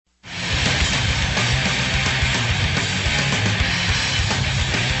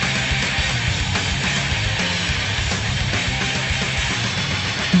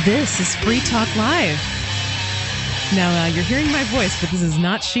This is Free Talk Live. Now, you're hearing my voice, but this is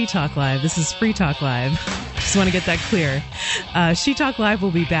not She Talk Live. This is Free Talk Live. Just want to get that clear. She Talk Live will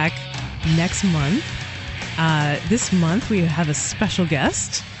be back next month. This month, we have a special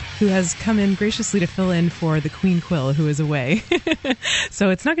guest who has come in graciously to fill in for the Queen Quill, who is away. So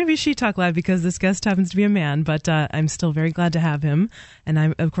it's not going to be She Talk Live because this guest happens to be a man, but I'm still very glad to have him. And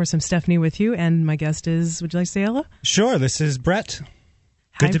I'm Stephanie with you, and my guest is, would you like to say hello? Sure, this is Brett.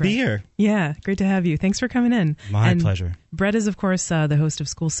 Good to be here. Yeah, great to have you. Thanks for coming in. My pleasure. Brett is, of course, the host of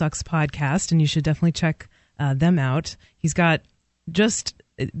School Sucks podcast, and you should definitely check them out. He's got just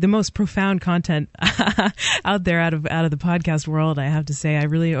the most profound content out there out of the podcast world, I have to say. I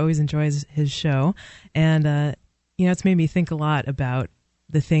really always enjoy his show, and it's made me think a lot about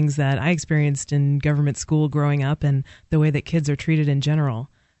the things that I experienced in government school growing up and the way that kids are treated in general.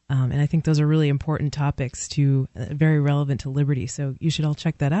 And I think those are really important topics very relevant to liberty. So you should all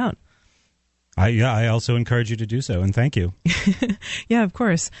check that out. I also encourage you to do so, and thank you. Yeah, of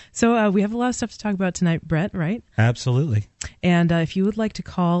course. So we have a lot of stuff to talk about tonight, Brett, right? Absolutely. And if you would like to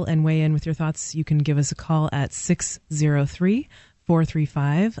call and weigh in with your thoughts, you can give us a call at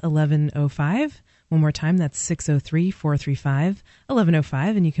 603-435-1105. One more time, that's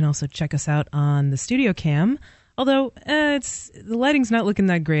 603-435-1105. And you can also check us out on the studio cam. Although the lighting's not looking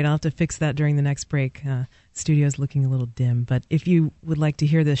that great. I'll have to fix that during the next break. Studio's looking a little dim. But if you would like to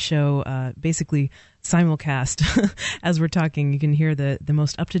hear this show basically simulcast as we're talking, you can hear the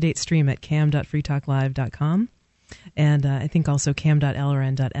most up-to-date stream at cam.freetalklive.com. And I think also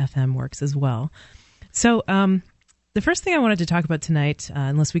cam.lrn.fm works as well. So the first thing I wanted to talk about tonight,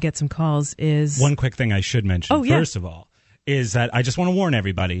 unless we get some calls, is... One quick thing I should mention, first of all, is that I just want to warn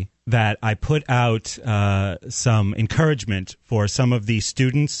everybody that I put out some encouragement for some of the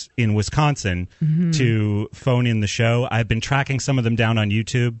students in Wisconsin to phone in the show. I've been tracking some of them down on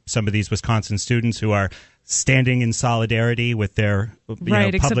YouTube, some of these Wisconsin students who are standing in solidarity with their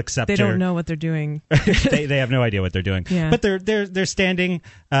public sector. They don't know what they're doing. they have no idea what they're doing. Yeah. But they're standing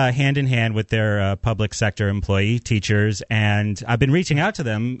hand in hand with their public sector employee teachers, and I've been reaching out to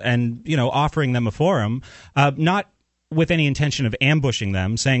them and offering them a forum, not with any intention of ambushing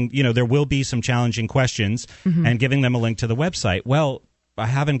them, saying, there will be some challenging questions and giving them a link to the website. Well, I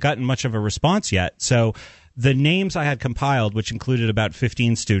haven't gotten much of a response yet. So the names I had compiled, which included about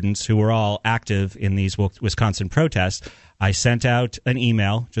 15 students who were all active in these Wisconsin protests, I sent out an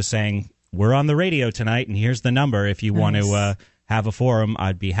email just saying, we're on the radio tonight, and here's the number. If you want to have a forum,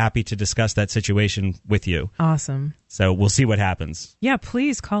 I'd be happy to discuss that situation with you. Awesome. So we'll see what happens. Yeah,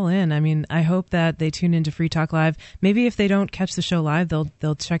 please call in. I mean, I hope that they tune into Free Talk Live. Maybe if they don't catch the show live,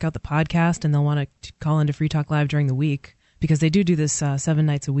 they'll check out the podcast and they'll want to call into Free Talk Live during the week, because they do this 7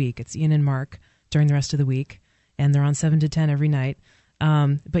 nights a week. It's Ian and Mark during the rest of the week, and they're on 7 to 10 every night.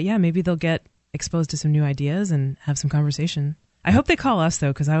 But yeah, maybe they'll get exposed to some new ideas and have some conversation. I hope they call us, though,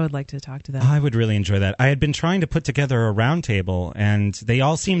 because I would like to talk to them. I would really enjoy that. I had been trying to put together a roundtable, and they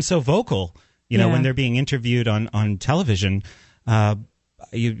all seem so vocal, when they're being interviewed on television. I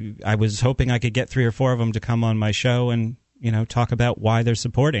was hoping I could get 3 or 4 of them to come on my show and, talk about why they're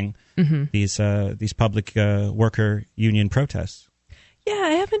supporting these public worker union protests. Yeah,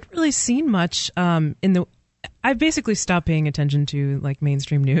 I haven't really seen much I've basically stopped paying attention to,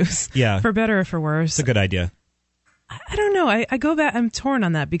 mainstream news. Yeah. For better or for worse. It's a good idea. I don't know. I go back. I'm torn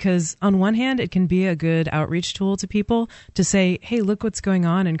on that, because on one hand, it can be a good outreach tool to people to say, hey, look what's going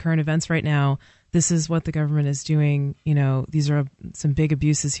on in current events right now. This is what the government is doing. These are some big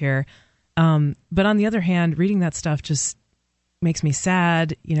abuses here. But on the other hand, reading that stuff just makes me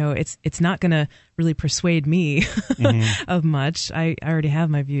sad. It's not going to really persuade me of much. I already have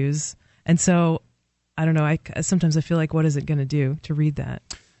my views. And so I don't know. Sometimes I feel like, what is it going to do to read that?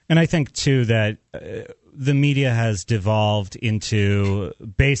 And I think, too, that the media has devolved into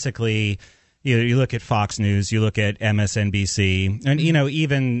basically, you look at Fox News, you look at MSNBC, and,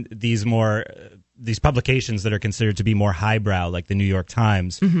 even these publications that are considered to be more highbrow, like the New York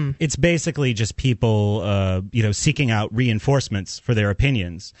Times, it's basically just people, seeking out reinforcements for their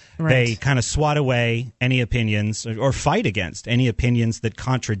opinions. Right. They kind of swat away any opinions or fight against any opinions that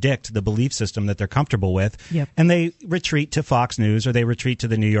contradict the belief system that they're comfortable with. Yep. And they retreat to Fox News, or they retreat to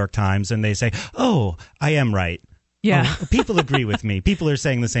the New York Times, and they say, oh, I am right. Yeah. Oh, people agree with me. People are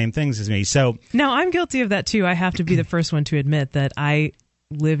saying the same things as me. So now I'm guilty of that too. I have to be the first one to admit that I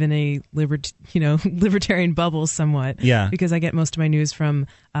live in a libertarian bubble somewhat. Yeah. Because I get most of my news from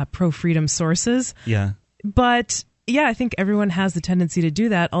pro-freedom sources. Yeah. But yeah, I think everyone has the tendency to do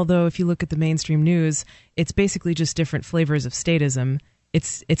that. Although if you look at the mainstream news, it's basically just different flavors of statism.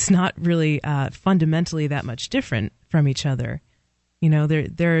 It's not really fundamentally that much different from each other.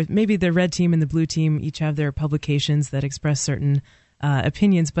 they're maybe the red team and the blue team each have their publications that express certain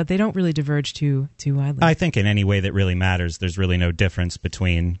opinions, but they don't really diverge too widely. I think in any way that really matters, there's really no difference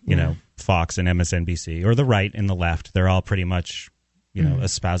between Fox and MSNBC or the right and the left. They're all pretty much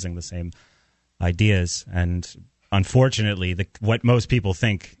espousing the same ideas. And unfortunately, what most people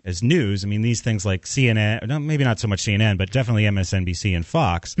think as news, I mean, these things like CNN, no, maybe not so much CNN, but definitely MSNBC and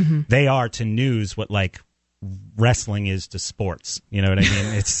Fox, they are to news what like wrestling is to sports. You know what I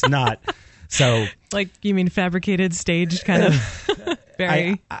mean? It's not so. Like, you mean fabricated, staged kind of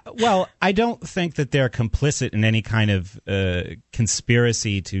very. I don't think that they're complicit in any kind of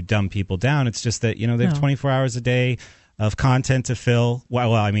conspiracy to dumb people down. It's just that, they have 24 hours a day of content to fill.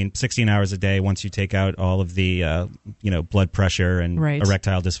 Well, I mean, 16 hours a day once you take out all of the, blood pressure and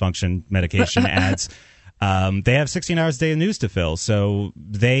erectile dysfunction medication ads. They have 16 hours a day of news to fill, so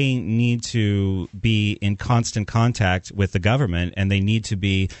they need to be in constant contact with the government, and they need to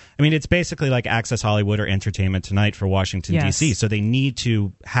be, I mean, it's basically like Access Hollywood or Entertainment Tonight for Washington, D.C., so they need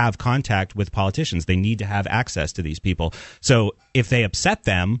to have contact with politicians. They need to have access to these people. So if they upset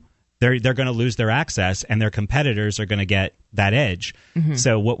them, they're going to lose their access, and their competitors are going to get that edge.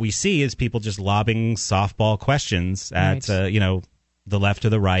 So what we see is people just lobbing softball questions at, the left or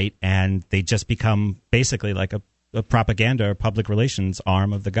the right, and they just become basically like a propaganda or public relations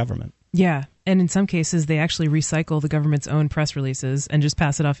arm of the government. Yeah, and in some cases, they actually recycle the government's own press releases and just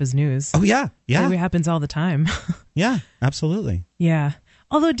pass it off as news. Oh, yeah. It happens all the time. Yeah, absolutely. Yeah.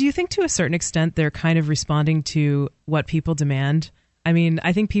 Although, do you think to a certain extent they're kind of responding to what people demand? I mean,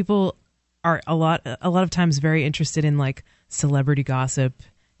 I think people are a lot of times very interested in like celebrity gossip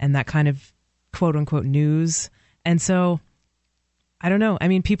and that kind of quote unquote news. And so I don't know. I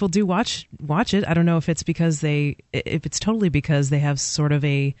mean, people do watch it. I don't know if it's if it's totally because they have sort of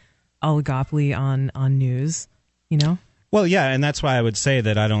a oligopoly on news, Well, yeah, and that's why I would say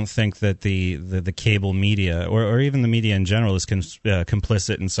that I don't think that the cable media or even the media in general is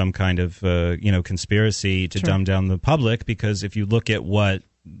complicit in some kind of conspiracy to dumb down the public, because if you look at what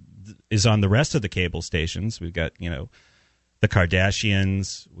is on the rest of the cable stations, we've got the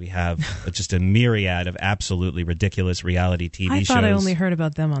Kardashians, we have just a myriad of absolutely ridiculous reality TV shows. I thought I only heard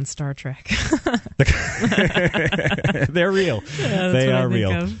about them on Star Trek. They're real. Yeah, they are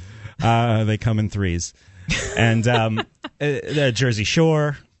real. They come in threes. And Jersey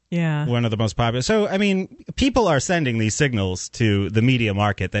Shore, one of the most popular. So, I mean, people are sending these signals to the media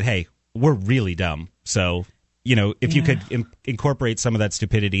market that, hey, we're really dumb. So, if you could incorporate some of that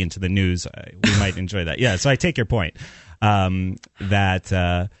stupidity into the news, we might enjoy that. Yeah, so I take your point. But that's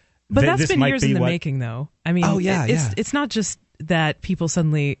been years in the making, though. I mean, it's not just that people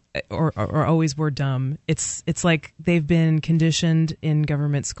suddenly or always were dumb. It's like they've been conditioned in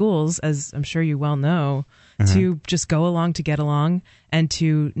government schools, as I'm sure you well know, to just go along to get along and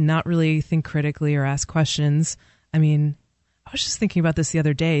to not really think critically or ask questions. I mean, I was just thinking about this the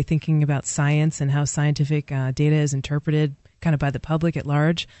other day, thinking about science and how scientific data is interpreted kind of by the public at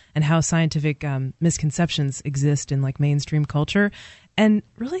large, and how scientific misconceptions exist in like mainstream culture. And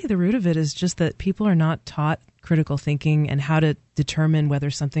really the root of it is just that people are not taught critical thinking and how to determine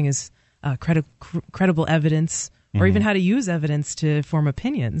whether something is credible evidence or even how to use evidence to form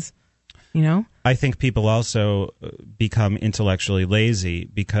opinions. I think people also become intellectually lazy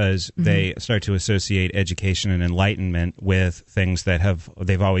because they start to associate education and enlightenment with things that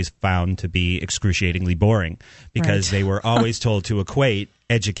they've always found to be excruciatingly boring, because they were always told to equate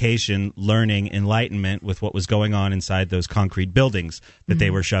education, learning, enlightenment with what was going on inside those concrete buildings that they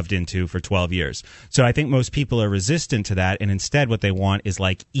were shoved into for 12 years. So I think most people are resistant to that, and instead what they want is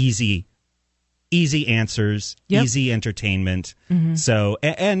like easy answers, easy entertainment. So,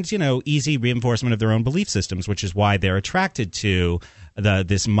 and easy reinforcement of their own belief systems, which is why they're attracted to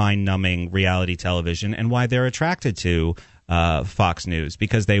this mind-numbing reality television, and why they're attracted to Fox News,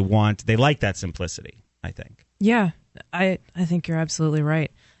 because they like that simplicity, I think. Yeah, I think you're absolutely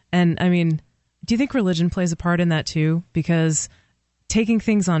right. And I mean, do you think religion plays a part in that too? Because taking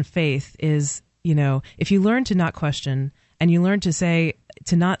things on faith is, if you learn to not question and you learn to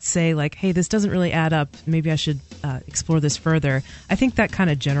not say like, hey, this doesn't really add up, maybe I should explore this further, I think that kind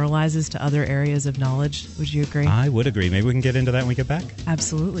of generalizes to other areas of knowledge. Would you agree? I would agree. Maybe we can get into that when we get back.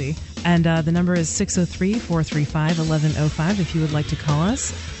 Absolutely. And the number is 603-435-1105 if you would like to call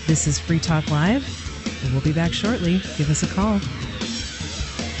us. This is Free Talk Live. And we'll be back shortly. Give us a call.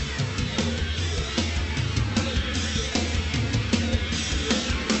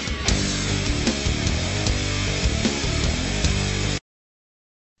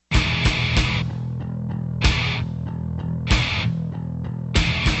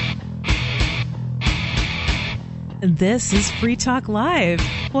 This is Free Talk Live.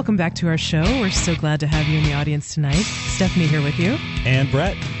 Welcome back to our show. We're so glad to have you in the audience tonight. Stephanie here with you. And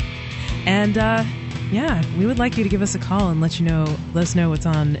Brett. And, we would like you to give us a call and let us know what's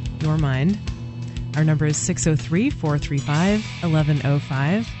on your mind. Our number is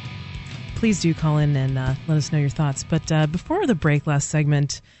 603-435-1105. Please do call in and let us know your thoughts. But before the break last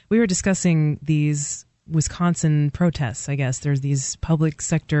segment, we were discussing these Wisconsin protests, I guess. There's these public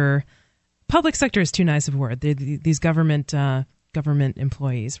sector is too nice of a word. These government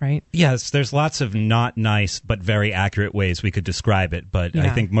employees, right? Yes, there's lots of not nice but very accurate ways we could describe it, but I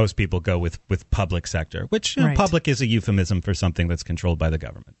think most people go with public sector, which public is a euphemism for something that's controlled by the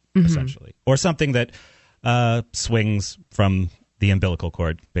government, essentially, or something that swings from the umbilical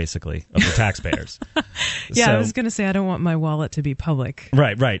cord, basically, of the taxpayers. I was going to say I don't want my wallet to be public.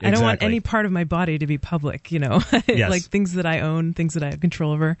 Right, exactly. I don't want any part of my body to be public, Yes. Like things that I own, things that I have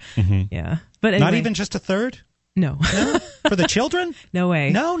control over. Mm-hmm. Yeah. But anyway, not even just a third? No. No? For the children? No way.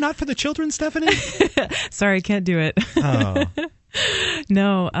 No, not for the children, Stephanie? Sorry, can't do it. Oh.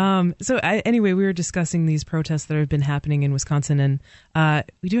 No. Anyway, we were discussing these protests that have been happening in Wisconsin, and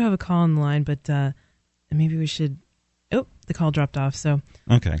we do have a call on the line, but maybe we should... Oh, the call dropped off, so...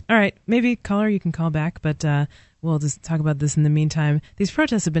 Okay. All right, maybe, caller, you can call back, but we'll just talk about this in the meantime. These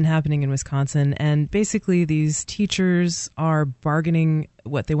protests have been happening in Wisconsin, and basically these teachers are bargaining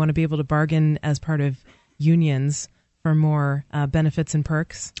what they want to be able to bargain as part of unions for more benefits and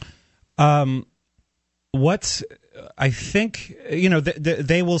perks. I think,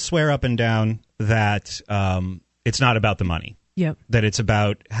 they will swear up and down that it's not about the money. Yep. That it's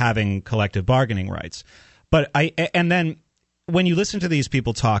about having collective bargaining rights. But then when you listen to these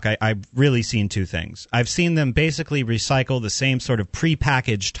people talk, I've really seen two things. I've seen them basically recycle the same sort of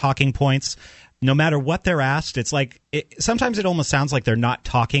prepackaged talking points. No matter what they're asked, it's like sometimes it almost sounds like they're not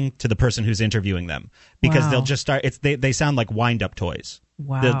talking to the person who's interviewing them, because they'll just start. They sound like wind-up toys.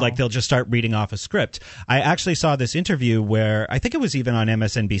 Wow. They'll just start reading off a script. I actually saw this interview where I think it was even on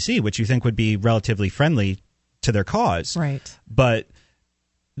MSNBC, which you think would be relatively friendly to their cause. Right. But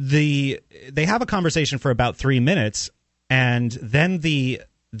they have a conversation for about 3 minutes, and then the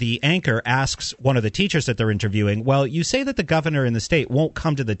anchor asks one of the teachers that they're interviewing, well, you say that the governor in the state won't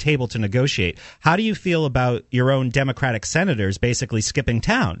come to the table to negotiate. How do you feel about your own Democratic senators basically skipping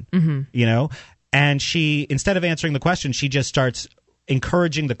town? Mm-hmm. And she, instead of answering the question, she just starts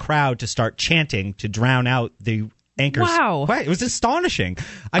encouraging the crowd to start chanting to drown out the anchor's. Wow. It was astonishing.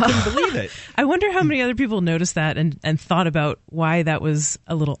 I couldn't believe it. I wonder how many other people noticed that and thought about why that was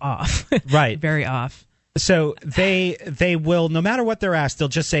a little off. Right. Very off. So they will, no matter what they're asked, they'll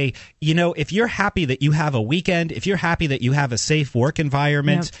just say, if you're happy that you have a weekend, if you're happy that you have a safe work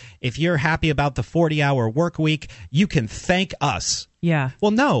environment, if you're happy about the 40-hour work week, you can thank us. Yeah.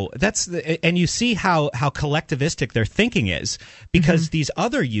 Well, no, and you see how collectivistic their thinking is, because these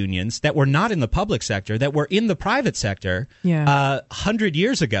other unions that were not in the public sector, that were in the private sector 100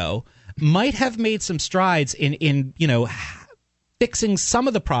 years ago, might have made some strides in fixing some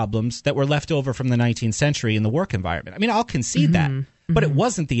of the problems that were left over from the 19th century in the work environment. I mean, I'll concede that, but it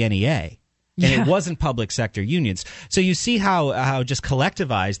wasn't the NEA. And it wasn't public sector unions. So you see how just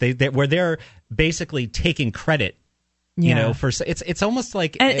collectivized where they're basically taking credit. For it's almost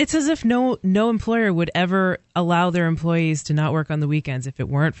like, and it's as if no employer would ever allow their employees to not work on the weekends if it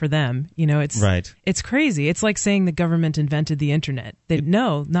weren't for them. It's right. It's crazy. It's like saying the government invented the internet.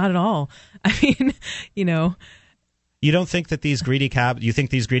 No, not at all. I mean, You don't think that you think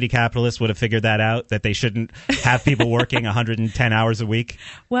these greedy capitalists would have figured that out, that they shouldn't have people working 110 hours a week?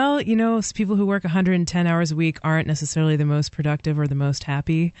 Well, people who work 110 hours a week aren't necessarily the most productive or the most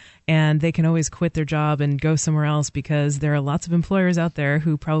happy, and they can always quit their job and go somewhere else, because there are lots of employers out there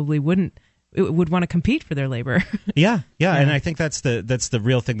who probably would want to compete for their labor. Yeah, and I think that's the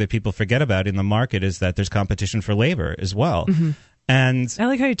real thing that people forget about in the market, is that there's competition for labor as well. Mm-hmm. And I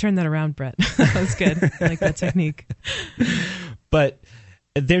like how you turned that around, Brett. That was good. I like that technique. But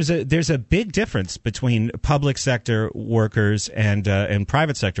there's a big difference between public sector workers and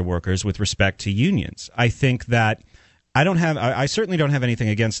private sector workers with respect to unions. I think that I certainly don't have anything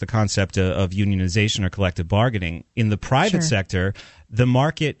against the concept of unionization or collective bargaining. In the private sector, the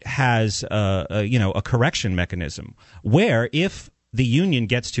market has a correction mechanism where if the union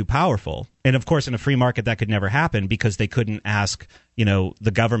gets too powerful, and of course in a free market that could never happen, because they couldn't ask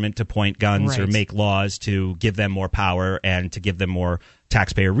the government to point guns or make laws to give them more power and to give them more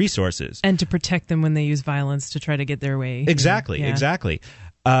taxpayer resources and to protect them when they use violence to try to get their way. Exactly.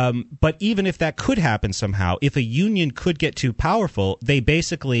 But even if that could happen somehow, if a union could get too powerful, they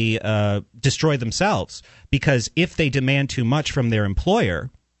basically destroy themselves, because if they demand too much from their employer,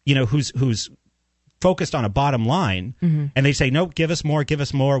 who's focused on a bottom line, and they say, nope, give us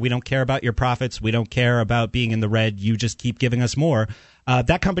more, we don't care about your profits, we don't care about being in the red, you just keep giving us more,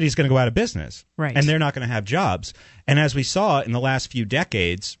 that company is going to go out of business. Right. And they're not going to have jobs. And as we saw in the last few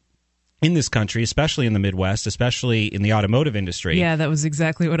decades in this country, especially in the Midwest, especially in the automotive industry. Yeah, that was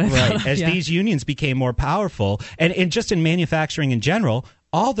exactly what I thought. As these unions became more powerful, and just in manufacturing in general,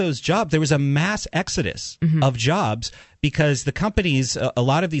 all those jobs, there was a mass exodus of jobs because the companies, a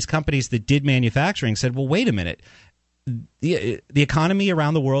lot of these companies that did manufacturing said, well, wait a minute. The economy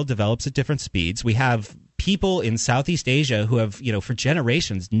around the world develops at different speeds. We have people in Southeast Asia who have, for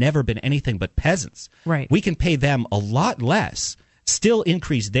generations never been anything but peasants. Right. We can pay them a lot less, still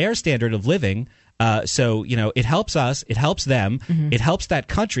increase their standard of living. So, it helps us, it helps them, it helps that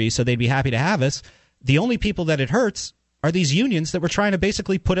country, so they'd be happy to have us. The only people that it hurts are these unions that were trying to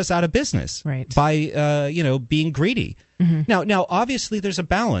basically put us out of business by, being greedy. Now, obviously, there's a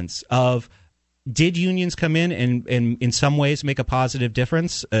balance of, did unions come in and in some ways make a positive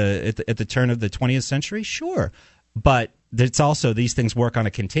difference at the turn of the 20th century? Sure. But it's also, these things work on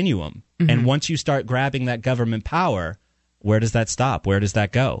a continuum. And once you start grabbing that government power, where does that stop? Where does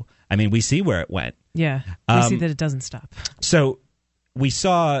that go? I mean, we see where it went. Yeah, we see that it doesn't stop. So we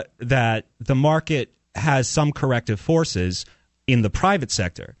saw that the market has some corrective forces in the private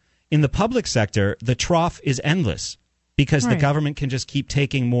sector. In the public sector, the trough is endless because the government can just keep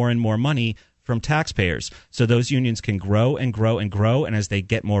taking more and more money from taxpayers. So those unions can grow and grow and grow, and as they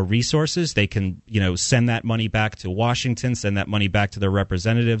get more resources, they can, send that money back to Washington, send that money back to their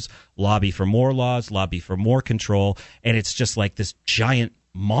representatives, lobby for more laws, lobby for more control, and it's just like this giant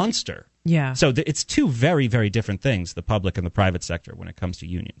monster. Yeah. So it's two very, very different things, the public and the private sector, when it comes to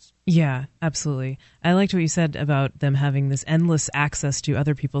unions. Yeah, absolutely. I liked what you said about them having this endless access to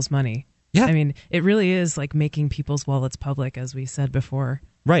other people's money. Yeah. I mean, it really is like making people's wallets public, as we said before.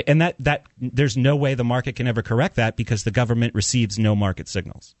 Right, and that there's no way the market can ever correct that because the government receives no market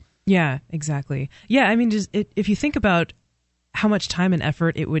signals. Yeah, exactly. Yeah, I mean, if you think about how much time and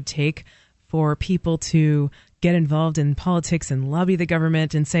effort it would take for people to get involved in politics and lobby the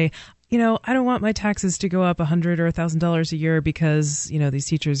government and say, I don't want my taxes to go up $100 or $1,000 a year because, these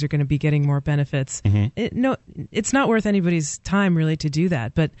teachers are going to be getting more benefits. It's not worth anybody's time really to do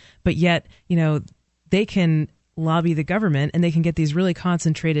that. But yet, they can lobby the government and they can get these really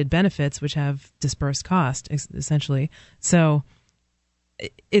concentrated benefits which have dispersed cost, essentially. So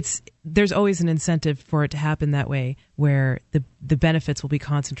there's always an incentive for it to happen that way, where the benefits will be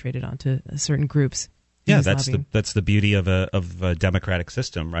concentrated onto certain groups. Yeah, that's the beauty of a democratic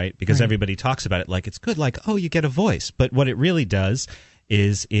system, right? Because everybody talks about it like it's good, like, oh, you get a voice. But what it really does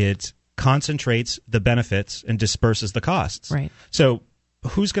is it concentrates the benefits and disperses the costs. Right. So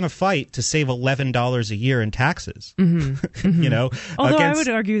who's going to fight to save $11 a year in taxes? Although I would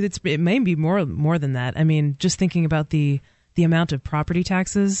argue that it may be more than that. I mean, just thinking about the amount of property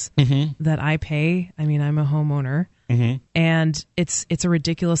taxes that I pay. I mean, I'm a homeowner, and it's a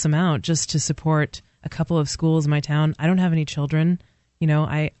ridiculous amount just to support a couple of schools in my town. I don't have any children.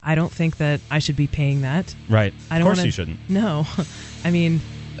 I don't think that I should be paying that. Right. Of course you shouldn't. No. I mean,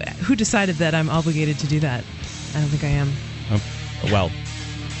 who decided that I'm obligated to do that? I don't think I am. Well,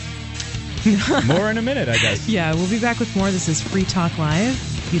 more in a minute, I guess. Yeah, we'll be back with more. This is Free Talk Live.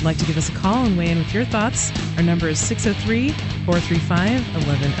 If you'd like to give us a call and weigh in with your thoughts, our number is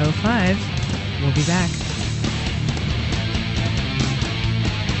 603-435-1105. We'll be back.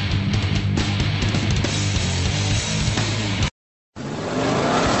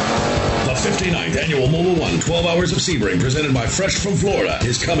 The 59th Annual Mobil 1 12 Hours of Sebring, presented by Fresh from Florida,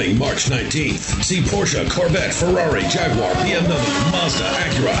 is coming March 19th. See Porsche, Corvette, Ferrari, Jaguar, BMW, Mazda,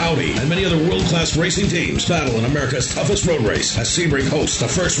 Acura, Audi, and many other world-class racing teams battle in America's toughest road race as Sebring hosts the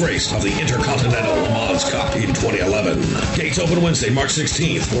first race of the Intercontinental Le Mans Cup in 2011. Gates open Wednesday, March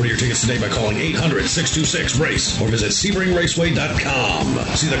 16th. Order your tickets today by calling 800-626-RACE or visit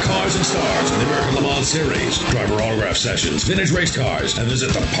SebringRaceway.com. See the cars and stars of the American Le Mans Series, driver autograph sessions, vintage race cars, and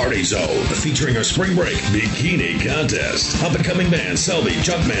visit the Party Zone, featuring a spring break bikini contest. Up-and-coming bands Selby,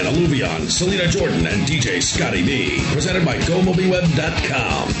 Junkman, Alluvion, Selena Jordan, and DJ Scotty B. Presented by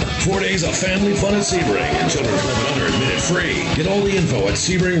GoMobiWeb.com. 4 days of family fun at Sebring, and children 12 and under admitted free. Get all the info at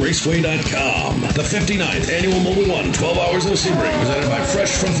SebringRaceway.com. The 59th Annual Mobil 1 12 Hours of Sebring, presented by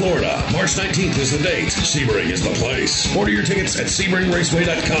Fresh from Florida. March 19th is the date. Sebring is the place. Order your tickets at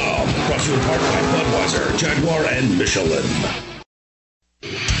SebringRaceway.com. Brought to you in part by Budweiser, Jaguar, and Michelin.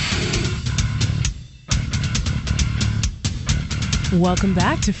 Welcome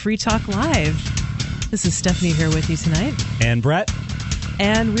back to Free Talk Live. This is Stephanie here with you tonight. And Brett.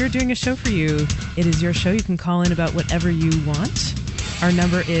 And we're doing a show for you. It is your show. You can call in about whatever you want. Our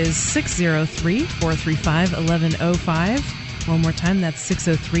number is 603-435-1105. One more time, that's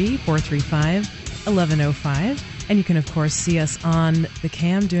 603-435-1105. And you can, of course, see us on the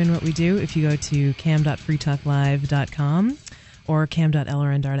cam doing what we do if you go to cam.freetalklive.com or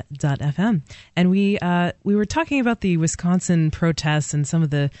cam.lrn.fm. And we were talking about the Wisconsin protests and some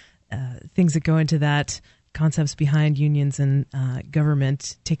of the things that go into that, concepts behind unions and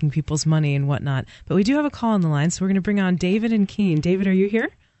government taking people's money and whatnot. But we do have a call on the line, so we're going to bring on David and Keene. David, are you here?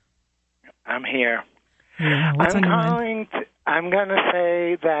 I'm here. Yeah, what's on your mind? I'm going to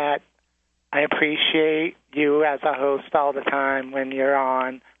say that I appreciate you as a host all the time when you're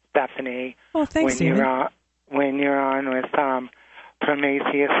on, Stephanie. Oh, thanks, David. When you're on with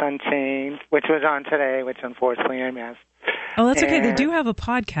Prometheus Unchained, which was on today, which unfortunately I missed. Oh, that's okay. They do have a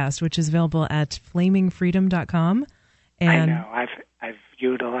podcast, which is available at flamingfreedom.com. And I know. I've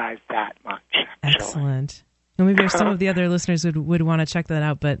utilized that much. Actually. Excellent. And maybe some of the other listeners would want to check that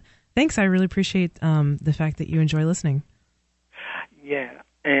out. But thanks. I really appreciate the fact that you enjoy listening. Yeah,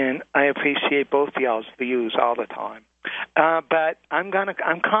 and I appreciate both y'all's views all the time. But I'm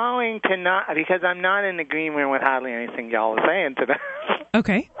calling to not, because I'm not in agreement with hardly anything y'all are saying today.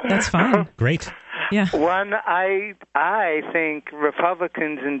 Okay, that's fine. Great. Yeah. One, I think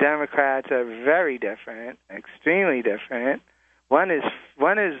Republicans and Democrats are very different, extremely different. One is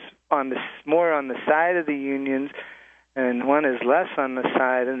more on the side of the unions, and one is less on the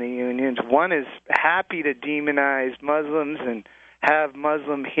side of the unions. One is happy to demonize Muslims and have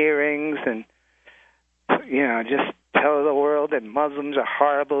Muslim hearings and, just tell the world that Muslims are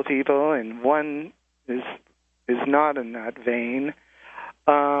horrible people, and one is not in that vein.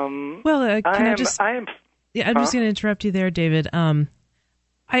 I'm just going to interrupt you there, David.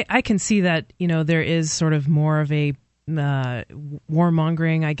 I can see that, there is sort of more of a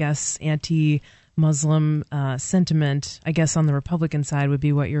warmongering, I guess, anti-Muslim sentiment, I guess, on the Republican side would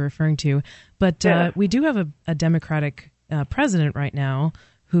be what you're referring to. But we do have a Democratic president right now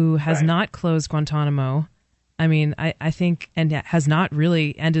who has not closed Guantanamo. I mean, I think, and has not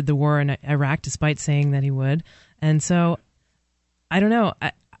really ended the war in Iraq, despite saying that he would. And so, I don't know.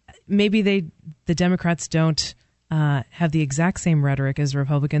 Maybe the Democrats don't have the exact same rhetoric as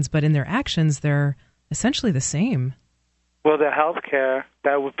Republicans, but in their actions, they're essentially the same. Well, the health care,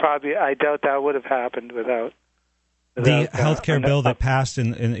 I doubt that would have happened without the health care bill that passed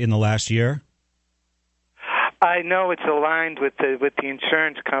in the last year. I know it's aligned with the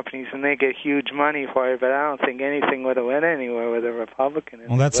insurance companies, and they get huge money for it, but I don't think anything would have went anywhere with a Republican.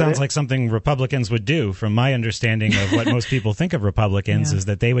 Well, that sounds like something Republicans would do. From my understanding of what most people think of Republicans is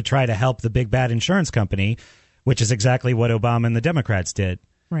that they would try to help the big bad insurance company, which is exactly what Obama and the Democrats did.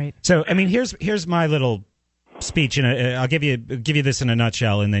 Right. So, I mean, here's my little speech. I'll give you this in a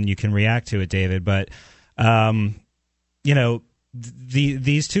nutshell, and then you can react to it, David. But,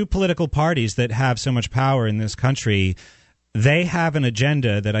 these two political parties that have so much power in this country, they have an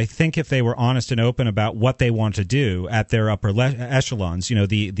agenda that I think if they were honest and open about what they want to do at their upper echelons,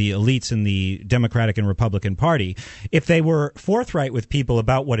 the elites in the Democratic and Republican Party, if they were forthright with people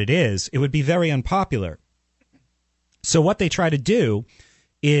about what it is, it would be very unpopular. So what they try to do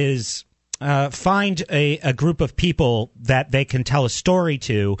is find a group of people that they can tell a story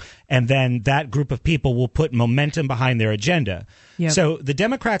to, and then that group of people will put momentum behind their agenda. Yep. So the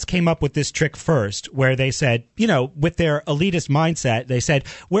Democrats came up with this trick first, where they said, with their elitist mindset, they said,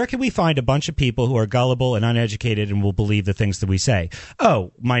 where can we find a bunch of people who are gullible and uneducated and will believe the things that we say?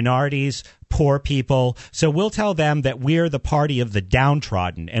 Oh, minorities, poor people. So we'll tell them that we're the party of the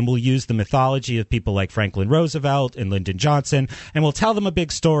downtrodden, and we'll use the mythology of people like Franklin Roosevelt and Lyndon Johnson, and we'll tell them a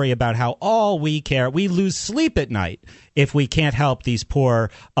big story about how all we care, we lose sleep at night if we can't help these poor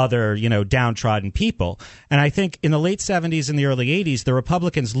other, downtrodden people. And I think in the late 70s and the early 80s, the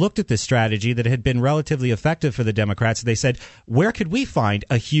Republicans looked at this strategy that had been relatively effective for the Democrats. They said, where could we find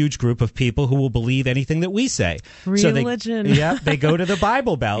a huge group of people who will believe anything that we say? Religion. So they go to the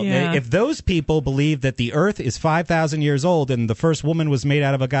Bible Belt. Yeah. If those people believe that the earth is 5,000 years old and the first woman was made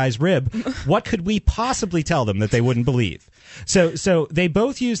out of a guy's rib, what could we possibly tell them that they wouldn't believe? So they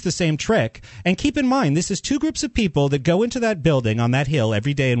both use the same trick. And keep in mind, this is two groups of people that go into that building on that hill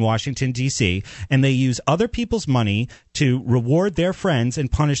every day in Washington, D.C., and they use other people's money to reward their friends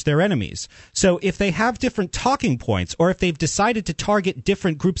and punish their enemies. So if they have different talking points, or if they've decided to target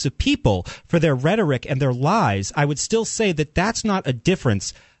different groups of people for their rhetoric and their lies, I would still say that that's not a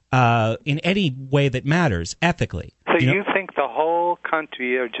difference in any way that matters ethically. So you think the whole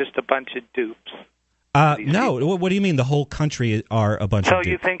country are just a bunch of dupes? No. What do you mean the whole country are a bunch of dupes?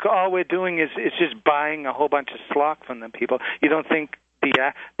 So you think all we're doing is just buying a whole bunch of slack from the people? You don't think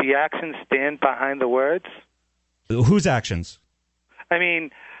the actions stand behind the words? Whose actions? I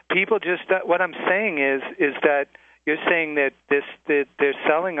mean, people just. What I'm saying is that you're saying that that they're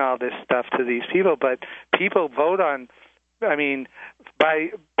selling all this stuff to these people, but people vote on. I mean,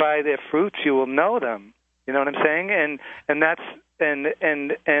 by their fruits you will know them. You know what I'm saying? And that's and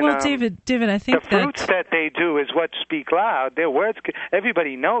well, David, I think the fruits that they do is what speak loud. Their words.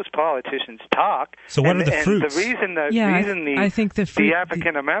 Everybody knows politicians talk. So what are the fruits? The reason I think the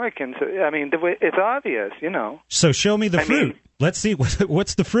African Americans. I mean, it's obvious. You know. So show me the fruit. Let's see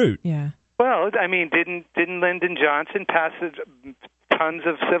what's the fruit. Yeah. Well, I mean, didn't Lyndon Johnson pass tons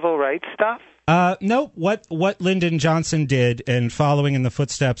of civil rights stuff? No, what Lyndon Johnson did, and following in the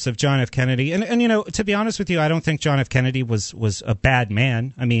footsteps of John F. Kennedy, and you know, to be honest with you, I don't think John F. Kennedy was a bad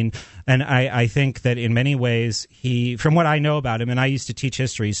man. I mean, and I think that in many ways from what I know about him, and I used to teach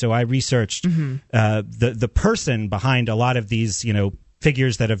history, so I researched the person behind a lot of these, you know,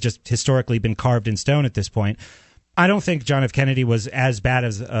 figures that have just historically been carved in stone at this point. I don't think John F. Kennedy was as bad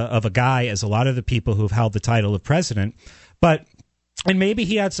of a guy as a lot of the people who've held the title of president, and maybe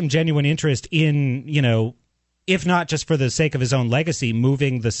he had some genuine interest in, you know, if not just for the sake of his own legacy,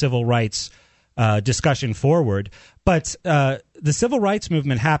 moving the civil rights discussion forward. But the civil rights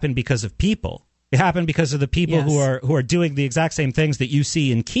movement happened because of people. It happened because of the people who are doing the exact same things that you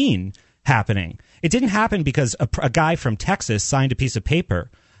see in Keene happening. It didn't happen because a guy from Texas signed a piece of paper.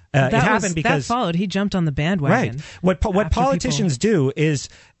 It happened because that followed. He jumped on the bandwagon. Right. What politicians do is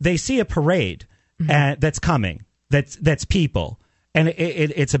they see a parade that's coming. That's people. And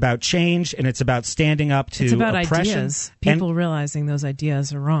it's about change, and it's about standing up to oppression. It's about ideas. People realizing those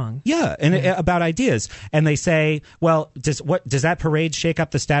ideas are wrong. Yeah, and about ideas. And they say, well, does that parade shake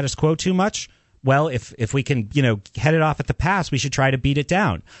up the status quo too much? Well, if we can, you know, head it off at the pass, we should try to beat it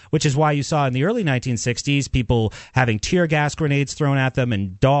down, which is why you saw in the early 1960s people having tear gas grenades thrown at them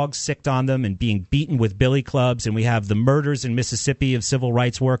and dogs sicked on them and being beaten with billy clubs. And we have the murders in Mississippi of civil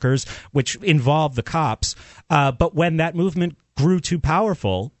rights workers, which involved the cops. But when that movement grew too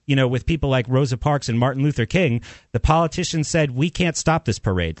powerful, you know, with people like Rosa Parks and Martin Luther King, the politicians said, we can't stop this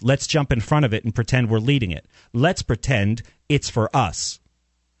parade. Let's jump in front of it and pretend we're leading it. Let's pretend it's for us.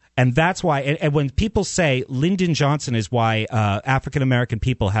 And that's why, and when people say Lyndon Johnson is why African-American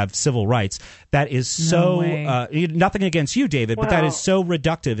people have civil rights, that is nothing against you, David, but that is so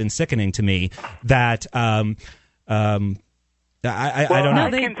reductive and sickening to me that I don't know.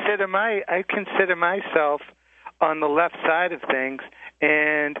 I consider myself on the left side of things,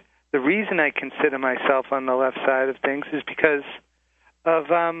 and the reason I consider myself on the left side of things is because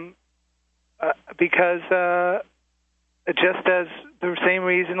just as the same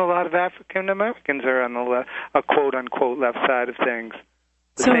reason a lot of African Americans are on the quote unquote left side of things.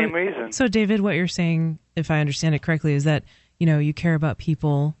 Same reason. So, David, what you're saying, if I understand it correctly, is that, you know, you care about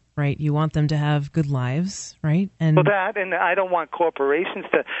people, right? You want them to have good lives, right? And and I don't want corporations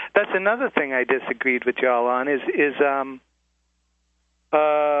to. That's another thing I disagreed with y'all on.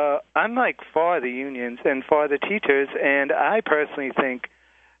 I'm like for the unions and for the teachers, and I personally think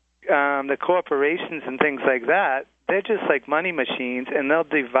the corporations and things like that, they're just like money machines, and they'll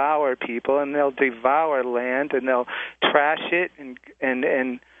devour people, and they'll devour land, and they'll trash it, and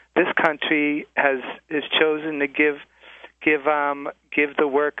this country has chosen to give the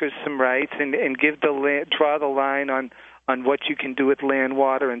workers some rights and draw the line on what you can do with land,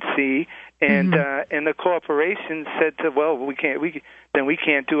 water, and sea, and the corporations said we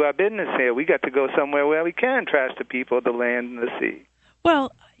can't do our business here. We got to go somewhere where we can trash the people, the land, and the sea.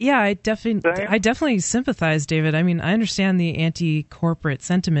 Well, yeah, I definitely sympathize, David. I mean, I understand the anti-corporate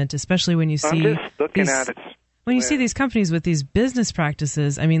sentiment, especially when you see you see these companies with these business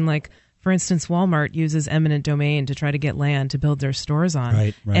practices. I mean, like, for instance, Walmart uses eminent domain to try to get land to build their stores on.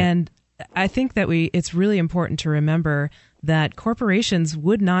 Right. And I think that it's really important to remember that corporations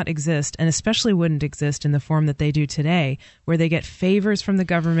would not exist, and especially wouldn't exist in the form that they do today, where they get favors from the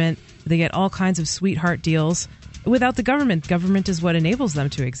government, they get all kinds of sweetheart deals. Without the government is what enables them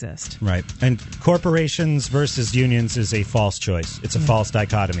to exist. Right. And corporations versus unions is a false choice. It's a false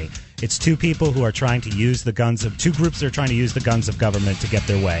dichotomy. It's two people who are trying to use two groups that are trying to use the guns of government to get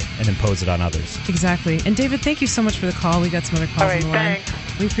their way and impose it on others. Exactly. And David, thank you so much for the call. We got some other calls on the line.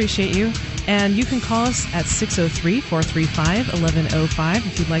 Thanks. We appreciate you. And you can call us at 603-435-1105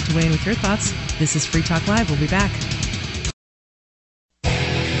 if you'd like to weigh in with your thoughts. This is Free Talk Live. We'll be back.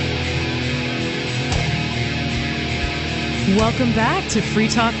 Welcome back to Free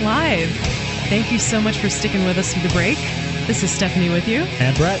Talk Live. Thank you so much for sticking with us through the break. This is Stephanie with you.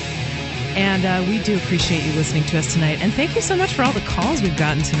 And Brett. And we do appreciate you listening to us tonight. And thank you so much for all the calls we've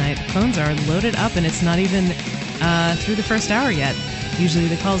gotten tonight. The phones are loaded up, and it's not even through the first hour yet. Usually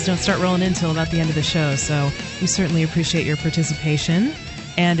the calls don't start rolling in until about the end of the show, so we certainly appreciate your participation.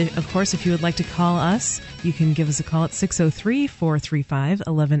 And, of course, if you would like to call us, you can give us a call at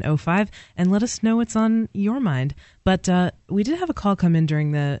 603-435-1105 and let us know what's on your mind. But we did have a call come in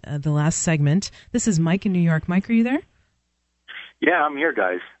during the last segment. This is Mike in New York. Mike, are you there? Yeah, I'm here,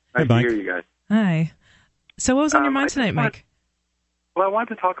 guys. Nice to hear you guys. Hi. So what was on your mind tonight, Mike? Well, I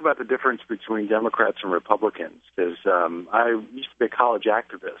wanted to talk about the difference between Democrats and Republicans, because I used to be a college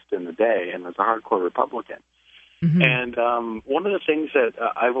activist in the day and was a hardcore Republican. Mm-hmm. And one of the things that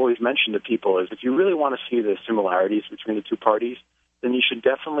I've always mentioned to people is if you really want to see the similarities between the two parties, then you should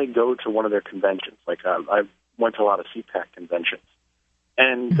definitely go to one of their conventions. Like I went to a lot of CPAC conventions.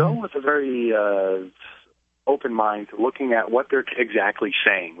 And go with a very open mind to looking at what they're exactly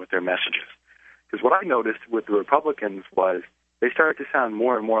saying with their messages. Because what I noticed with the Republicans was they started to sound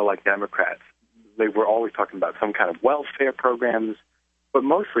more and more like Democrats. They were always talking about some kind of welfare programs, but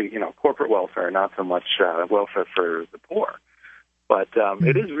mostly, corporate welfare, not so much welfare for the poor. But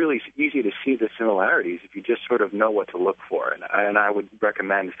it is really easy to see the similarities if you just sort of know what to look for. And I would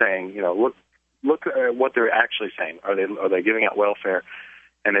recommend saying, look at what they're actually saying. Are they giving out welfare?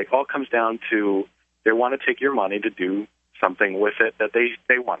 And it all comes down to they want to take your money to do something with it that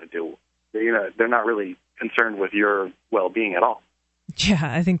they want to do. They're not really concerned with your well-being at all. Yeah,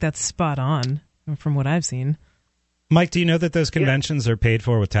 I think that's spot on from what I've seen. Mike, do you know that those conventions are paid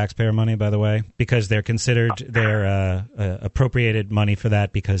for with taxpayer money, by the way? Because they're considered, they're appropriated money for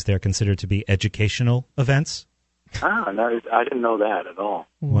that because they're considered to be educational events? No, I didn't know that at all.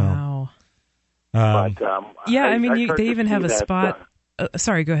 Wow. But, they even have a spot.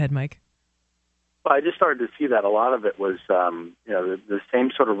 Sorry, go ahead, Mike. Well, I just started to see that a lot of it was, the same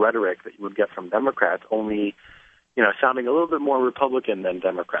sort of rhetoric that you would get from Democrats, only, sounding a little bit more Republican than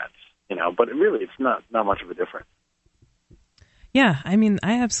Democrats, but really it's not much of a difference. Yeah, I mean,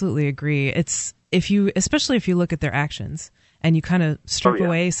 I absolutely agree. It's especially if you look at their actions and you kind of strip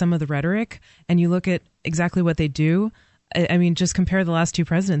away some of the rhetoric and you look at exactly what they do. I mean, just compare the last two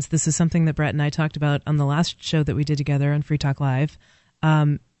presidents. This is something that Brett and I talked about on the last show that we did together on Free Talk Live.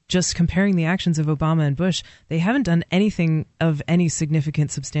 Just comparing the actions of Obama and Bush, they haven't done anything of any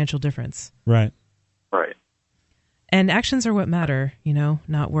significant, substantial difference. Right. Right. And actions are what matter,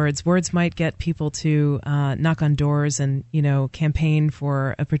 not words. Words might get people to knock on doors and, campaign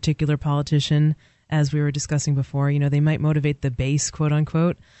for a particular politician, as we were discussing before. They might motivate the base, quote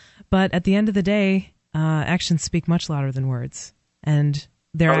unquote. But at the end of the day, actions speak much louder than words. And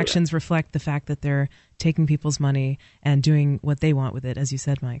their actions reflect the fact that they're taking people's money and doing what they want with it, as you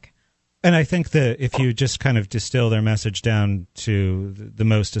said, Mike. And I think that if you just kind of distill their message down to the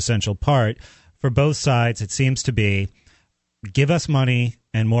most essential part, for both sides, it seems to be give us money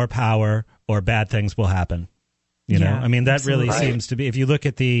and more power or bad things will happen. I mean, that absolutely. Really seems to be, if you look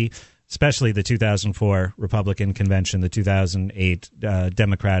at especially the 2004 Republican convention, the 2008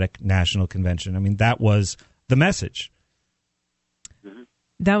 Democratic National Convention, I mean, that was the message.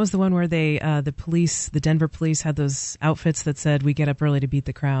 That was the one where the Denver police had those outfits that said, "We get up early to beat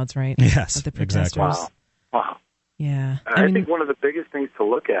the crowds," right? Yes, the protesters. Exactly. Wow. Yeah. I think one of the biggest things to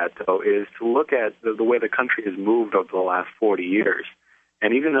look at, though, is to look at the way the country has moved over the last 40 years.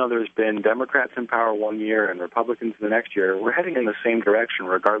 And even though there's been Democrats in power one year and Republicans the next year, we're heading in the same direction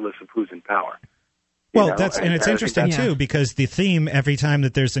regardless of who's in power. Well, it's interesting, too, because the theme every time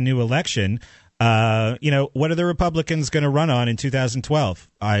that there's a new election, what are the Republicans going to run on in 2012?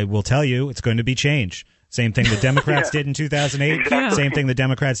 I will tell you, it's going to be change. Same thing the Democrats did in 2008. Exactly. Same thing the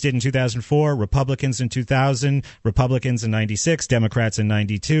Democrats did in 2004. Republicans in 2000. Republicans in 96. Democrats in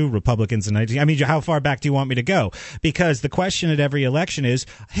 92. Republicans in 90. I mean, how far back do you want me to go? Because the question at every election is,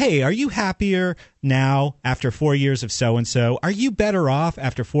 hey, are you happier now after 4 years of so-and-so? Are you better off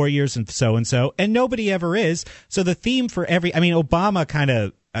after 4 years of so-and-so? And nobody ever is. So the theme for Obama kind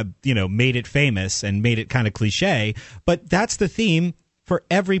of, made it famous and made it kind of cliche, but that's the theme for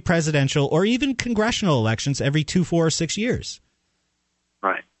every presidential or even congressional elections every 2, 4, or 6 years.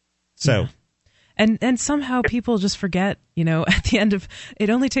 Right. So, and somehow people just forget, at the end of it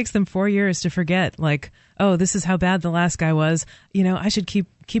only takes them 4 years to forget, like, oh, this is how bad the last guy was. I should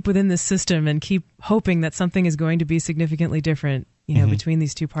keep within this system and keep hoping that something is going to be significantly different, between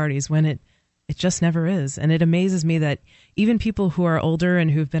these two parties when it just never is. And it amazes me that even people who are older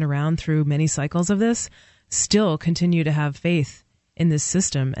and who've been around through many cycles of this still continue to have faith in this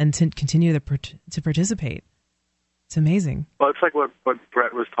system and to continue to participate. It's amazing. Well, it's like what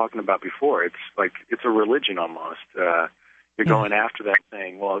Brett was talking about before. It's like it's a religion almost. You're going after that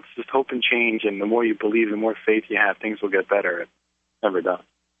thing. Well, it's just hope and change, and the more you believe, the more faith you have, things will get better. It never does.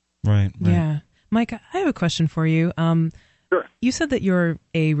 Right. Yeah. Mike, I have a question for you. Sure. You said that you're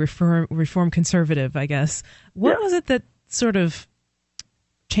a reform conservative, I guess. What was it that sort of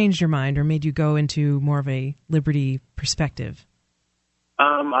changed your mind or made you go into more of a liberty perspective?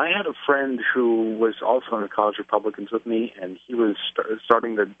 I had a friend who was also in the College Republicans with me, and he was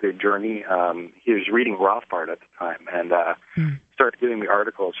starting the journey. He was reading Rothbard at the time, and started giving me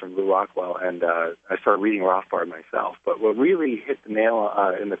articles from Lou Rockwell, and I started reading Rothbard myself. But what really hit the nail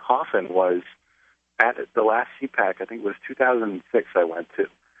in the coffin was at the last CPAC, I think it was 2006 I went to,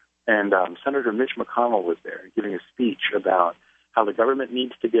 and Senator Mitch McConnell was there giving a speech about how the government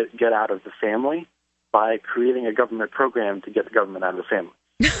needs to get out of the family by creating a government program to get the government out of the family.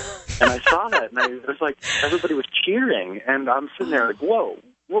 And I saw that, and I was like, everybody was cheering, and I'm sitting there like, whoa,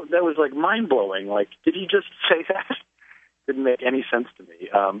 that was like mind-blowing. Like, did he just say that? Didn't make any sense to me.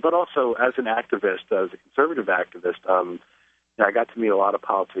 But also, as an activist, as a conservative activist, I got to meet a lot of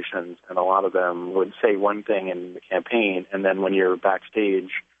politicians, and a lot of them would say one thing in the campaign, and then when you're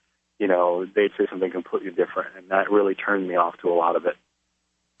backstage, they'd say something completely different, and that really turned me off to a lot of it.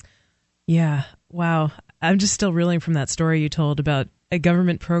 Yeah, wow. I'm just still reeling from that story you told about a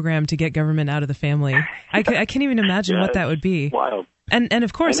government program to get government out of the family. I can't even imagine what that would be. Wild. And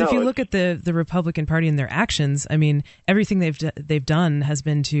of course, if you look at the Republican Party and their actions, I mean, everything they've done has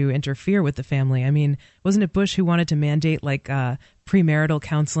been to interfere with the family. I mean, wasn't it Bush who wanted to mandate like premarital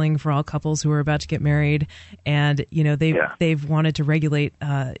counseling for all couples who are about to get married? And they've wanted to regulate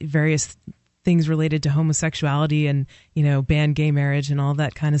various things related to homosexuality and ban gay marriage and all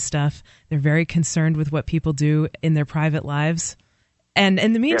that kind of stuff. They're very concerned with what people do in their private lives. And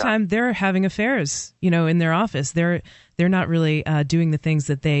in the meantime, they're having affairs, in their office. They're not really doing the things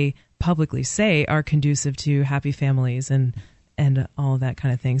that they publicly say are conducive to happy families and all of that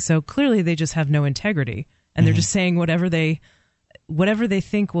kind of thing. So clearly, they just have no integrity, and they're just saying whatever they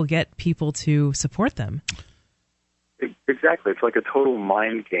think will get people to support them. Exactly, it's like a total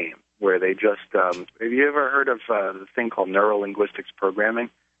mind game where they just. Have you ever heard of the thing called neurolinguistics programming?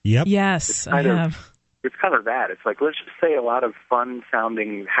 Yep. Yes, I have. It's kind of that. It's like, let's just say a lot of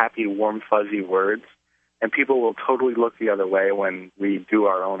fun-sounding, happy, warm, fuzzy words, and people will totally look the other way when we do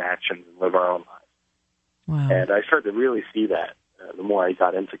our own actions and live our own lives. Wow. And I started to really see that the more I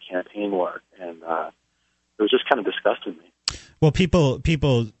got into campaign work, and it was just kind of disgusting me. Well,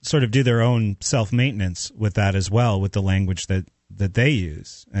 people sort of do their own self-maintenance with that as well, with the language that they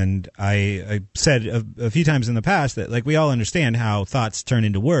use. And I said a few times in the past that, like, we all understand how thoughts turn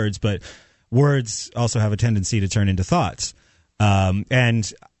into words, but words also have a tendency to turn into thoughts.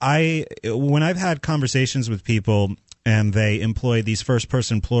 And when I've had conversations with people and they employ these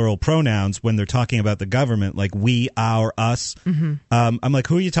first-person plural pronouns when they're talking about the government, like we, our, us, I'm like,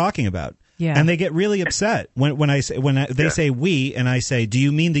 who are you talking about? Yeah. And they get really upset when they say we, and I say, do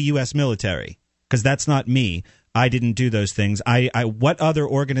you mean the U.S. military? Because that's not me. I didn't do those things. What other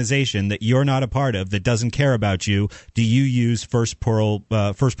organization that you're not a part of that doesn't care about you do you use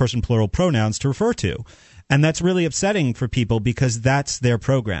first-person plural pronouns to refer to? And that's really upsetting for people because that's their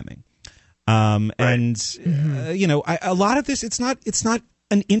programming. Right. And a lot of this, it's not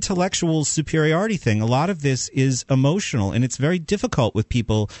an intellectual superiority thing. A lot of this is emotional, and it's very difficult with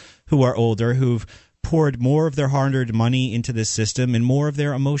people who are older, who've poured more of their hard-earned money into this system and more of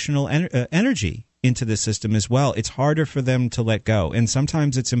their emotional energy into the system as well. It's harder for them to let go, and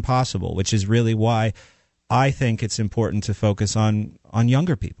sometimes it's impossible, which is really why I think it's important to focus on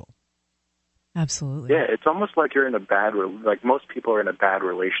younger people. Absolutely. Yeah, it's almost like you're in like most people are in a bad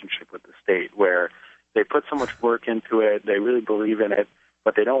relationship with the state, where they put so much work into it, they really believe in it,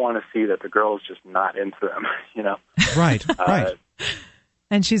 but they don't want to see that the girl is just not into them, Right, right.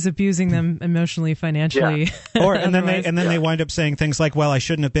 And she's abusing them emotionally, financially. Yeah. And then they wind up saying things like, "Well, I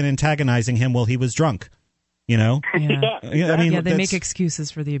shouldn't have been antagonizing him while he was drunk." Yeah. Exactly. I mean, they make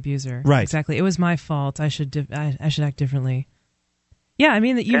excuses for the abuser. Right. Exactly. It was my fault. I should act differently. Yeah, I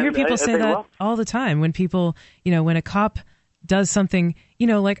mean, you hear people say that all the time when people, when a cop does something,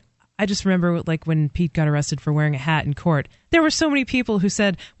 like I just remember like when Pete got arrested for wearing a hat in court. There were so many people who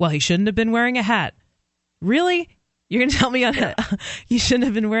said, "Well, he shouldn't have been wearing a hat." Really? You're going to tell me you shouldn't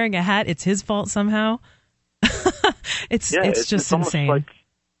have been wearing a hat? It's his fault somehow? It's just insane. Like,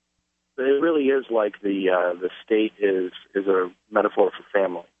 it really is like the state is a metaphor for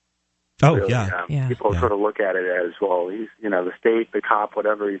family. Oh, really. yeah. People sort of look at it as, well, he's, the state, the cop,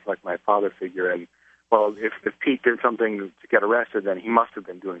 whatever, he's like my father figure. And, well, if Pete did something to get arrested, then he must have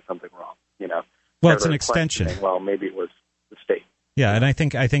been doing something wrong, Well, it's an extension. Well, maybe it was the state. Yeah, and I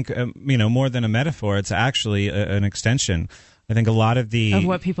think more than a metaphor, it's actually an extension. I think a lot of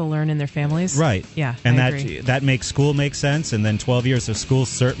what people learn in their families. Right. Yeah, and I agree. that makes school make sense, and then 12 years of school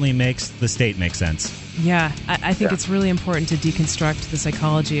certainly makes the state make sense. Yeah, I think it's really important to deconstruct the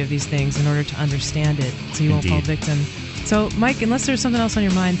psychology of these things in order to understand it, so you won't fall victim. So, Mike, unless there's something else on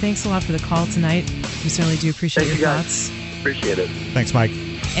your mind, thanks a lot for the call tonight. We certainly do appreciate your thoughts. Appreciate it. Thanks, Mike.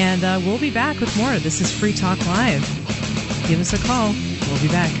 And we'll be back with more. This is Free Talk Live. Give us a call. We'll be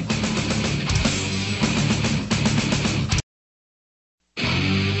back.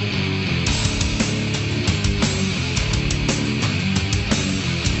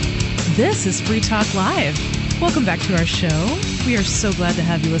 This is Free Talk Live. Welcome back to our show. We are so glad to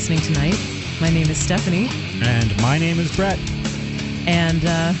have you listening tonight. My name is Stephanie. And my name is Brett. And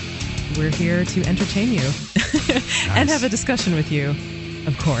we're here to entertain you and have a discussion with you,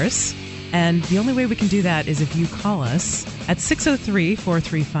 of course. And the only way we can do that is if you call us at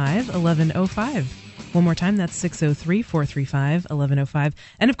 603-435-1105. One more time, that's 603-435-1105.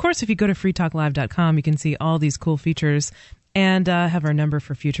 And of course, if you go to freetalklive.com, you can see all these cool features and have our number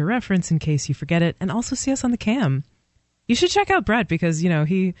for future reference in case you forget it, and also see us on the cam. You should check out Brett because,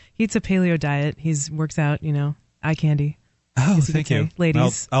 he eats a paleo diet. He works out, eye candy. Oh, thank you.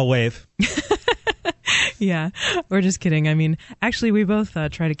 Ladies. I'll wave. Yeah, we're just kidding. I mean, actually, we both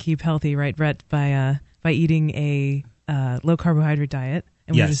try to keep healthy, right, Brett, by eating a low-carbohydrate diet.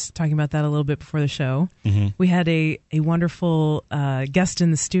 And we were just talking about that a little bit before the show. Mm-hmm. We had a wonderful guest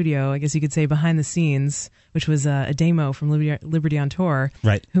in the studio, I guess you could say behind the scenes, which was a Damo from Liberty on Tour,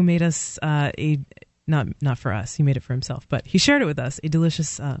 right, who made us not for us, he made it for himself, but he shared it with us, a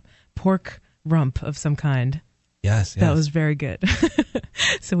delicious pork rump of some kind. Yes. That was very good.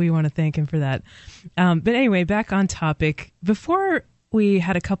 So we want to thank him for that. But anyway, back on topic. Before we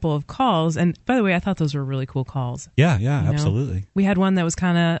had a couple of calls, and by the way, I thought those were really cool calls. Yeah, absolutely. We had one that was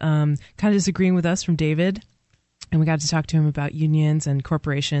kind of disagreeing with us from David, and we got to talk to him about unions and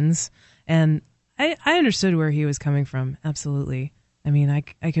corporations, and I understood where he was coming from. Absolutely. I mean, I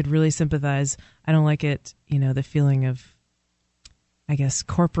could really sympathize. I don't like it, the feeling of, I guess,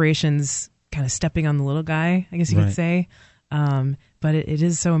 corporations kind of stepping on the little guy, I guess you could say. But it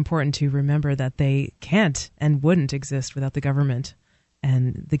is so important to remember that they can't and wouldn't exist without the government,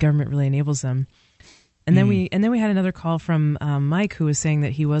 and the government really enables them. And then we had another call from Mike, who was saying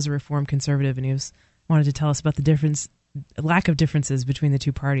that he was a reformed conservative, and he wanted to tell us about the lack of differences between the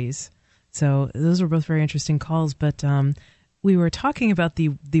two parties. So those were both very interesting calls. But we were talking about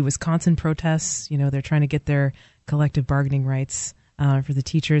the Wisconsin protests. They're trying to get their collective bargaining rights for the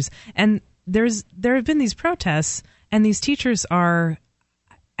teachers, and there have been these protests, and these teachers are,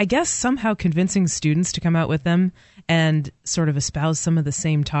 I guess, somehow convincing students to come out with them and sort of espouse some of the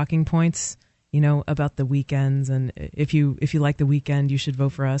same talking points, about the weekends, and if you like the weekend, you should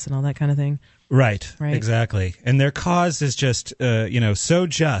vote for us, and all that kind of thing. Right. Exactly. And their cause is just, so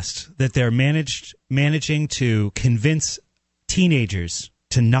just that they're managing to convince teenagers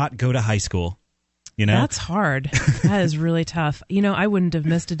to not go to high school. That's hard. That is really tough. I wouldn't have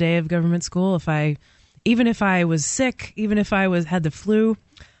missed a day of government school even if I was sick, even if I had the flu,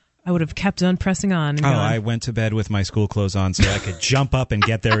 I would have kept on pressing on. And I went to bed with my school clothes on so I could jump up and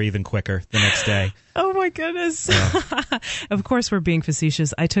get there even quicker the next day. Oh my goodness. Yeah. Of course, we're being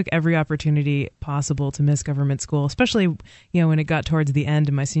facetious. I took every opportunity possible to miss government school, especially, when it got towards the end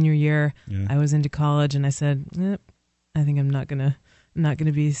of my senior year. Yeah. I was into college and I said, I think I'm not going to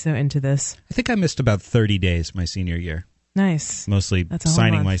be so into this. I think I missed about 30 days my senior year. Nice. Mostly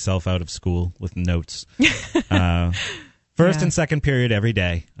signing myself out of school with notes. First and second period every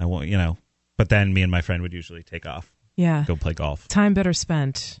day. I won't, but then me and my friend would usually take off. Yeah. Go play golf. Time better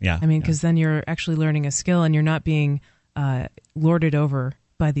spent. Yeah. I mean, because then you're actually learning a skill and you're not being lorded over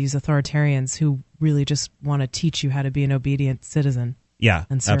by these authoritarians who really just want to teach you how to be an obedient citizen. Yeah,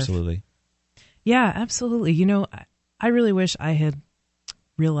 and serve. Absolutely. Yeah, absolutely. I really wish I had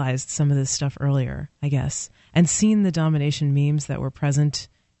realized some of this stuff earlier, I guess, and seen the domination memes that were present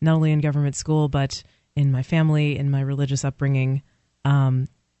not only in government school but in my family, in my religious upbringing.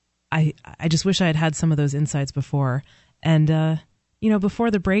 I just wish I had some of those insights before. And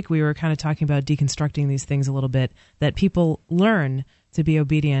before the break, we were kind of talking about deconstructing these things a little bit, that people learn to be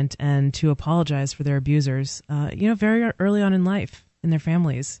obedient and to apologize for their abusers, very early on in life. In their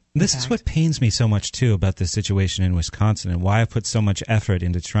families. This is what pains me so much, too, about this situation in Wisconsin and why I put so much effort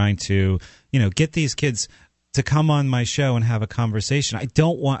into trying to, get these kids to come on my show and have a conversation. I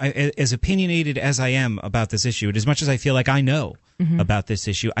don't want, as opinionated as I am about this issue, as much as I feel like I know about this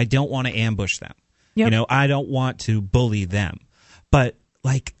issue, I don't want to ambush them. Yep. I don't want to bully them. But,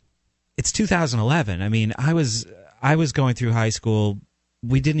 it's 2011. I mean, I was I was going through high school,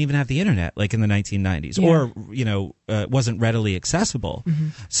 we didn't even have the internet, like in the 1990s, or it wasn't readily accessible.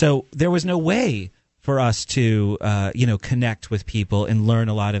 So there was no way for us to connect with people and learn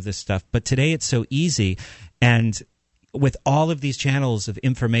a lot of this stuff. But today it's so easy, and with all of these channels of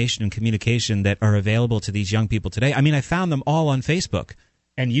information and communication that are available to these young people today, I mean, I found them all on Facebook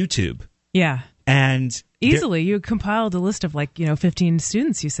and YouTube. Yeah. And easily, you compiled a list of 15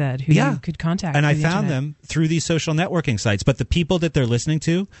 students, you said, who you could contact. And I the found internet. them through these social networking sites. But the people that they're listening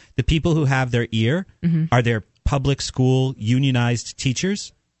to, the people who have their ear, are their public school unionized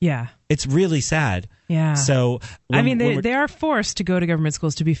teachers. Yeah. It's really sad. Yeah. So, they are forced to go to government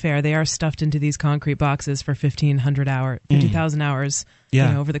schools, to be fair. They are stuffed into these concrete boxes for 50,000 hours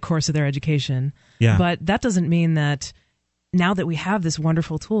over the course of their education. Yeah. But that doesn't mean that now that we have this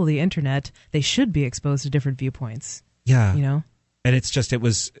wonderful tool, the internet, they should be exposed to different viewpoints. Yeah. And it's just, it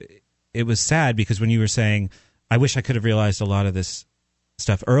was sad because when you were saying, I wish I could have realized a lot of this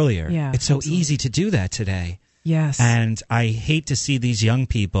stuff earlier. Yeah, it's so absolutely. easy to do that today. Yes. And I hate to see these young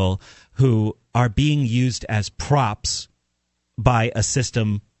people who are being used as props by a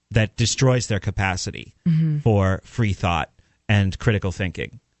system that destroys their capacity for free thought and critical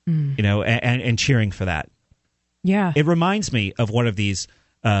thinking, and cheering for that. Yeah. It reminds me of one of these,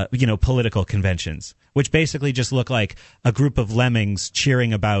 political conventions, which basically just look like a group of lemmings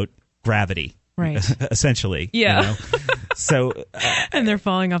cheering about gravity. Right. Essentially. Yeah. So. And they're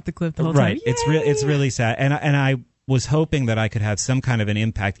falling off the cliff the whole right. time. It's really sad. And I was hoping that I could have some kind of an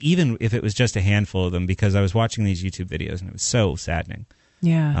impact, even if it was just a handful of them, because I was watching these YouTube videos and it was so saddening.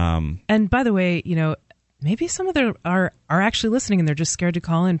 Yeah. And by the way, maybe some of them are actually listening and they're just scared to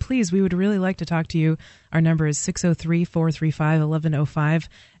call in. Please, we would really like to talk to you. Our number is 603-435-1105.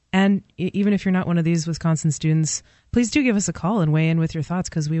 And even if you're not one of these Wisconsin students, please do give us a call and weigh in with your thoughts,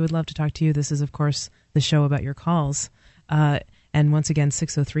 because we would love to talk to you. This is, of course, the show about your calls. And once again,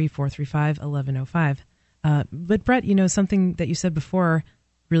 603-435-1105. But Brett, something that you said before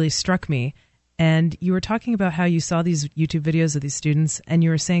really struck me. And you were talking about how you saw these YouTube videos of these students, and you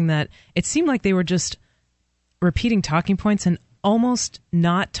were saying that it seemed like they were just repeating talking points and almost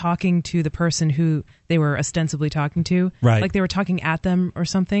not talking to the person who they were ostensibly talking to. Right. Like they were talking at them or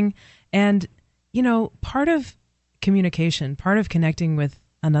something. And, part of communication, part of connecting with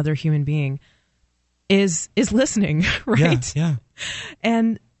another human being is listening, right? Yeah.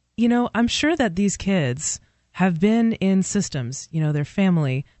 And, I'm sure that these kids have been in systems, their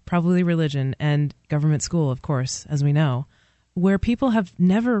family, probably religion, and government school, of course, as we know, where people have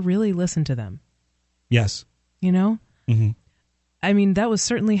never really listened to them. Yes. Mm-hmm. I mean, that was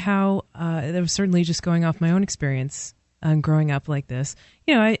certainly how, that was certainly just going off my own experience growing up like this.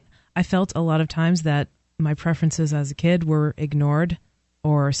 I felt a lot of times that my preferences as a kid were ignored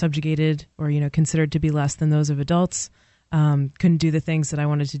or subjugated or, considered to be less than those of adults. Couldn't do the things that I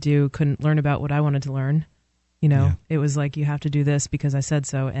wanted to do, couldn't learn about what I wanted to learn. It was like, you have to do this because I said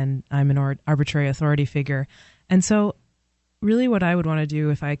so, and I'm an arbitrary authority figure. And so really what I would want to do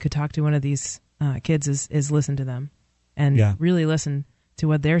if I could talk to one of these kids is listen to them and really listen to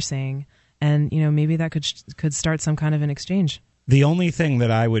what they're saying. And, maybe that could start some kind of an exchange. The only thing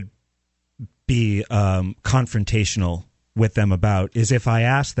that I would be confrontational with them about is if I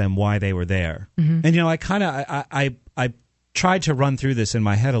asked them why they were there. Mm-hmm. And, I tried to run through this in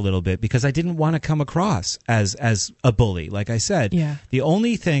my head a little bit because I didn't want to come across as a bully. Like I said, the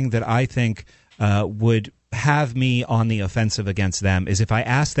only thing that I think would have me on the offensive against them is if I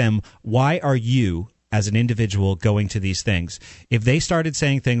asked them, why are you as an individual going to these things? If they started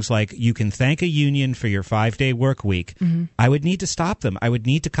saying things like, you can thank a union for your 5-day work week, I would need to stop them. I would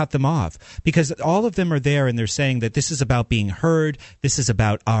need to cut them off, because all of them are there and they're saying that this is about being heard. This is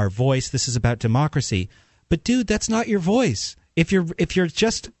about our voice. This is about democracy. But dude, that's not your voice. If you're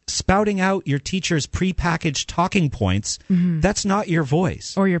just spouting out your teacher's prepackaged talking points, that's not your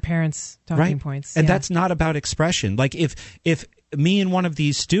voice. Or your parents' talking points. And that's not about expression. Like if me and one of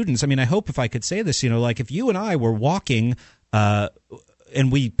these students, I mean, I hope if I could say this, like if you and I were walking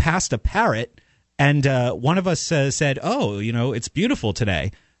and we passed a parrot and one of us said, oh, it's beautiful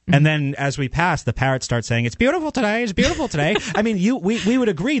today. And then as we pass, the parrot starts saying, it's beautiful today, it's beautiful today. I mean, we would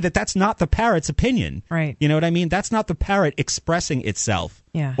agree that that's not the parrot's opinion. Right. You know what I mean? That's not the parrot expressing itself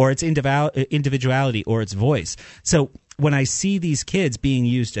or its individuality or its voice. So when I see these kids being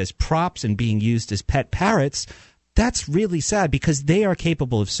used as props and being used as pet parrots, that's really sad, because they are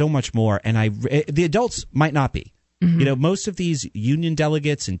capable of so much more. And the adults might not be. Mm-hmm. Most of these union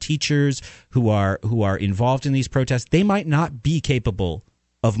delegates and teachers who are involved in these protests, they might not be capable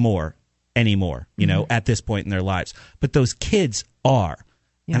of more anymore, at this point in their lives. But those kids are.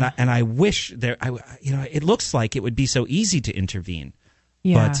 And I wish it looks like it would be so easy to intervene.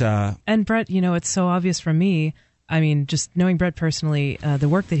 Yeah. But, and Brett, it's so obvious for me. I mean, just knowing Brett personally, the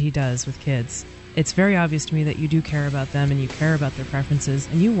work that he does with kids, it's very obvious to me that you do care about them and you care about their preferences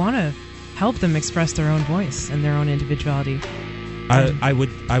and you want to help them express their own voice and their own individuality. I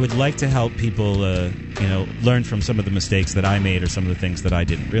would like to help people, learn from some of the mistakes that I made or some of the things that I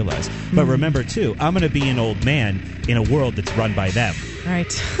didn't realize. But remember, too, I'm going to be an old man in a world that's run by them.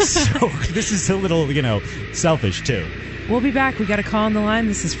 Right. So this is a little, selfish, too. We'll be back. We got a call on the line.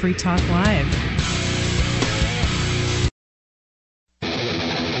 This is Free Talk Live.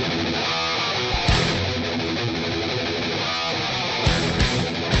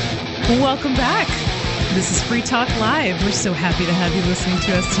 Welcome back. This is Free Talk Live. We're so happy to have you listening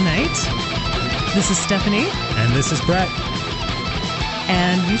to us tonight. This is Stephanie. And this is Brett.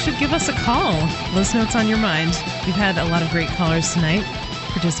 And you should give us a call. Let us know what's on your mind. We've had a lot of great callers tonight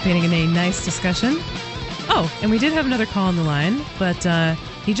participating in a nice discussion. Oh, and we did have another call on the line, but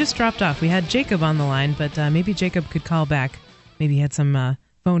he just dropped off. We had Jacob on the line, but maybe Jacob could call back. Maybe he had some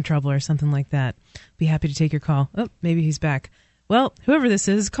phone trouble or something like that. Be happy to take your call. Oh, maybe he's back. Well, whoever this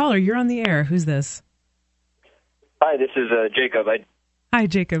is, caller, you're on the air. Who's this? Hi, this is Jacob. Hi,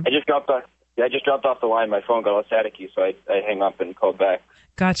 Jacob. I just dropped off the line. My phone got all staticky, so I hang up and called back.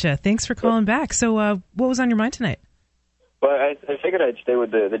 Gotcha. Thanks for calling back. So what was on your mind tonight? Well, I figured I'd stay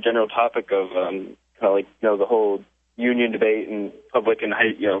with the general topic of the whole union debate and public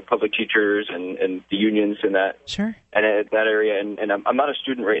teachers and the unions and that. Sure. And that area. And I'm not a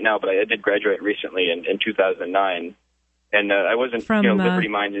student right now, but I did graduate recently in 2009. And I wasn't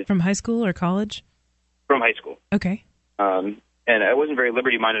liberty-minded. From high school or college? From high school. Okay. And I wasn't very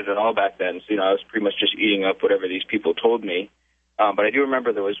liberty-minded at all back then. So, I was pretty much just eating up whatever these people told me. But I do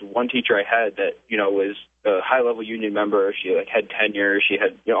remember there was one teacher I had that, was a high-level union member. She had tenure. She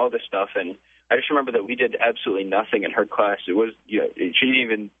had, all this stuff. And I just remember that we did absolutely nothing in her class. It was, she didn't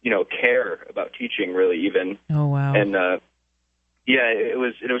even, care about teaching really even. Oh, wow. And, it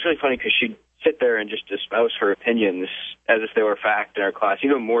was really funny because she'd sit there and just espouse her opinions as if they were fact in our class,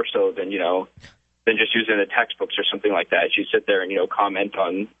 even more so than just using the textbooks or something like that. She'd sit there and, comment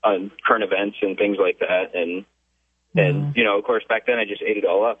on current events and things like that. And of course, back then I just ate it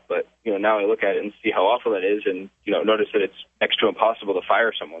all up. But, now I look at it and see how awful that is and, notice that it's next to impossible to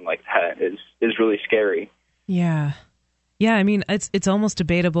fire someone like that is really scary. Yeah. Yeah, I mean, it's almost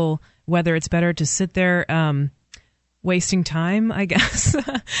debatable whether it's better to sit there wasting time, I guess,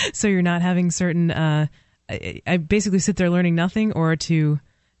 so you're not having certain I basically sit there learning nothing, or to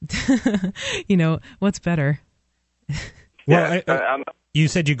what's better. Well, you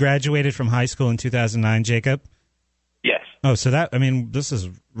said you graduated from high school in 2009, Jacob? Yes. Oh, so this is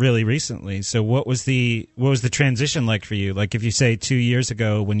really recently. So what was the transition like for you? Like if you say 2 years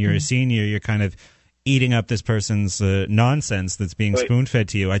ago when you're a senior, you're kind of eating up this person's nonsense that's being spoon-fed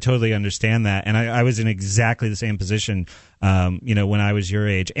to you. I totally understand that. And I was in exactly the same position, when I was your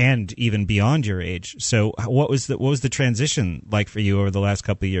age and even beyond your age. So what was the transition like for you over the last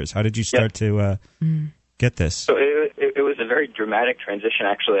couple of years? How did you start to get this? So it was a very dramatic transition,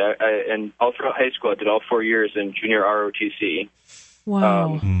 actually. And all throughout high school, I did all 4 years in junior ROTC.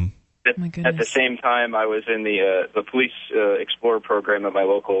 Wow. At the same time, I was in the police explorer program at my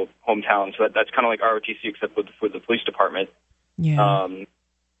local hometown. So that's kind of like ROTC, except with the police department. Yeah.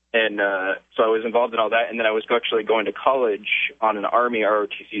 So I was involved in all that, and then I was actually going to college on an Army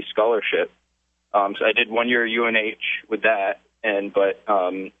ROTC scholarship. So I did 1 year UNH with that, but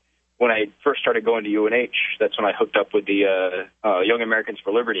when I first started going to UNH, that's when I hooked up with the Young Americans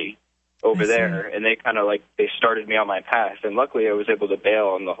for Liberty over there, and they kind of they started me on my path. And luckily, I was able to bail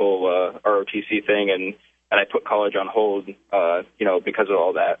on the whole ROTC thing, and I put college on hold, because of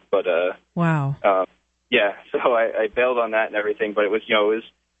all that. But wow, so I bailed on that and everything. But it was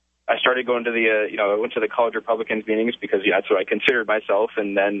I started going to I went to the College Republicans meetings because that's what I considered myself.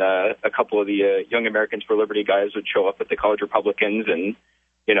 And then a couple of the Young Americans for Liberty guys would show up at the College Republicans and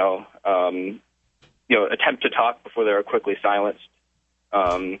attempt to talk before they were quickly silenced.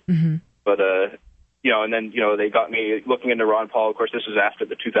 But, and then, they got me looking into Ron Paul. Of course, this was after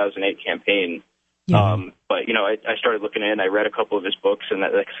the 2008 campaign. Yeah. But, I started looking in, I read a couple of his books, and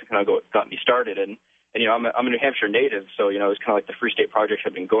that kind of got me started. And I'm a New Hampshire native, so, it was kind of like the Free State Project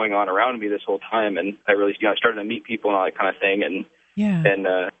had been going on around me this whole time. And I really, I started to meet people and all that kind of thing. And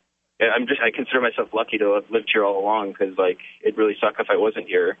I consider myself lucky to have lived here all along because, it'd really suck if I wasn't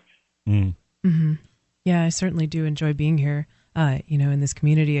here. Mm-hmm. Yeah, I certainly do enjoy being here. In this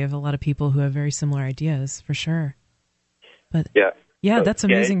community, I have a lot of people who have very similar ideas, for sure. But that's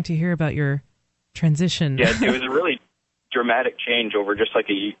amazing to hear about your transition. Yeah, it was a really dramatic change over just like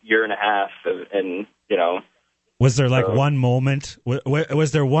a year and a half, and Was there like one moment?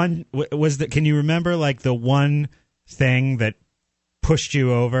 Was there one? Can you remember like the one thing that pushed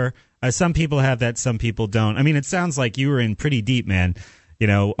you over? Some people have that, some people don't. I mean, it sounds like you were in pretty deep, man.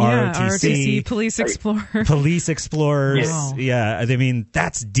 ROTC, Police Explorer, Police Explorers. Wow. Yeah, I mean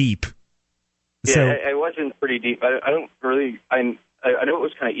that's deep. Yeah, So, I wasn't pretty deep. I don't really. I know it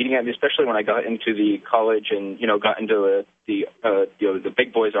was kind of eating at me, especially when I got into the college and got into the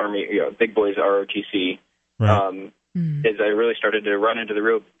big boys army, big boys ROTC. right. Is I really started to run into the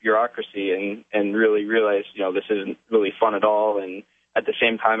real bureaucracy and really realize this isn't really fun at all. And at the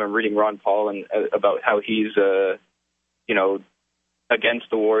same time, I'm reading Ron Paul and about how he's against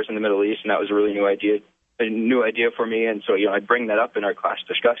the wars in the Middle East, and that was a really a new idea for me. And so I'd bring that up in our class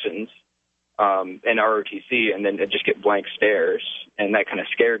discussions in ROTC, and then I'd just get blank stares, and that kind of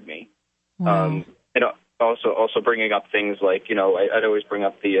scared me. Wow. And also bringing up things like I'd always bring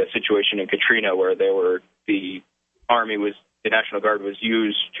up the situation in Katrina where the National Guard was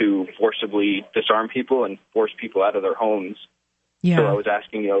used to forcibly disarm people and force people out of their homes. Yeah. So I was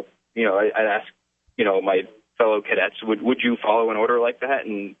asking, I'd ask, my fellow cadets, would you follow an order like that?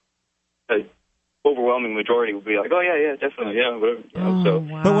 And the overwhelming majority would be like, oh yeah, definitely, yeah, whatever. So,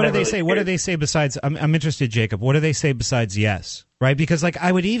 wow. But what do they say? What do they say besides? I'm interested, Jacob. What do they say besides yes? Right? Because like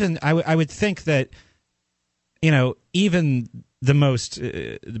I would think that even the most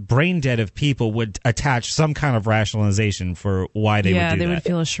brain dead of people would attach some kind of rationalization for why they would do that. Yeah, they would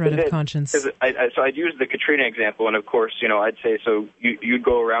feel a shred of conscience. So I'd use the Katrina example, and of course, I'd say, so you'd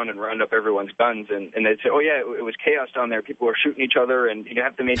go around and round up everyone's guns, and they'd say, oh yeah, it was chaos down there. People were shooting each other, and you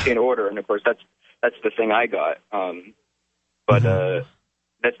have to maintain order. And of course, that's the thing I got. But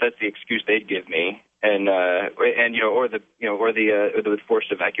that's the excuse they'd give me. And or the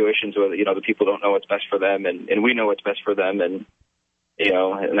forced evacuations, where the people don't know what's best for them, and we know what's best for them, and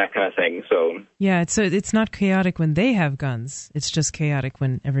and that kind of thing. So yeah, it's not chaotic when they have guns. It's just chaotic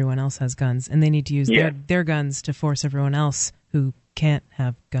when everyone else has guns, and they need to use their guns to force everyone else who can't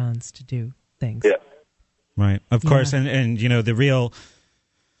have guns to do things. Yeah, right. Of course, and the real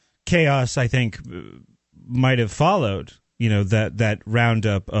chaos, I think, might have followed. That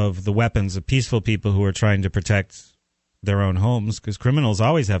roundup of the weapons of peaceful people who are trying to protect their own homes, because criminals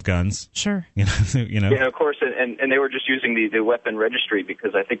always have guns. Sure. Yeah, of course, and they were just using the weapon registry,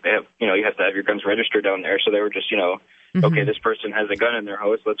 because I think they have, you have to have your guns registered down there. So they were just, okay, this person has a gun in their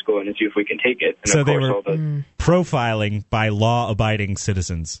house, let's go in and see if we can take it. And so of they course, were profiling by law-abiding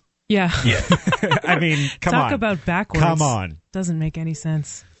citizens. Yeah. I mean, Talk about backwards. Come on. Doesn't make any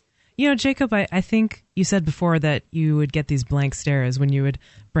sense. Jacob, I think you said before that you would get these blank stares when you would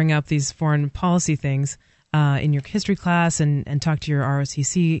bring up these foreign policy things in your history class and talk to your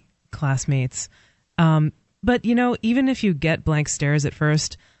ROTC classmates. But, even if you get blank stares at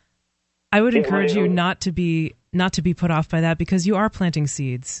first, I would encourage you not to be put off by that, because you are planting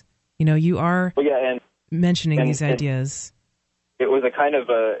seeds. You are mentioning these ideas. It was a kind of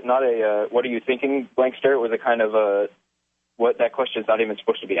not a what are you thinking blank stare. It was a kind of what that question's not even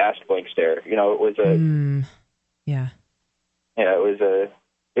supposed to be asked blank stare. It was a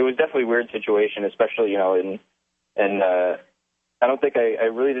it was definitely a weird situation, especially and I don't think I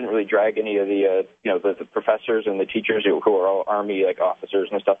really didn't drag any of the professors and the teachers who are all Army officers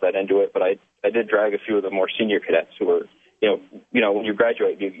and stuff that into it, but I did drag a few of the more senior cadets who were when you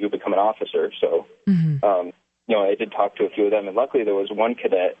graduate you become an officer, so I did talk to a few of them, and luckily there was one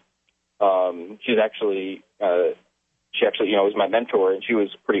cadet. She actually was my mentor, and she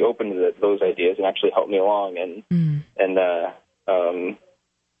was pretty open to those ideas and actually helped me along.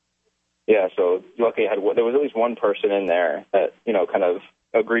 So luckily there was at least one person in there that kind of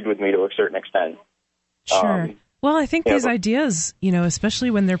agreed with me to a certain extent. Sure. Well, I think these ideas, especially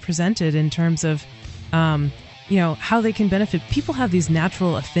when they're presented in terms of, how they can benefit. People have these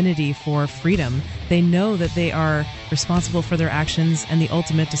natural affinity for freedom. They know that they are responsible for their actions and the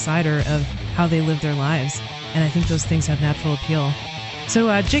ultimate decider of how they live their lives. And I think those things have natural appeal.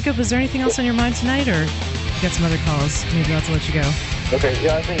 So, Jacob, is there anything else on your mind tonight, or you got some other calls? Maybe I'll have to let you go. Okay,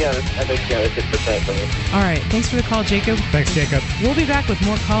 I think that's it for tonight for me. All right, thanks for the call, Jacob. Thanks, Jacob. We'll be back with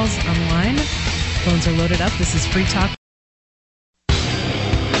more calls online. Phones are loaded up. This is Free Talk.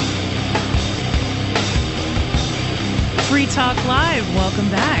 Free Talk Live, welcome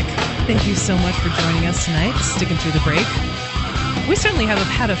back. Thank you so much for joining us tonight, sticking through the break. We certainly have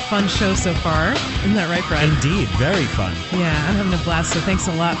had a fun show so far. Isn't that right, Brad? Indeed, very fun. Yeah, I'm having a blast, so thanks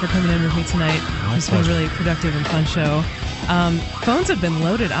a lot for coming in with me tonight. It's been a really productive and fun show. Phones have been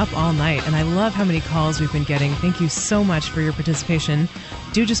loaded up all night, and I love how many calls we've been getting. Thank you so much for your participation.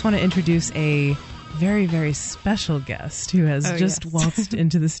 Do just want to introduce a very, very special guest who has waltzed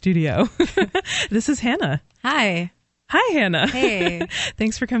into the studio. This is Hannah. Hi. Hi, Hannah. Hey.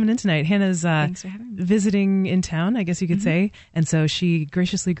 Thanks for coming in tonight. Hannah's Thanks for having me. Visiting in town, I guess you could say. And so she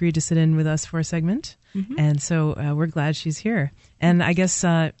graciously agreed to sit in with us for a segment. And so we're glad she's here. And I guess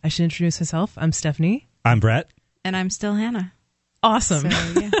I should introduce myself. I'm Stephanie. I'm Brett. And I'm still Hannah. Awesome.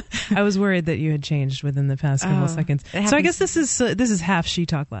 So, yeah. I was worried that you had changed within the past couple of seconds. So I guess this is half She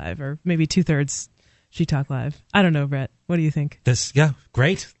Talk Live, or maybe 2/3 She Talk Live. I don't know, Brett. What do you think?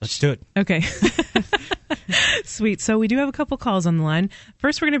 Great. Let's do it. Okay. Sweet. So we do have a couple calls on the line.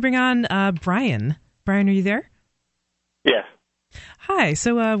 First, we're going to bring on Brian. Brian, are you there? Yes. Hi.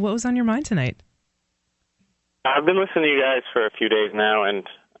 So what was on your mind tonight? I've been listening to you guys for a few days now, and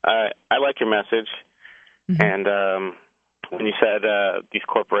I like your message. And when you said these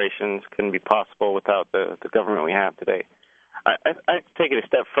corporations couldn't be possible without the government we have today, I'd take it a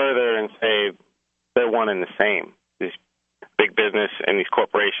step further and say they're one and the same. These big business and these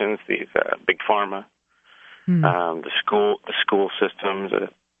corporations, these big pharma, the school systems,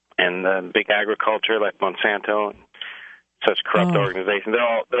 and the big agriculture like Monsanto, and such corrupt organizations.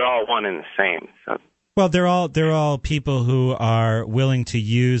 They're all one and the same. So. Well, they're all people who are willing to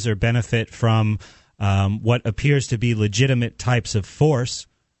use or benefit from what appears to be legitimate types of force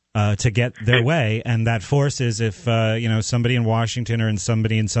to get their way, and that force is if somebody in Washington or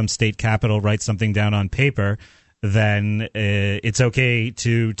somebody in some state capital writes something down on paper, then it's okay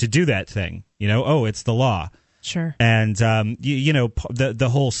to do that thing. It's the law. Sure. And the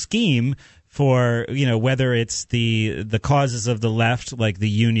whole scheme for whether it's the causes of the left, like the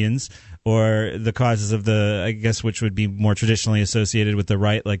unions, or the causes of which would be more traditionally associated with the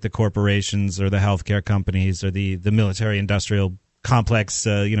right, like the corporations or the healthcare companies or the military-industrial complex,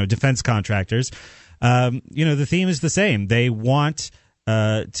 defense contractors. The theme is the same. They want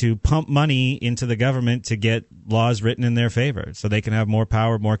to pump money into the government to get laws written in their favor, so they can have more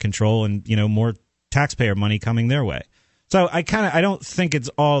power, more control, and more taxpayer money coming their way. So I don't think it's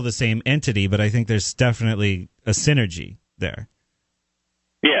all the same entity, but I think there's definitely a synergy there.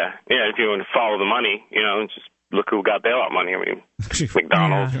 Yeah. If you want to follow the money, just look who got bailout money. I mean,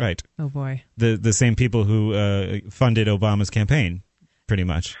 McDonald's. Yeah, right. Oh, boy. The same people who funded Obama's campaign, pretty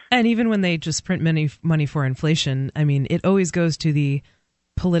much. And even when they just print money for inflation, I mean, it always goes to the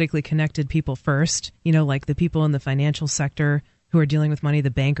politically connected people first, like the people in the financial sector who are dealing with money,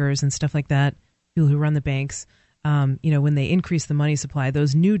 the bankers and stuff like that, people who run the banks. When they increase the money supply,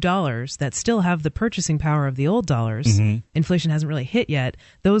 those new dollars that still have the purchasing power of the old dollars, inflation hasn't really hit yet,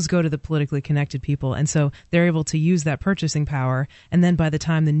 those go to the politically connected people. And so they're able to use that purchasing power. And then by the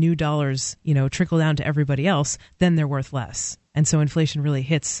time the new dollars, trickle down to everybody else, then they're worth less. And so inflation really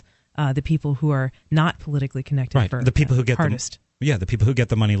hits the people who are not politically connected right. The people who get hardest. The people who get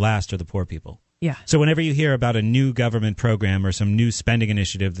the money last are the poor people. Yeah. So whenever you hear about a new government program or some new spending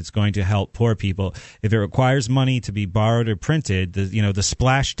initiative that's going to help poor people, if it requires money to be borrowed or printed, the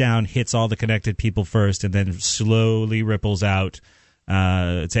splashdown hits all the connected people first and then slowly ripples out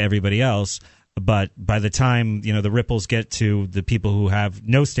to everybody else. But by the time, the ripples get to the people who have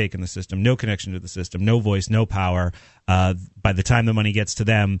no stake in the system, no connection to the system, no voice, no power, by the time the money gets to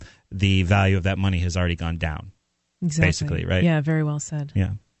them, the value of that money has already gone down. Exactly. Basically, right? Yeah, very well said.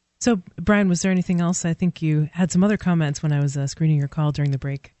 Yeah. So, Brian, was there anything else? I think you had some other comments when I was screening your call during the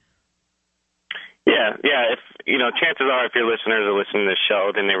break. Yeah. If chances are, if your listeners are listening to this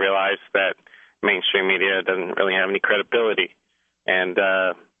show, then they realize that mainstream media doesn't really have any credibility. And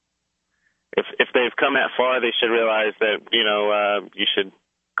if they've come that far, they should realize that you should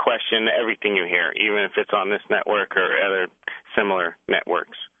question everything you hear, even if it's on this network or other similar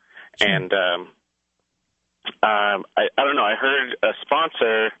networks. Sure. And I don't know. I heard a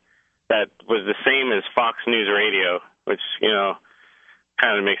sponsor that was the same as Fox News Radio, which,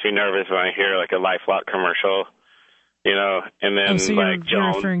 kind of makes me nervous when I hear like a LifeLock commercial, and then so like you're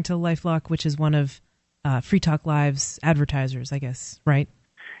Jones. referring to LifeLock, which is one of Free Talk Live's advertisers, I guess, right?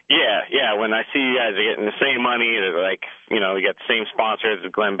 Yeah. When I see you guys are getting the same money, like, we got the same sponsors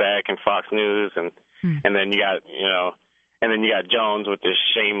as Glenn Beck and Fox News, and then you got Jones with this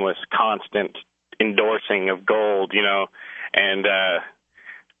shameless, constant endorsing of gold, and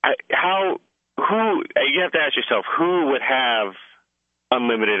you have to ask yourself, who would have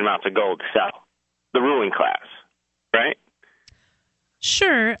unlimited amounts of gold to sell? The ruling class, right?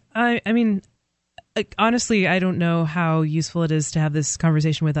 Sure. I mean, honestly, I don't know how useful it is to have this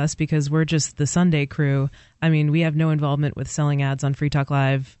conversation with us because we're just the Sunday crew. I mean, we have no involvement with selling ads on Free Talk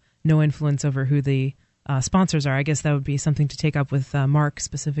Live, no influence over who the sponsors are. I guess that would be something to take up with Mark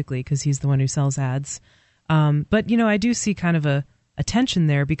specifically because he's the one who sells ads. But, I do see kind of a attention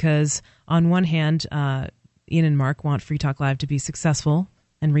there because on one hand, Ian and Mark want Free Talk Live to be successful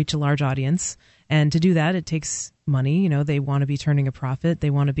and reach a large audience. And to do that, it takes money. They want to be turning a profit. They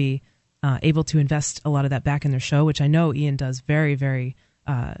want to be able to invest a lot of that back in their show, which I know Ian does very, very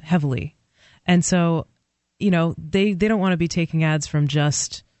heavily. And so, they don't want to be taking ads from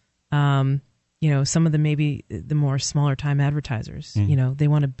just, some of the maybe the more smaller time advertisers. They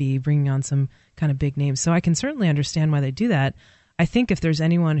want to be bringing on some kind of big names. So I can certainly understand why they do that. I think if there's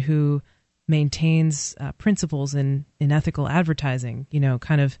anyone who maintains principles in ethical advertising,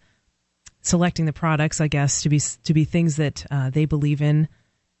 kind of selecting the products, I guess, to be things that they believe in,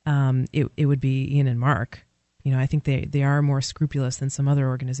 it would be Ian and Mark. I think they are more scrupulous than some other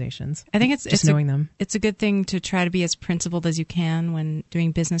organizations. I think it's knowing them. It's a good thing to try to be as principled as you can when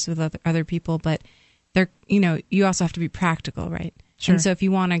doing business with other people, but you also have to be practical, right? Sure. And so if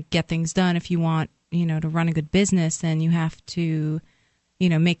you want to get things done, if you want, to run a good business, then you have to,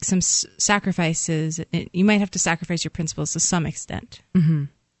 make some sacrifices. You might have to sacrifice your principles to some extent. Mm-hmm.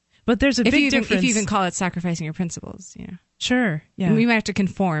 But there's a big difference. If you even call it sacrificing your principles, Sure. Yeah. You might have to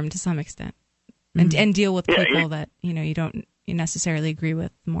conform to some extent and deal with people that, you don't necessarily agree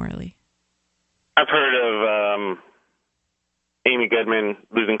with morally. I've heard of Amy Goodman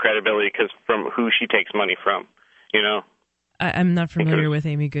losing credibility because from who she takes money from, I'm not familiar with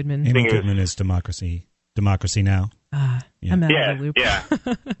Amy Goodman. Amy Goodman is Democracy Now! I'm out of the loop. Yeah.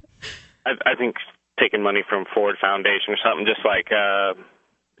 I think taking money from Ford Foundation or something, just like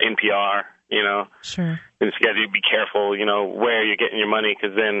NPR, Sure. And you got to be careful, where you're getting your money,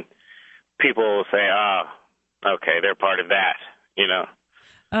 because then people will say, okay, they're part of that,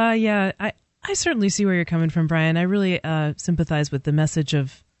 Yeah, I certainly see where you're coming from, Brian. I really sympathize with the message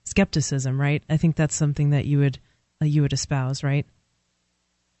of skepticism, right? I think that's something that you would espouse, right?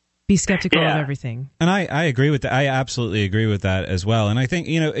 Be skeptical of everything. And I agree with that. I absolutely agree with that as well. And I think,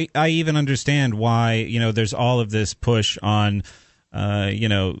 I even understand why, there's all of this push on,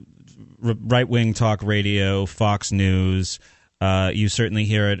 right-wing talk radio, Fox News. You certainly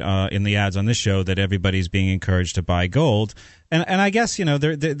hear it in the ads on this show that everybody's being encouraged to buy gold. And I guess,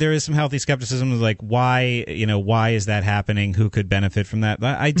 there is some healthy skepticism, like why is that happening? Who could benefit from that?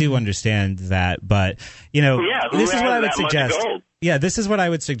 I do understand that, but, this is what I would suggest. Yeah, this is what I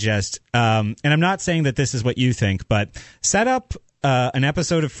would suggest. And I'm not saying that this is what you think, but set up an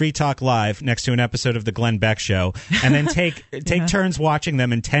episode of Free Talk Live next to an episode of the Glenn Beck Show, and then take turns watching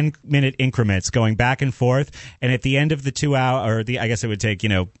them in 10-minute increments, going back and forth. And at the end of the 2 hour, I guess it would take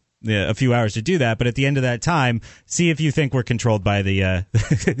a few hours to do that, but at the end of that time, see if you think we're controlled by the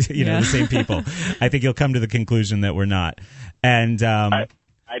the same people. I think you'll come to the conclusion that we're not. And I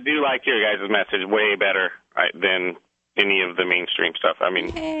do like your guys' message way better than any of the mainstream stuff. I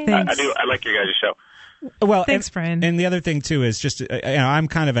mean, I like your guys' show. Well, thanks, Brian. And the other thing too is just I'm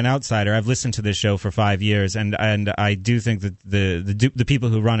kind of an outsider. I've listened to this show for 5 years, and I do think that the people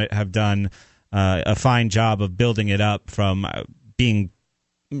who run it have done a fine job of building it up from being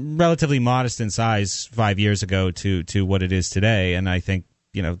relatively modest in size 5 years ago to what it is today. And I think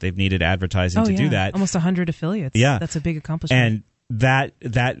they've needed advertising to do that. Almost 100 affiliates. Yeah, that's a big accomplishment. And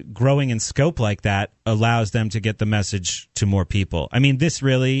that growing in scope like that allows them to get the message to more people. I mean, this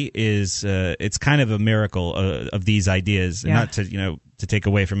really is it's kind of a miracle of these ideas, not to take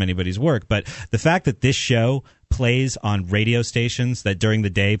away from anybody's work, but the fact that this show plays on radio stations that during the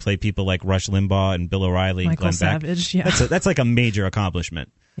day play people like Rush Limbaugh and Bill O'Reilly Michael and Glenn Savage, Beck. That's like a major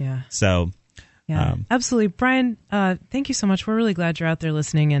accomplishment. Yeah. So. Yeah, absolutely. Brian, thank you so much. We're really glad you're out there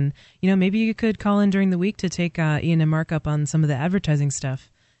listening. And, maybe you could call in during the week to take Ian and Mark up on some of the advertising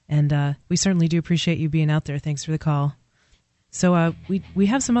stuff. And we certainly do appreciate you being out there. Thanks for the call. So we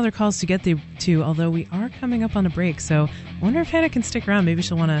have some other calls to get to, although we are coming up on a break. So I wonder if Hannah can stick around. Maybe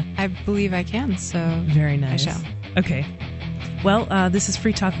she'll want to. I believe I can. So very nice. I shall. Okay. Well, this is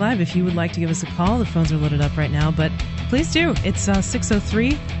Free Talk Live. If you would like to give us a call, the phones are loaded up right now, but please do. It's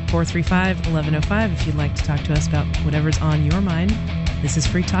 603-435-1105 if you'd like to talk to us about whatever's on your mind. This is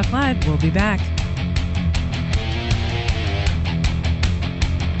Free Talk Live. We'll be back.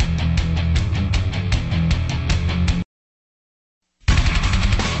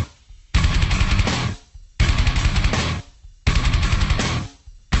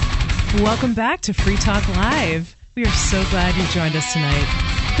 Welcome back to Free Talk Live. We are so glad you joined us tonight.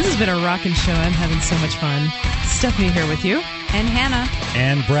 This has been a rockin' show. I'm having so much fun. Stephanie here with you. And Hannah.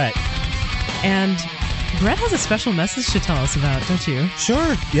 And Brett. And Brett has a special message to tell us about, don't you?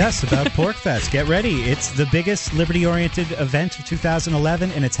 Sure. Yes, about PorcFest. Get ready. It's the biggest liberty-oriented event of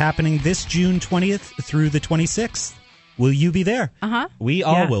 2011, and it's happening this June 20th through the 26th. Will you be there? Uh-huh. We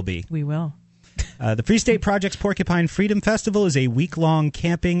all will be. We will. The Free State Project's Porcupine Freedom Festival is a week-long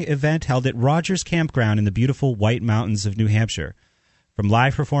camping event held at Rogers Campground in the beautiful White Mountains of New Hampshire. From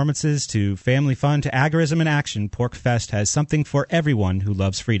live performances to family fun to agorism and action, PorcFest has something for everyone who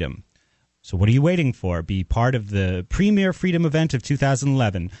loves freedom. So what are you waiting for? Be part of the premier freedom event of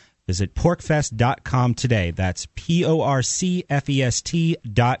 2011. Visit porcfest.com today. That's porcfest.com.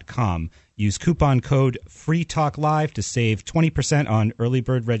 Use coupon code FREETALKLIVE to save 20% on early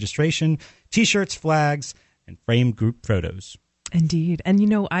bird registration, T-shirts, flags, and framed group photos. Indeed.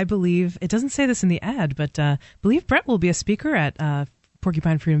 And, I believe, it doesn't say this in the ad, but believe Brett will be a speaker at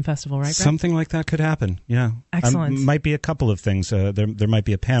Porcupine Freedom Festival, right, Brett? Something like that could happen, yeah. Excellent. Might be a couple of things. There might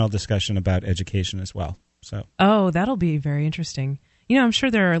be a panel discussion about education as well. So. Oh, that'll be very interesting. I'm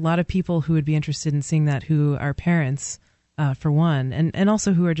sure there are a lot of people who would be interested in seeing that who are parents, for one, and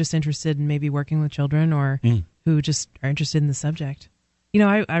also who are just interested in maybe working with children or who just are interested in the subject.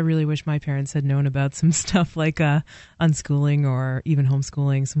 I really wish my parents had known about some stuff like unschooling or even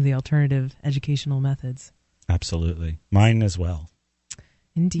homeschooling, some of the alternative educational methods. Absolutely. Mine as well.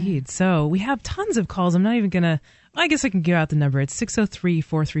 Indeed. So we have tons of calls. I'm not even going to, I guess I can give out the number. It's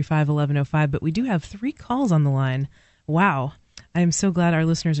 603-435-1105, but we do have 3 calls on the line. Wow. I am so glad our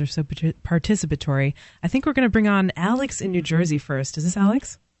listeners are so participatory. I think we're going to bring on Alex in New Jersey first. Is this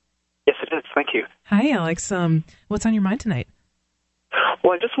Alex? Yes, it is. Thank you. Hi, Alex. What's on your mind tonight?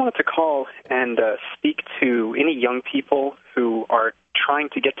 Well, I just wanted to call and speak to any young people who are trying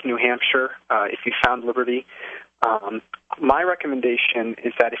to get to New Hampshire, if you found Liberty. My recommendation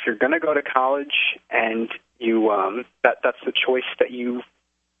is that if you're going to go to college and you that's the choice that you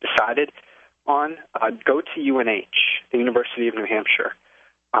decided on, go to UNH, the University of New Hampshire.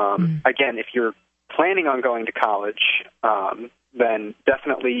 Again, if you're planning on going to college, then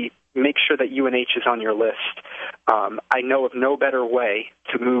definitely make sure that UNH is on your list. I know of no better way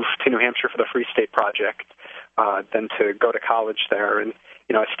to move to New Hampshire for the Free State Project than to go to college there and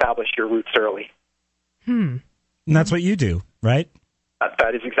establish your roots early. And that's what you do, right?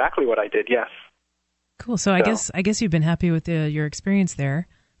 That is exactly what I did. Yes. Cool. So I guess you've been happy with your experience there,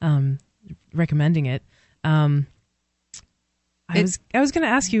 recommending it. I was going to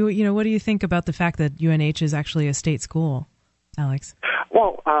ask you, what do you think about the fact that UNH is actually a state school, Alex?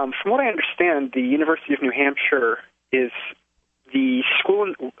 Well, from what I understand, the University of New Hampshire is the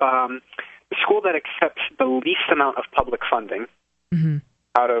school that accepts the least amount of public funding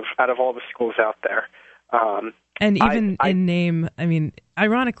out of all the schools out there. And even in name, I mean,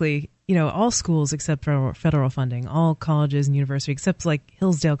 ironically, all schools accept federal funding, all colleges and universities, except like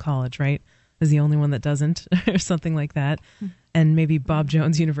Hillsdale College, right, is the only one that doesn't, or something like that. And maybe Bob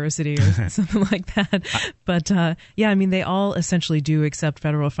Jones University or something like that. But, they all essentially do accept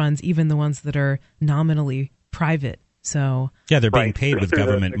federal funds, even the ones that are nominally private. So yeah, they're being paid with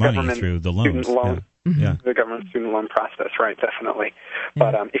government money through the loans. The government student loan process, right? Definitely.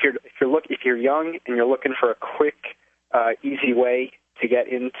 Yeah. But if you're young and you're looking for a quick, easy way to get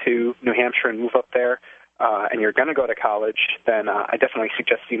into New Hampshire and move up there, and you're going to go to college, then I definitely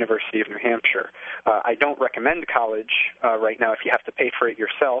suggest the University of New Hampshire. I don't recommend college right now if you have to pay for it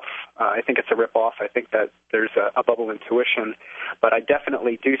yourself. I think it's a ripoff. I think that there's a bubble in tuition. But I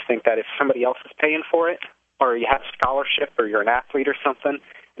definitely do think that if somebody else is paying for it, or you have a scholarship, or you're an athlete or something,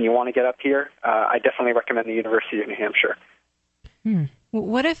 and you want to get up here, I definitely recommend the University of New Hampshire.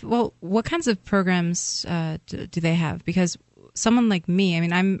 What kinds of programs do they have? Because someone like me,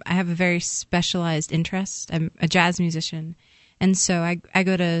 I have a very specialized interest. I'm a jazz musician, and so I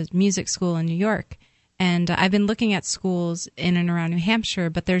go to music school in New York, and I've been looking at schools in and around New Hampshire,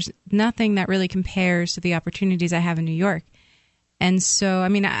 but there's nothing that really compares to the opportunities I have in New York. And so,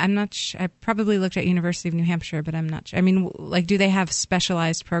 I'm not I probably looked at University of New Hampshire, but I'm not sure. Do they have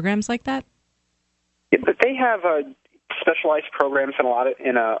specialized programs like that? Yeah, but they have specialized programs in a lot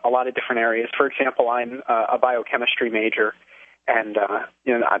of different areas. For example, I'm a biochemistry major, and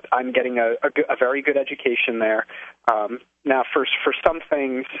I'm getting a very good education there. Now, for some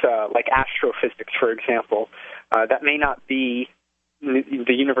things like astrophysics, for example, that may not be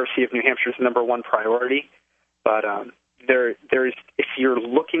the University of New Hampshire's number one priority, but there's if you're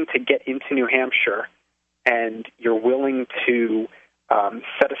looking to get into New Hampshire and you're willing to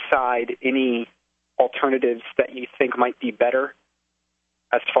set aside any alternatives that you think might be better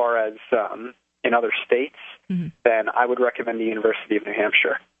as far as in other states, then I would recommend the University of New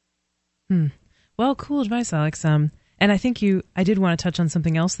Hampshire. Well, cool advice, Alex. And I think I did want to touch on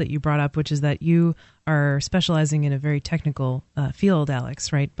something else that you brought up, which is that you are specializing in a very technical field,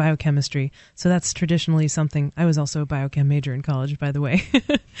 Alex, right? Biochemistry. So that's traditionally something. I was also a biochem major in college, by the way.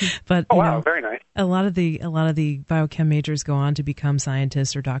 But very nice. A lot of the biochem majors go on to become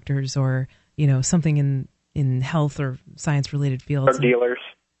scientists or doctors or something in health or science related fields. Drug dealers.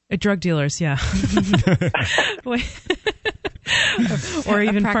 Drug dealers, yeah. Or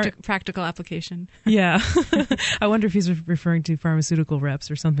even practical application. Yeah. I wonder if he's referring to pharmaceutical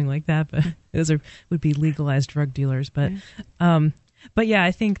reps or something like that, but those would be legalized drug dealers. But yeah,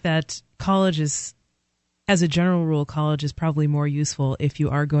 I think that college is, as a general rule, college is probably more useful if you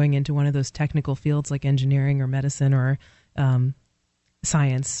are going into one of those technical fields like engineering or medicine or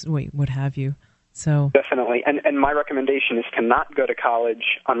science, what have you. So definitely. And my recommendation is to not go to college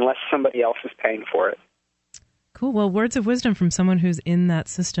unless somebody else is paying for it. Cool. Well, words of wisdom from someone who's in that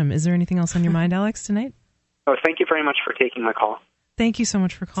system. Is there anything else on your mind, Alex, tonight? Oh, thank you very much for taking my call. Thank you so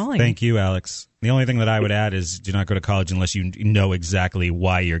much for calling. Thank you, Alex. The only thing that I would add is do not go to college unless you know exactly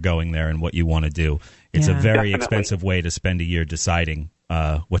why you're going there and what you want to do. It's a very expensive way to spend a year deciding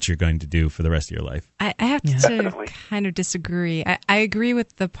what you're going to do for the rest of your life. I have to kind of disagree. I agree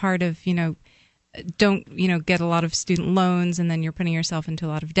with the part of, don't, get a lot of student loans and then you're putting yourself into a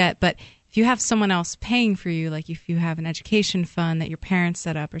lot of debt. But if you have someone else paying for you, like if you have an education fund that your parents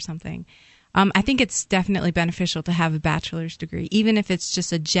set up or something, I think it's definitely beneficial to have a bachelor's degree, even if it's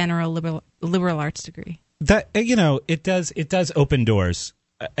just a general liberal arts degree. That it does open doors,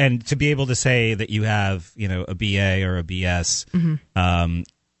 and to be able to say that you have a BA or a BS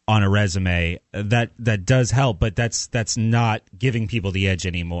on a resume, that does help, but that's not giving people the edge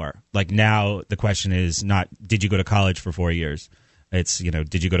anymore. Like now, the question is not did you go to college for 4 years? It's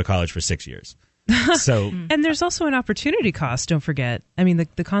did you go to college for 6 years? So and there's also an opportunity cost. Don't forget. I mean,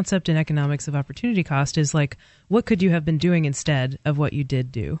 the concept in economics of opportunity cost is like, what could you have been doing instead of what you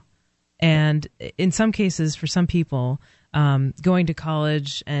did do? And in some cases, for some people, going to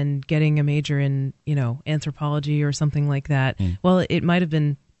college and getting a major in anthropology or something like that, well, it might have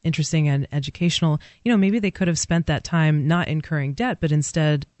been interesting and educational. Maybe they could have spent that time not incurring debt, but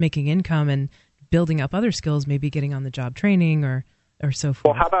instead making income and building up other skills, maybe getting on the job training or so forth.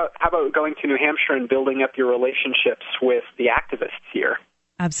 Well, how about going to New Hampshire and building up your relationships with the activists here?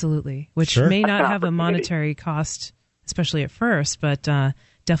 Absolutely, which may not have a monetary cost, especially at first, but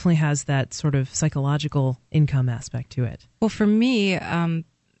definitely has that sort of psychological income aspect to it. Well, for me,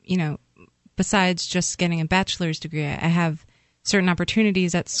 besides just getting a bachelor's degree, I have certain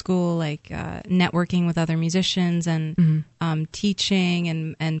opportunities at school, like networking with other musicians and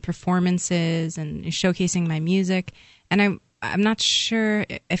teaching and performances and showcasing my music. And I'm not sure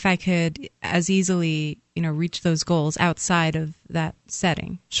if I could as easily, reach those goals outside of that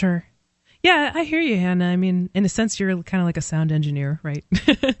setting. Sure. Yeah, I hear you, Hannah. I mean, in a sense, you're kind of like a sound engineer, right?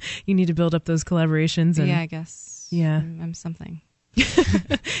 You need to build up those collaborations. And, yeah, I guess. Yeah. I'm something.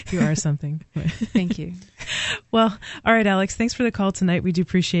 You are something. Thank you. Well, all right, Alex, thanks for the call tonight. We do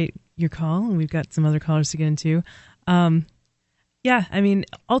appreciate your call, and we've got some other callers to get into. Yeah, I mean,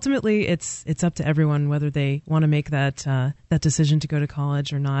 ultimately, it's up to everyone whether they want to make that decision to go to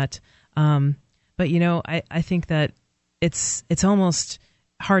college or not. But I think that it's almost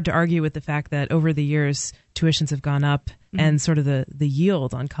hard to argue with the fact that over the years tuitions have gone up and sort of the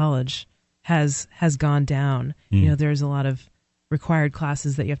yield on college has gone down. There's a lot of required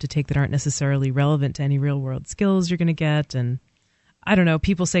classes that you have to take that aren't necessarily relevant to any real world skills you're going to get, and I don't know,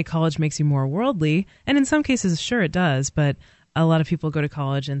 people say college makes you more worldly, and in some cases sure it does, but a lot of people go to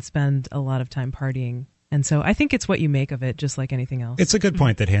college and spend a lot of time partying. And so I think it's what you make of it, just like anything else. It's a good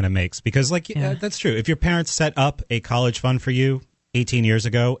point that Hannah makes, because that's true. If your parents set up a college fund for you 18 years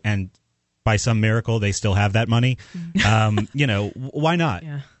ago and by some miracle they still have that money, why not?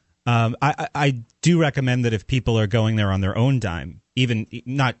 Yeah. I do recommend that if people are going there on their own dime, even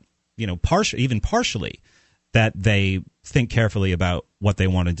not, partially, that they think carefully about what they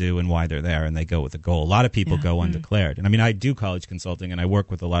want to do and why they're there, and they go with a goal. A lot of people go undeclared. And I mean, I do college consulting, and I work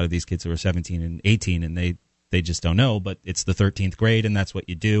with a lot of these kids who are 17 and 18, and they just don't know, but it's the 13th grade, and that's what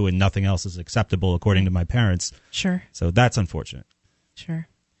you do, and nothing else is acceptable according to my parents. Sure. So that's unfortunate. Sure.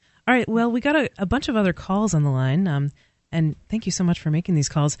 All right, well, we got a bunch of other calls on the line, and thank you so much for making these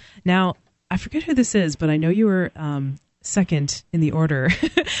calls. Now, I forget who this is, but I know you were second in the order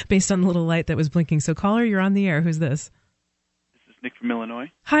based on the little light that was blinking. So, caller, you're on the air. Who's this? This is Nick from Illinois.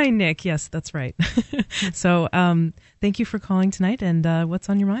 Hi, Nick. Yes, that's right. So, thank you for calling tonight, and what's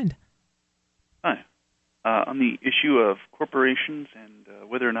on your mind? Hi. On the issue of corporations and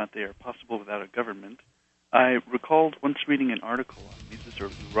whether or not they are possible without a government, I recalled once reading an article on Mises or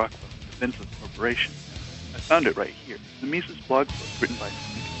Lou Rockwell's defense of corporations. I found it right here. The Mises blog post written by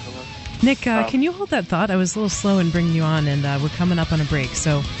Nick, can you hold that thought? I was a little slow in bringing you on, and we're coming up on a break.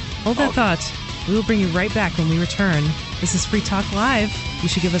 So hold that thought. We will bring you right back when we return. This is Free Talk Live. You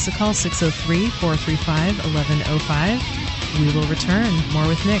should give us a call, 603-435-1105. we will return. More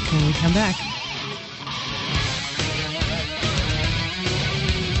with Nick when we come back.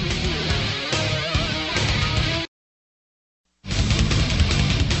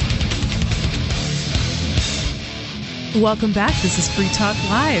 Welcome back. This is Free Talk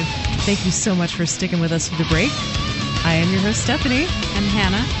Live. Thank you so much for sticking with us through the break. I am your host, Stephanie. I'm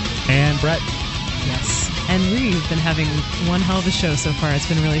Hannah. And Brett. Yes. And we've been having one hell of a show so far. It's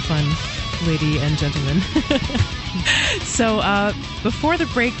been really fun, lady and gentlemen. So before the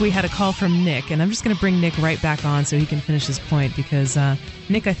break, we had a call from Nick, and I'm just going to bring Nick right back on so he can finish his point, because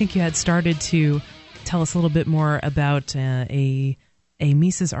Nick, I think you had started to tell us a little bit more about a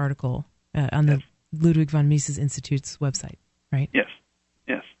Mises article on the Ludwig von Mises Institute's website, right? Yes.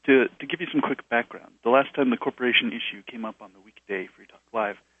 To give you some quick background, the last time the corporation issue came up on the weekday Free Talk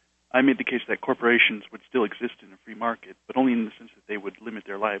Live, I made the case that corporations would still exist in a free market, but only in the sense that they would limit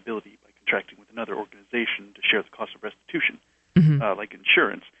their liability by contracting with another organization to share the cost of restitution, like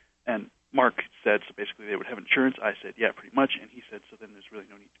insurance. And Mark said, so basically they would have insurance. I said, yeah, pretty much. And he said, so then there's really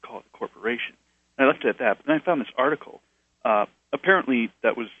no need to call it a corporation. And I left it at that. But then I found this article. Apparently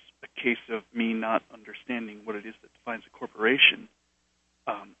that was a case of me not understanding what it is that defines a corporation.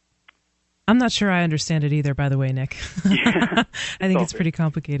 I'm not sure I understand it either, by the way, Nick. Yeah, I think it's pretty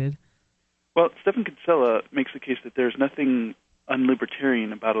complicated. Well, Stephan Kinsella makes the case that there's nothing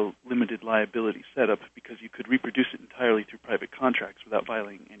unlibertarian about a limited liability setup because you could reproduce it entirely through private contracts without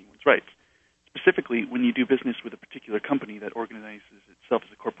violating anyone's rights. Specifically, when you do business with a particular company that organizes itself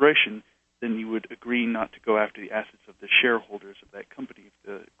as a corporation, then you would agree not to go after the assets of the shareholders of that company if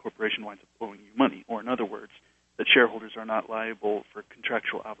the corporation winds up owing you money, or in other words, that shareholders are not liable for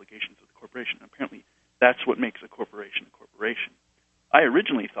contractual obligations of the corporation. Apparently, that's what makes a corporation a corporation. I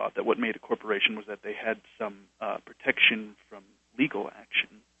originally thought that what made a corporation was that they had some protection from legal action.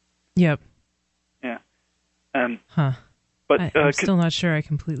 Yep. Yeah. But I'm still not sure I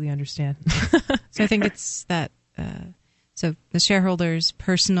completely understand. So I think it's that so the shareholders'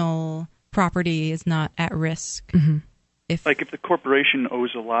 personal property is not at risk. Mm-hmm. If the corporation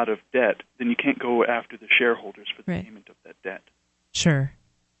owes a lot of debt, then you can't go after the shareholders for the payment of that debt. Sure.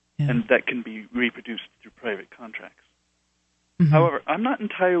 Yeah. And that can be reproduced through private contracts. Mm-hmm. However, I'm not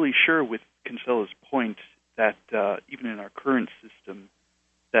entirely sure with Kinsella's point that even in our current system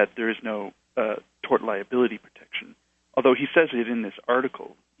that there is no tort liability protection. Although he says it in this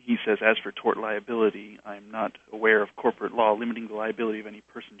article. He says, as for tort liability, I'm not aware of corporate law limiting the liability of any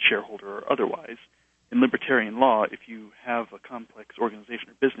person, shareholder, or otherwise. In libertarian law, if you have a complex organization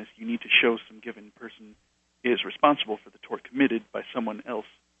or business, you need to show some given person is responsible for the tort committed by someone else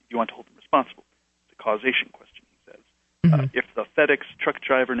if you want to hold them responsible. It's a causation question, he says. Mm-hmm. If the FedEx truck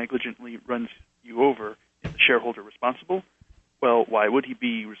driver negligently runs you over, is the shareholder responsible? Well, why would he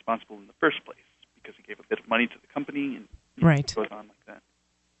be responsible in the first place? Because he gave a bit of money to the company, and it goes on like that.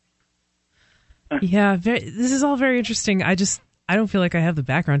 Yeah, this is all very interesting. I don't feel like I have the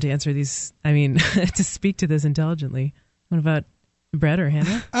background to answer these. I mean, to speak to this intelligently. What about Brett or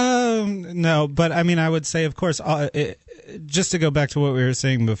Hannah? No, but I mean, I would say, of course, just to go back to what we were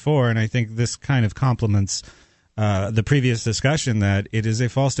saying before, and I think this kind of complements the previous discussion, that it is a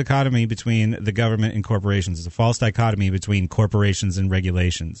false dichotomy between the government and corporations. It's a false dichotomy between corporations and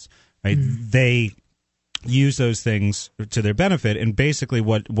regulations. Right? Mm-hmm. They use those things to their benefit, and basically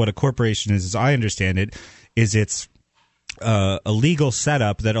what a corporation is, as I understand it, is it's a legal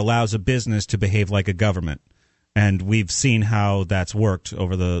setup that allows a business to behave like a government. And we've seen how that's worked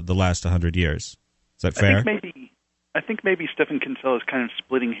over the last 100 years. Is that fair? I think maybe Stephan Kinsella is kind of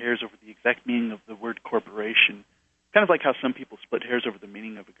splitting hairs over the exact meaning of the word corporation, kind of like how some people split hairs over the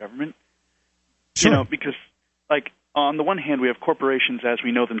meaning of a government. Sure. Because, on the one hand, we have corporations as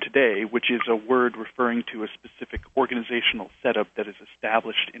we know them today, which is a word referring to a specific organizational setup that is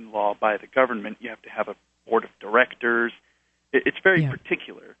established in law by the government. You have to have a board of directors. It's very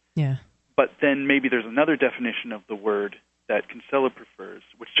particular. Yeah. But then maybe there's another definition of the word that Kinsella prefers,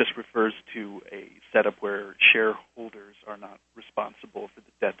 which just refers to a setup where shareholders are not responsible for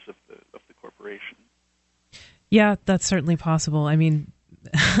the debts of the corporation. Yeah, that's certainly possible. I mean,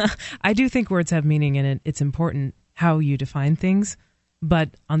 I do think words have meaning, and it's important how you define things. But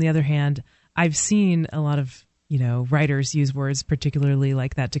on the other hand, I've seen a lot of writers use words particularly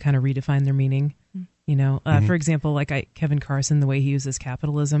like that to kind of redefine their meaning. For example, Kevin Carson, the way he uses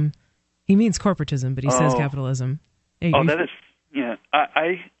capitalism, he means corporatism, but he says capitalism. That is, yeah.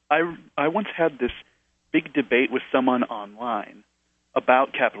 I once had this big debate with someone online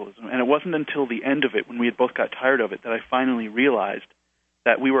about capitalism, and it wasn't until the end of it, when we had both got tired of it, that I finally realized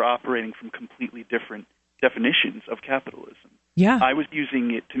that we were operating from completely different definitions of capitalism. Yeah. I was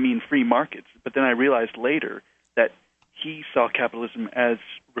using it to mean free markets, but then I realized later that he saw capitalism as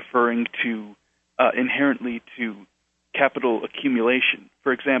referring to inherently to capital accumulation.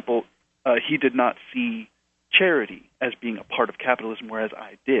 For example, he did not see charity as being a part of capitalism, whereas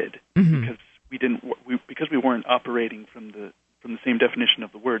I did, because we weren't operating from the same definition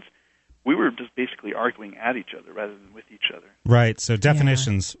of the words. We were just basically arguing at each other rather than with each other. Right. So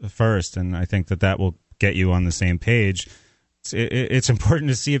definitions first, and I think that will get you on the same page. It's important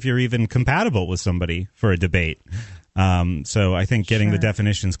to see if you're even compatible with somebody for a debate. So I think getting the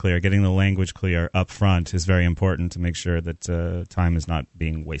definitions clear, getting the language clear up front is very important to make sure that time is not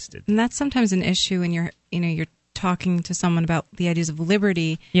being wasted. And that's sometimes an issue when you're talking to someone about the ideas of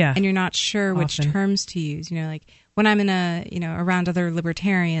liberty, and you're not sure which terms to use. Like when I'm in around other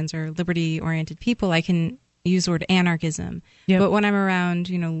libertarians or liberty-oriented people, I can use the word anarchism. Yep. But when I'm around,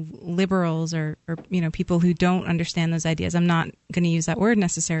 liberals or people who don't understand those ideas, I'm not going to use that word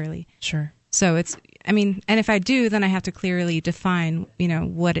necessarily. Sure. So and if I do, then I have to clearly define,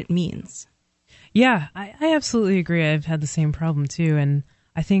 what it means. Yeah, I absolutely agree. I've had the same problem too. And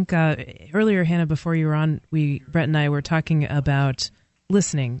I think earlier, Hannah, before you were on, Brett and I were talking about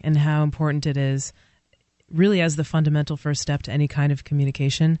listening and how important it is really as the fundamental first step to any kind of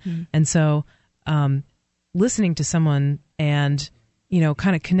communication. Mm-hmm. And so listening to someone and,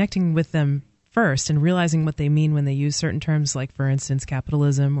 kind of connecting with them first and realizing what they mean when they use certain terms, like, for instance,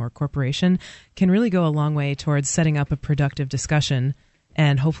 capitalism or corporation, can really go a long way towards setting up a productive discussion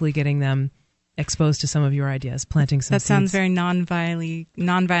and hopefully getting them exposed to some of your ideas, planting some seeds. That sounds very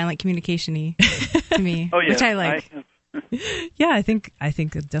nonviolent communication-y to me, which I like. Yeah, I think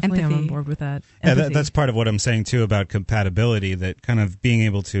definitely I'm on board with that. Yeah, that's part of what I'm saying too about compatibility, that kind of being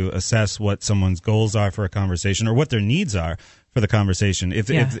able to assess what someone's goals are for a conversation or what their needs are for the conversation. If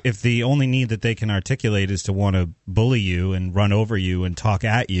the only need that they can articulate is to want to bully you and run over you and talk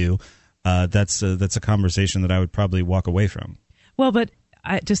at you, that's a conversation that I would probably walk away from. Well, but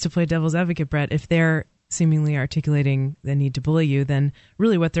just to play devil's advocate, Brett, if they're seemingly articulating the need to bully you, then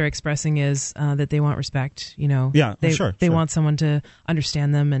really what they're expressing is that they want respect. They want someone to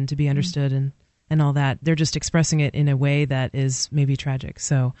understand them and to be understood and all that. They're just expressing it in a way that is maybe tragic.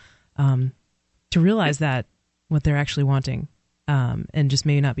 So to realize that what they're actually wanting and just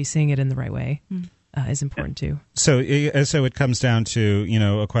maybe not be seeing it in the right way is important too. So it comes down to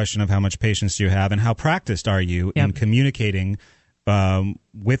a question of how much patience do you have and how practiced are you in communicating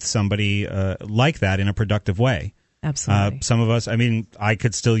with somebody like that in a productive way. Absolutely. Some of us, I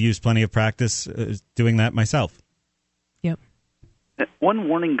could still use plenty of practice doing that myself. Yep. One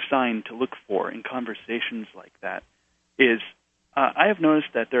warning sign to look for in conversations like that is I have noticed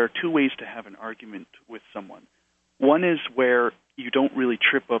that there are two ways to have an argument with someone. One is where you don't really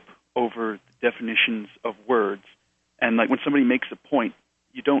trip up over the definitions of words, and like when somebody makes a point,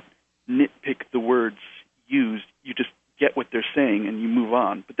 you don't nitpick the words used, you just get what they're saying and you move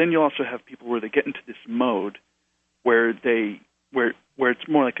on. But then you also have people where they get into this mode where it's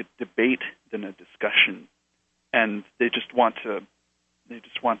more like a debate than a discussion, and they just want to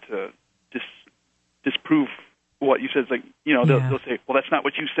disprove what you said. It's like, they'll say, well, that's not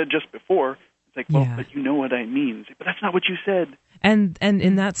what you said just before. It's like, well, but you know what I mean. But that's not what you said. And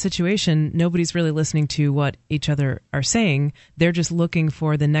in that situation, nobody's really listening to what each other are saying. They're just looking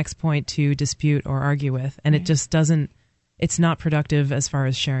for the next point to dispute or argue with, and it just doesn't. It's not productive as far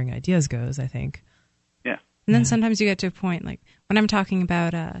as sharing ideas goes, I think. Yeah. And then sometimes you get to a point, like when I'm talking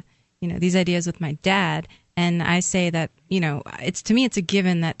about, these ideas with my dad, and I say that, to me it's a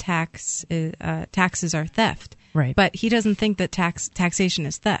given that taxes are theft. Right. But he doesn't think that taxation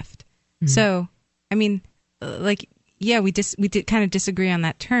is theft. Mm-hmm. So, we did kind of disagree on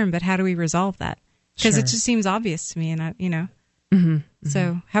that term, but how do we resolve that? Because it just seems obvious to me, and Mm-hmm.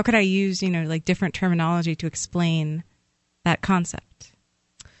 So how could I use, different terminology to explain that concept?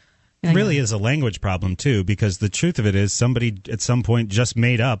 It really is a language problem, too, because the truth of it is somebody at some point just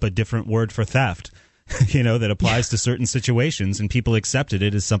made up a different word for theft, that applies to certain situations, and people accepted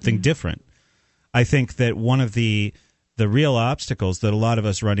it as something different. I think that one of the real obstacles that a lot of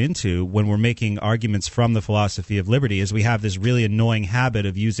us run into when we're making arguments from the philosophy of liberty is we have this really annoying habit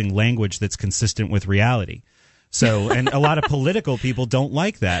of using language that's consistent with reality. So, and a lot of political people don't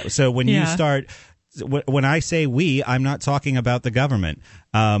like that. So when you start... When I say we, I'm not talking about the government.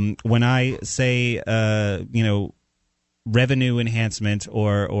 When I say, revenue enhancement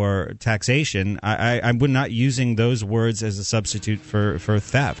or taxation, I'm not using those words as a substitute for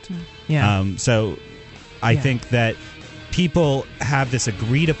theft. Yeah. So I think that people have this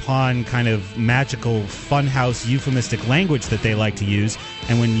agreed upon kind of magical funhouse euphemistic language that they like to use,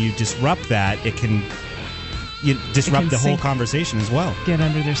 and when you disrupt that, it can disrupt the whole sink, conversation as well. Get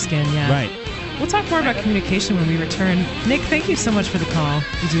under their skin, yeah. Right. We'll talk more about communication when we return. Nick, thank you so much for the call.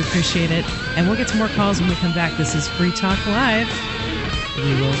 We do appreciate it. And we'll get to more calls when we come back. This is Free Talk Live.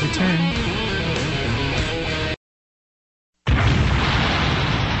 We will return.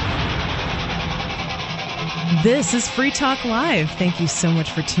 This is Free Talk Live. Thank you so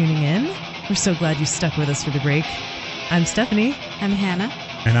much for tuning in. We're so glad you stuck with us for the break. I'm Stephanie. I'm Hannah.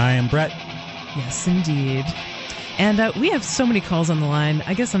 And I am Brett. Yes, indeed. And we have so many calls on the line.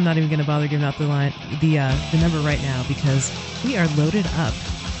 I guess I'm not even going to bother giving out the number right now because we are loaded up.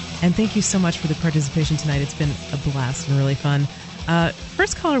 And thank you so much for the participation tonight. It's been a blast and really fun.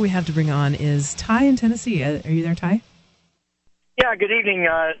 First caller we have to bring on is Ty in Tennessee. Are you there, Ty? Yeah, good evening,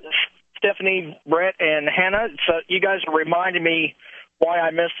 Stephanie, Brett, and Hannah. So you guys are reminding me why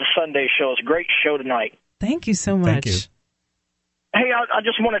I missed the Sunday show. It's a great show tonight. Thank you so much. Thank you. Hey, I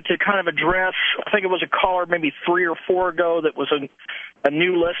just wanted to kind of address, I think it was a caller maybe 3 or 4 ago that was a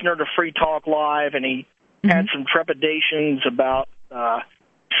new listener to Free Talk Live, and he had some trepidations about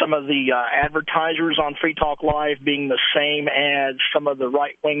some of the advertisers on Free Talk Live being the same as some of the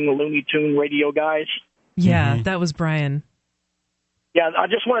right-wing Looney Tune radio guys. Yeah, that was Brian. Yeah, I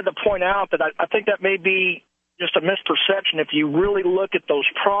just wanted to point out that I think that may be just a misperception. If you really look at those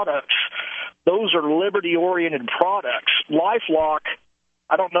products, those are liberty-oriented products. LifeLock,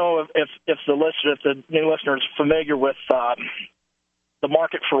 I don't know if the new listener is familiar with the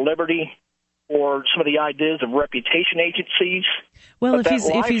Market for Liberty or some of the ideas of reputation agencies. Well, if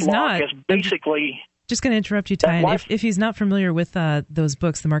he's not, is basically just going to interrupt you, Ty. If he's not familiar with those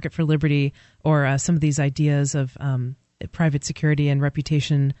books, The Market for Liberty, or some of these ideas of private security and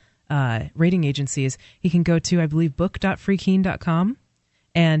reputation rating agencies, he can go to, I believe, book.freekeen.com.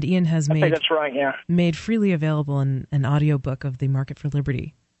 And Ian has made freely available an audiobook of The Market for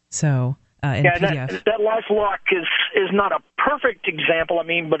Liberty. So in PDF. That LifeLock is not a perfect example,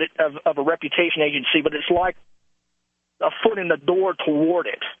 but of a reputation agency, but it's like a foot in the door toward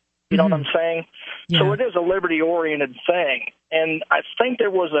it. You know what I'm saying? Yeah. So it is a liberty-oriented thing. And I think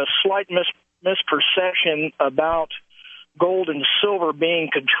there was a slight misperception about gold and silver being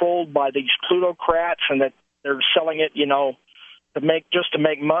controlled by these plutocrats and that they're selling it, to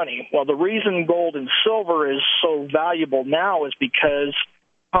make money. Well, the reason gold and silver is so valuable now is because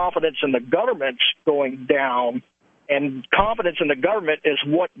confidence in the government's going down, and confidence in the government is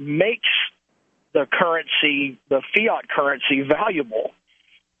what makes the currency, the fiat currency, valuable.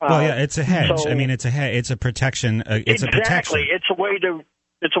 Well, yeah, it's a hedge. It's a protection. It's a protection. It's a way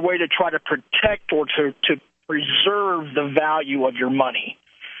to try to protect or to preserve the value of your money,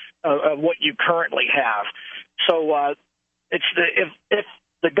 of what you currently have. So if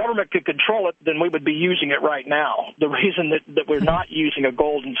the government could control it, then we would be using it right now. The reason that we're not using a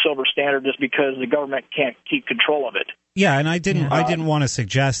gold and silver standard is because the government can't keep control of it. Yeah, and I didn't want to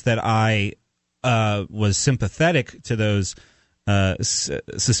suggest that I was sympathetic to those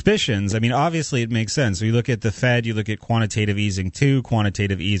suspicions. Obviously it makes sense. You look at the Fed, you look at quantitative easing 2,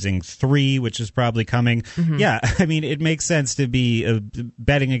 quantitative easing 3, which is probably coming. Yeah, it makes sense to be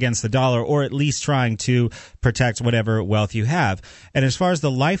betting against the dollar, or at least trying to protect whatever wealth you have. And as far as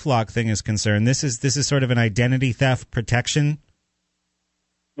the LifeLock thing is concerned, this is sort of an identity theft protection.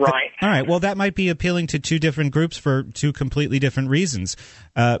 Right. All right. Well, that might be appealing to two different groups for two completely different reasons.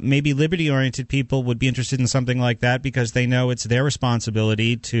 Maybe liberty-oriented people would be interested in something like that because they know it's their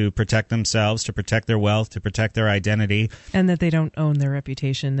responsibility to protect themselves, to protect their wealth, to protect their identity. And that they don't own their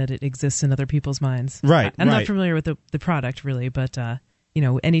reputation, that it exists in other people's minds. Right. I'm not familiar with the product, really, but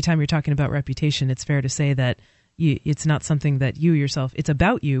anytime you're talking about reputation, it's fair to say that it's not something that you yourself, it's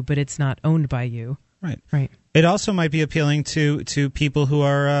about you, but it's not owned by you. Right. It also might be appealing to people who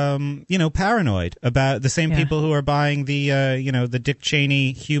are, paranoid about the same people who are buying the Dick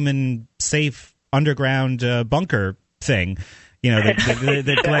Cheney human safe underground bunker thing.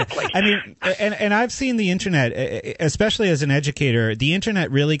 Exactly. And I've seen the internet, especially as an educator, the internet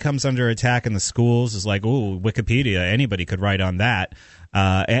really comes under attack in the schools. It's like, ooh, Wikipedia, anybody could write on that.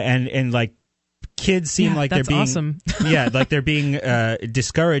 And like, kids seem like they're being awesome. like they're being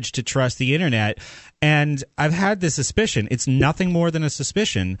discouraged to trust the internet. And I've had this suspicion. It's nothing more than a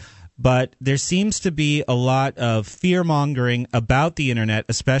suspicion, but there seems to be a lot of fear-mongering about the internet,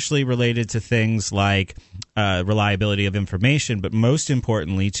 especially related to things like reliability of information, but most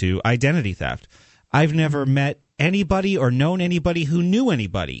importantly to identity theft. I've never met anybody or known anybody who knew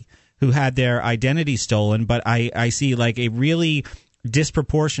anybody who had their identity stolen, but I see like a really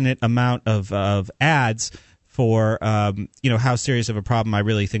disproportionate amount of ads for how serious of a problem I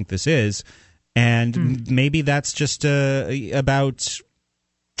really think this is, and maybe that's just about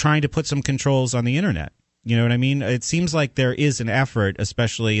trying to put some controls on the internet. You know what I mean? It seems like there is an effort,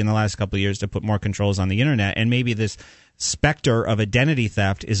 especially in the last couple of years, to put more controls on the internet, and maybe this specter of identity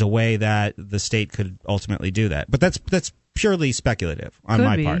theft is a way that the state could ultimately do that. But that's purely speculative on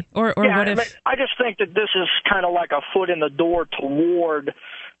my part. Or what if... I just think that this is kind of like a foot in the door toward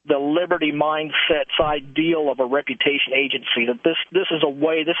the liberty mindset's ideal of a reputation agency. That this is a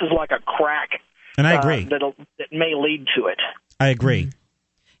way, this is like a crack. And I agree. That may lead to it. I agree.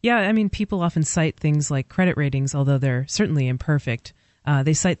 Yeah, I mean, people often cite things like credit ratings, although they're certainly imperfect.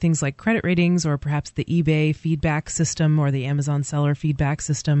 They cite things like credit ratings or perhaps the eBay feedback system or the Amazon seller feedback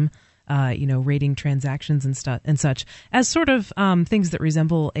system, rating transactions and such, as sort of things that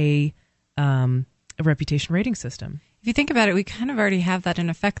resemble a reputation rating system. If you think about it, we kind of already have that in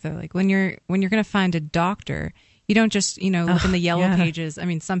effect, though. Like when you're going to find a doctor, you don't just look in the yellow pages. I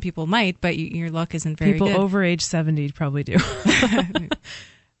mean, some people might, but your luck isn't very good. People over age 70 probably do.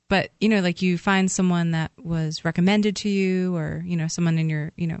 But, like you find someone that was recommended to you or, someone in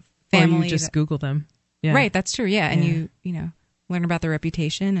your, family. Or you just Google them. Yeah. Right, that's true, yeah. And you learn about their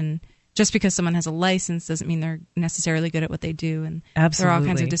reputation. And just because someone has a license doesn't mean they're necessarily good at what they do. And Absolutely. There are all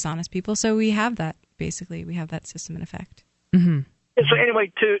kinds of dishonest people. So we have that, basically. We have that system in effect. Mm-hmm. So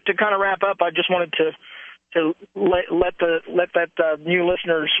anyway, to kind of wrap up, I just wanted to let that new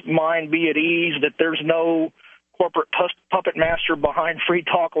listener's mind be at ease that there's no corporate puppet master behind Free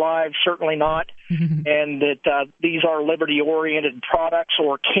Talk Live, certainly not, and that these are liberty-oriented products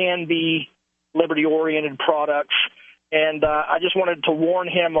or can be liberty-oriented products. And I just wanted to warn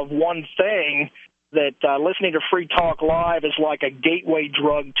him of one thing, that listening to Free Talk Live is like a gateway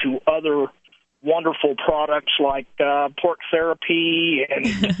drug to other wonderful products like Pork Therapy and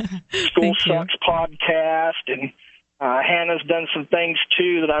School Sucks podcast, and Hannah's done some things,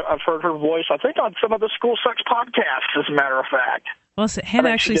 too, that I've heard her voice, I think, on some of the School Sucks podcasts, as a matter of fact. Well, so Hannah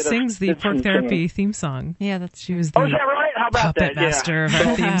actually sings the Pork Therapy theme song. Yeah, she was the is that right? How about puppet master of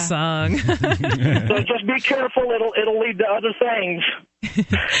our theme song. So just be careful. It'll lead to other things.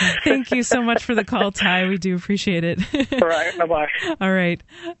 Thank you so much for the call, Ty. We do appreciate it. All right. Bye-bye. All right.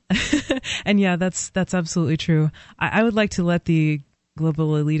 And yeah, that's absolutely true. I would like to let the global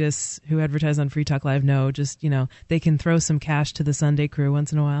elitists who advertise on Free Talk Live know, just, they can throw some cash to the Sunday crew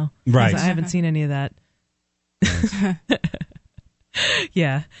once in a while. Right. I haven't seen any of that.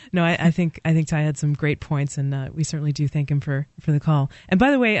 Yeah. No, I think Ty had some great points, and we certainly do thank him for the call. And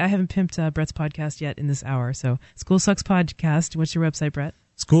by the way, I haven't pimped Brett's podcast yet in this hour. So School Sucks Podcast. What's your website, Brett?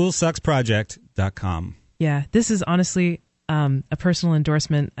 SchoolSucksProject.com. Yeah. This is honestly a personal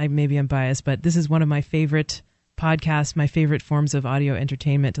endorsement. Maybe I'm biased, but this is one of my favorite podcasts, my favorite forms of audio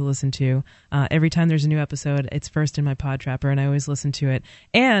entertainment to listen to. Every time there's a new episode, it's first in my pod trapper, and I always listen to it.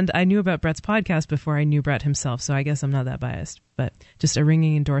 And I knew about Brett's podcast before I knew Brett himself, so I guess I'm not that biased, but just a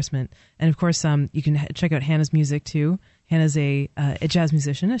ringing endorsement. And of course, you can check out Hannah's music too. Hannah's a jazz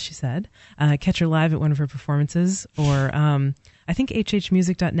musician, as she said. Catch her live at one of her performances, or I think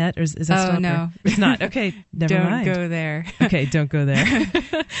hhmusic.net, or is that still up? No. It's not. Okay, never mind. Don't go there. Okay, don't go there.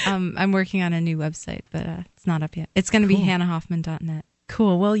 I'm working on a new website, but it's not up yet. It's going to be hannahhoffman.net.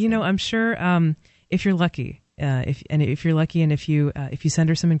 Cool. Well, I'm sure if you're lucky, if you're lucky, and if you send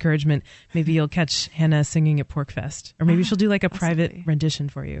her some encouragement, maybe you'll catch Hannah singing at Porkfest, or maybe she'll do like a private rendition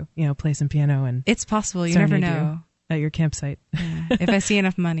for you. Play some piano and. It's possible. You never know. At your campsite. Yeah. If I see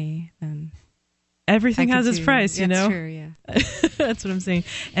enough money, then. Everything has its price, That's true, yeah. That's what I'm saying.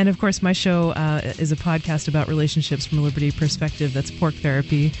 And of course, my show is a podcast about relationships from a liberty perspective. That's Pork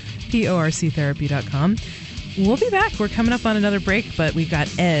Therapy, porctherapy.com. We'll be back. We're coming up on another break, but we've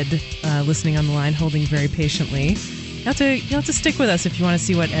got Ed listening on the line, holding very patiently. You have to stick with us if you want to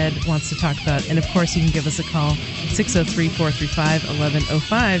see what Ed wants to talk about. And of course, you can give us a call,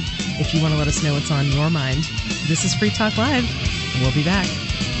 603-435-1105, if you want to let us know what's on your mind. This is Free Talk Live. We'll be back.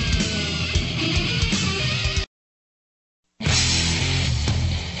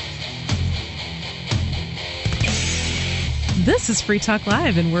 This is Free Talk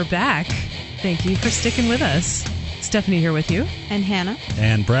Live, and we're back. Thank you for sticking with us. Stephanie here with you. And Hannah.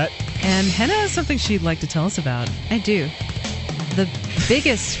 And Brett. And Hannah has something she'd like to tell us about. I do. The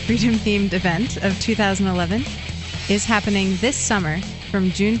biggest freedom-themed event of 2011 is happening this summer from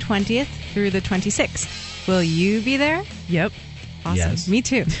June 20th through the 26th. Will you be there? Yep. Awesome. Yes. Me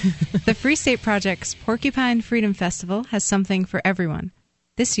too. The Free State Project's Porcupine Freedom Festival has something for everyone.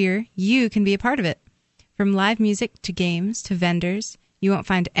 This year, you can be a part of it. From live music to games to vendors you won't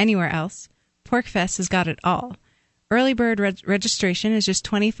find anywhere else, PorcFest has got it all. Early bird registration is just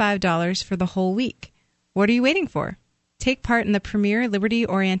 $25 for the whole week. What are you waiting for? Take part in the premier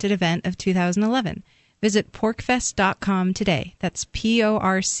liberty-oriented event of 2011. Visit porkfest.com today. That's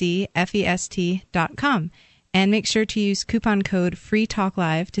porcfest.com. And make sure to use coupon code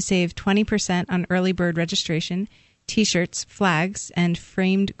FREETALKLIVE to save 20% on early bird registration, T-shirts, flags, and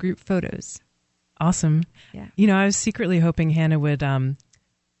framed group photos. Awesome. Yeah. I was secretly hoping Hannah would,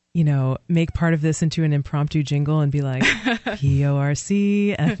 make part of this into an impromptu jingle and be like, PORCFEST.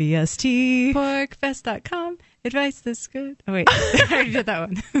 Porkfest.com. Advice that's good. Oh, wait. I already did that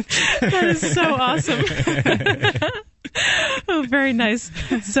one. That is so awesome. Oh, very nice.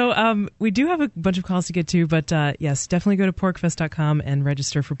 So we do have a bunch of calls to get to, but yes, definitely go to porkfest.com and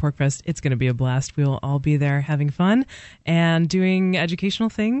register for PorkFest. It's going to be a blast. We will all be there having fun and doing educational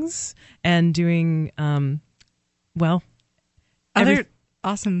things and doing, other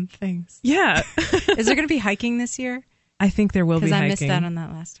awesome things. Yeah. Is there going to be hiking this year? I think there will be hiking. Because I missed out on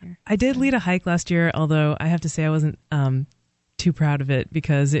that last year. I did lead a hike last year, although I have to say I wasn't too proud of it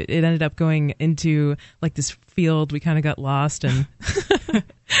because it ended up going into like this field. We kind of got lost, and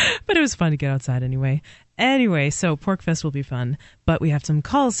but it was fun to get outside anyway. Anyway, so PorkFest will be fun, but we have some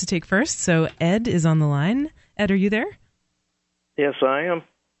calls to take first. So Ed is on the line. Ed, are you there? Yes, I am.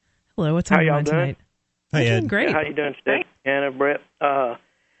 Hello, what's on your mind tonight? Hi, Ed. Great. How you doing today, Anna, Brett?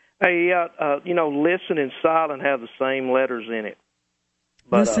 Listen and silent have the same letters in it.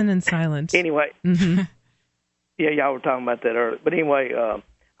 But, listen and silent. Anyway, mm-hmm. Yeah, y'all were talking about that earlier. But anyway,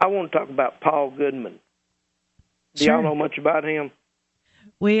 I want to talk about Paul Goodman. Do y'all know much about him?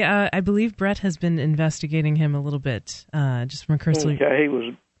 I believe Brett has been investigating him a little bit, just from a cursory. Okay, he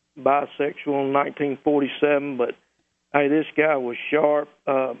was bisexual in 1947, but hey, this guy was sharp.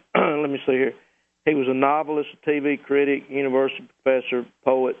 Let me see here. He was a novelist, a TV critic, university professor,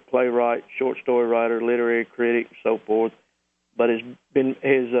 poet, playwright, short story writer, literary critic, and so forth. But has been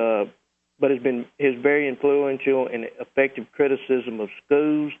his very influential and effective criticism of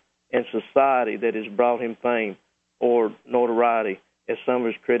schools and society that has brought him fame or notoriety, as some of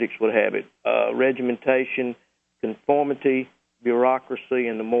his critics would have it. Regimentation, conformity, bureaucracy,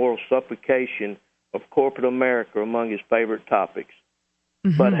 and the moral suffocation of corporate America are among his favorite topics.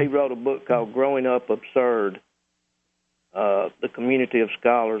 Mm-hmm. But he wrote a book called Growing Up Absurd, The Community of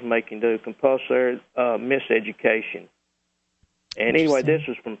Scholars Making Do, Compulsory Miseducation. And anyway, this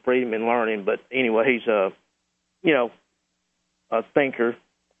is from Freedom and Learning, but anyway, he's a thinker.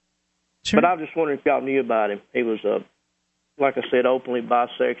 Sure. But I was just wondering if y'all knew about him. He was, like I said, openly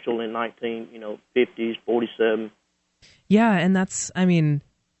bisexual in 1950s, 47. Yeah, and that's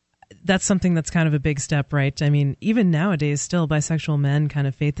something that's kind of a big step, right? I mean, even nowadays, still bisexual men kind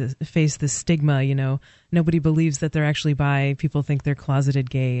of face this stigma, nobody believes that they're actually bi. People think they're closeted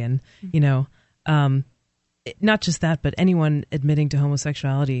gay, and, not just that, but anyone admitting to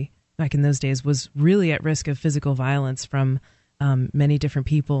homosexuality back in those days was really at risk of physical violence from many different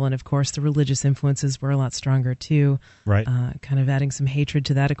people. And of course, the religious influences were a lot stronger too, right? Kind of adding some hatred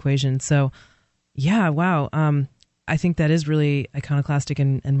to that equation. So, yeah, wow. I think that is really iconoclastic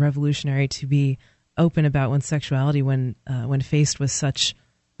and revolutionary to be open about one's sexuality when faced with such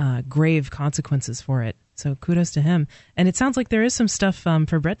grave consequences for it. So kudos to him. And it sounds like there is some stuff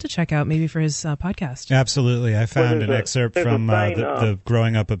for Brett to check out, maybe for his podcast. Absolutely. I found an excerpt from the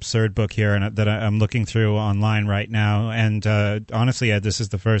Growing Up Absurd book here and that I'm looking through online right now. And honestly, Ed, this is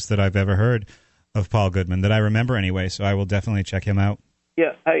the first that I've ever heard of Paul Goodman, that I remember anyway, so I will definitely check him out.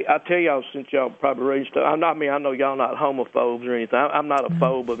 Yeah, hey, I tell y'all, since y'all probably raised stuff, I know y'all not homophobes or anything. I'm not a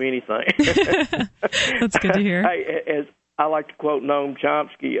phobe of anything. That's good to hear. Hey, as I like to quote Noam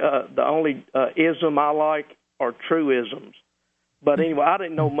Chomsky, the only ism I like are truisms. But anyway, I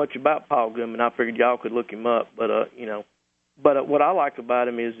didn't know much about Paul Goodman. I figured y'all could look him up. But what I like about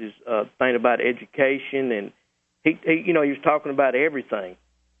him is his thing about education, and he was talking about everything,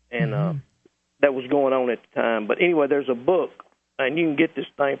 and that was going on at the time. But anyway, there's a book, and you can get this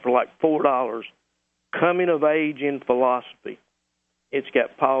thing for like $4. Coming of Age in Philosophy. It's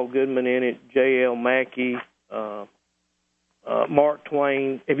got Paul Goodman in it, J.L. Mackey, Mark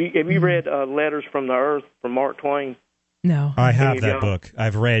Twain. Have you read Letters from the Earth from Mark Twain? No. I have that book.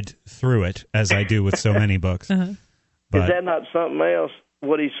 I've read through it, as I do with so many books. Is that not something else,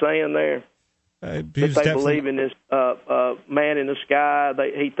 what he's saying there? That they believe in this man in the sky.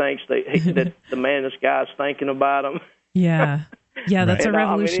 He thinks that the man in the sky is thinking about him. Yeah. Yeah, that's a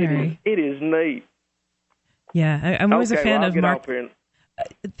revolutionary. It is neat. Yeah, I'm always a fan of Mark.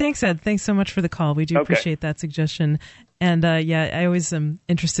 Thanks, Ed. Thanks so much for the call. We do appreciate that suggestion. And I always am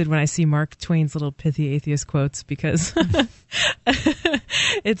interested when I see Mark Twain's little pithy atheist quotes, because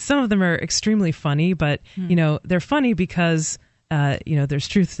some of them are extremely funny, but they're funny because there's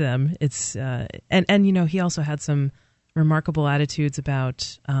truth to them. It's and he also had some remarkable attitudes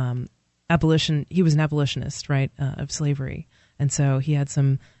about he was an abolitionist, right, of slavery. And so he had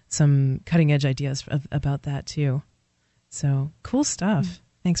some cutting edge ideas about that too. So cool stuff.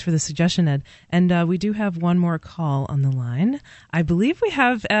 Thanks for the suggestion, Ed. And we do have one more call on the line. I believe we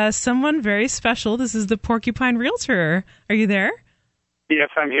have someone very special. This is the Porcupine Realtor. Are you there? Yes,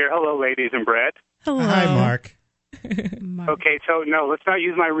 I'm here. Hello, ladies and Brett. Hello. Hi, Mark. Okay, so no, let's not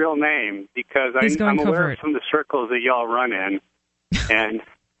use my real name because I'm aware of some of the circles that y'all run in. And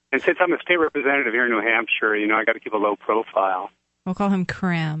since I'm a state representative here in New Hampshire, I got to keep a low profile. We'll call him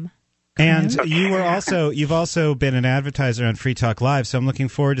Cram. And you've also been an advertiser on Free Talk Live, so I'm looking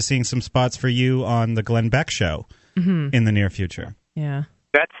forward to seeing some spots for you on the Glenn Beck Show in the near future. Yeah.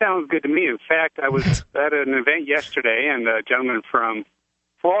 That sounds good to me. In fact, I was at an event yesterday, and a gentleman from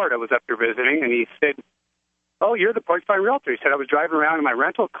Florida was up here visiting, and he said, "Oh, you're the Porcupine Realtor." He said, "I was driving around in my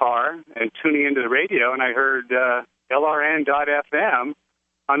rental car and tuning into the radio, and I heard LRN.FM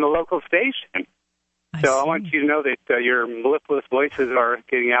on the local station." I want you to know that your mellifluous voices are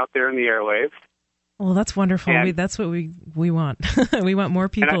getting out there in the airwaves. Well, that's wonderful. That's what we want. We want more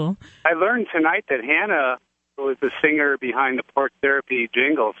people. I learned tonight that Hannah was the singer behind the Pork Therapy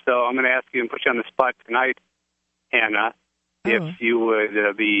jingle, so I'm going to ask you and put you on the spot tonight, Hannah, if you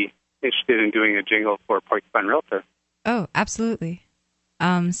would be interested in doing a jingle for Porcupine Realtor. Oh, absolutely.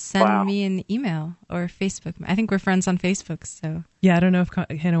 Send me an email or Facebook. I think we're friends on Facebook, so... Yeah, I don't know if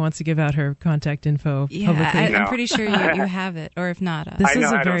Hannah wants to give out her contact info publicly. I'm pretty sure you have it, or if not... This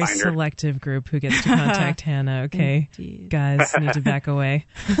is a very selective group who gets to contact Hannah, okay? Indeed. Guys need to back away.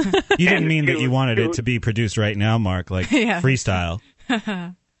 You didn't mean that you wanted it to be produced right now, Mark, like freestyle.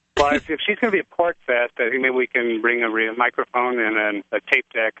 Well, if she's going to be at Pork Fest, I think maybe we can bring a microphone and a tape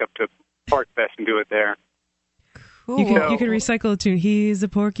deck up to Pork Fest and do it there. Cool. You could recycle it too. He's a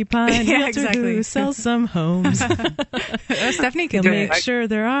porcupine realtor who sells some homes. Stephanie can make sure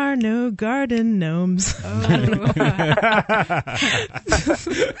there are no garden gnomes. I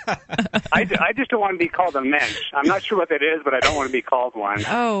just don't want to be called a mensch. I'm not sure what that is, but I don't want to be called one.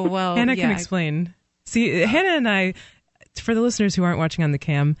 Oh, well, Hannah can explain. See, Hannah and I, for the listeners who aren't watching on the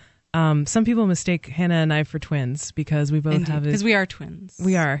cam, some people mistake Hannah and I for twins because we both have... Because we are twins.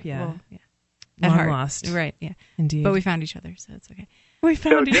 We are, yeah. Well, yeah. Long lost. Right, yeah. Indeed. But we found each other, so it's okay. We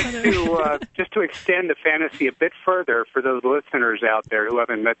found each other. Just to extend the fantasy a bit further for those listeners out there who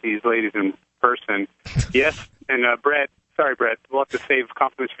haven't met these ladies in person, yes, and Brett, we'll have to save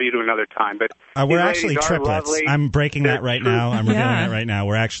compliments for you to another time. But we're actually triplets. Lovely. I'm breaking that right now. I'm revealing that right now.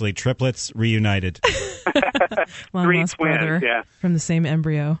 We're actually triplets reunited. Long lost brother from the same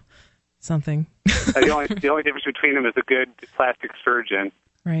embryo. Something. The only difference between them is a good plastic surgeon.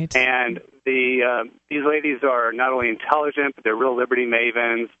 Right. And these ladies are not only intelligent, but they're real liberty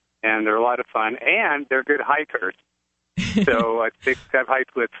mavens, and they're a lot of fun, and they're good hikers. So I think I've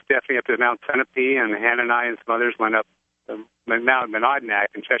hiked with Stephanie up to Mount Sunapee, and Hannah and I and some others went up Mount Monadnock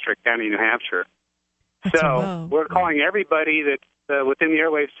in Cheshire County, New Hampshire. We're calling everybody that's within the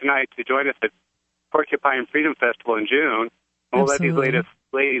airwaves tonight to join us at Porcupine Freedom Festival in June. We'll let these ladies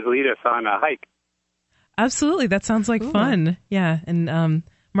lead us on a hike. Absolutely. That sounds like fun. Yeah. And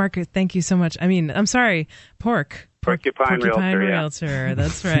Mark, thank you so much. I mean, I'm sorry, Porcupine Realtor.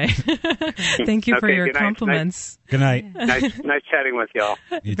 That's right. Thank you for your compliments. Good night. Nice chatting with y'all.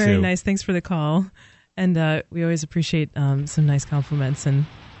 You Very too. nice. Thanks for the call. And we always appreciate some nice compliments. And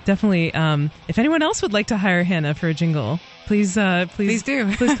definitely, if anyone else would like to hire Hannah for a jingle, please do.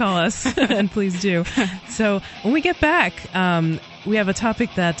 Please call us, and please do. So when we get back, we have a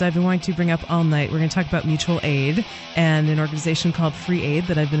topic that I've been wanting to bring up all night. We're going to talk about mutual aid and an organization called Free Aid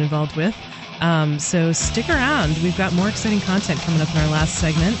that I've been involved with. So stick around. We've got more exciting content coming up in our last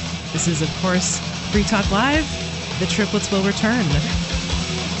segment. This is, of course, Free Talk Live. The triplets will return.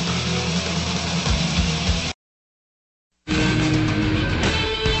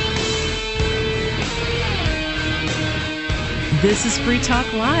 This is Free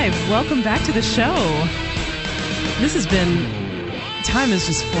Talk Live. Welcome back to the show. This has been... Time has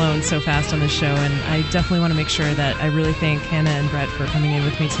just flown so fast on this show, and I definitely want to make sure that I really thank Hannah and Brett for coming in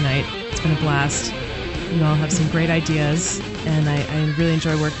with me tonight. It's been a blast. You all have some great ideas, and I really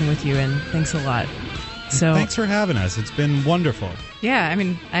enjoy working with you, and thanks a lot. So thanks for having us. It's been wonderful. Yeah, I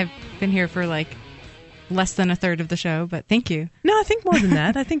mean, I've been here for less than a third of the show, but thank you. No, I think more than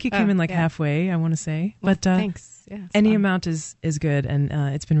that. I think you came in halfway, I want to say. Well, but thanks. Yeah, any fun. amount is good, and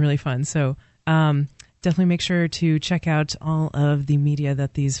it's been really fun. So definitely make sure to check out all of the media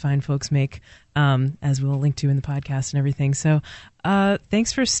that these fine folks make, as we'll link to in the podcast and everything. So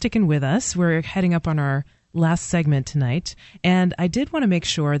thanks for sticking with us. We're heading up on our last segment tonight, and I did want to make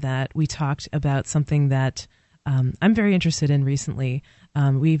sure that we talked about something that I'm very interested in recently.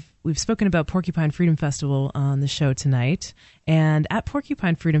 We've spoken about Porcupine Freedom Festival on the show tonight, and at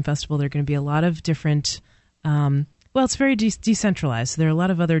Porcupine Freedom Festival, there are going to be a lot of different. It's very decentralized. So there are a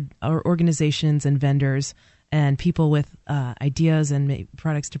lot of other organizations and vendors and people with ideas and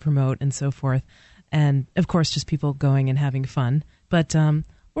products to promote and so forth, and of course, just people going and having fun. But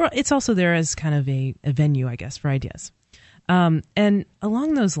it's also there as kind of a venue, I guess, for ideas. And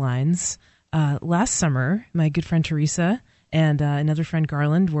along those lines, last summer, my good friend Teresa and another friend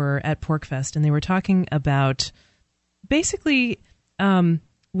Garland were at PorcFest, and they were talking about basically, wouldn't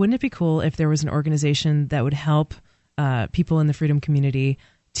it be cool if there was an organization that would help people in the freedom community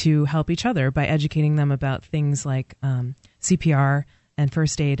to help each other by educating them about things like CPR and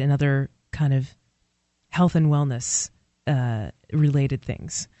first aid and other kind of health and wellness related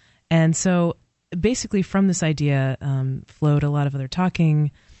things. And so basically from this idea flowed a lot of other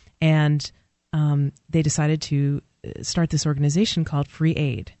talking, and they decided to start this organization called Free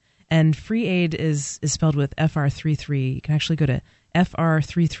Aid. And Free Aid is spelled with FR33. You can actually go to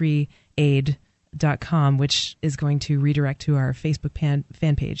FR33aid.com, which is going to redirect to our Facebook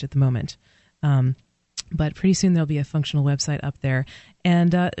fan page at the moment. But pretty soon there'll be a functional website up there.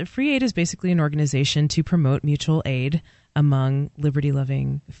 And Free Aid is basically an organization to promote mutual aid among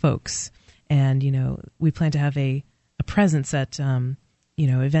liberty-loving folks. And, we plan to have a presence at,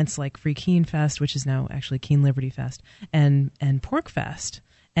 events like Free Keene Fest, which is now actually Keene Liberty Fest, and PorcFest,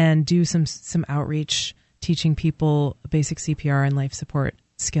 and do some outreach, teaching people basic CPR and life support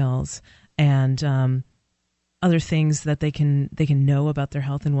skills, and other things that they can know about their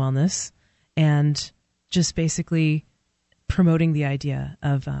health and wellness, and just basically promoting the idea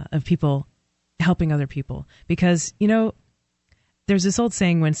of people helping other people. Because, there's this old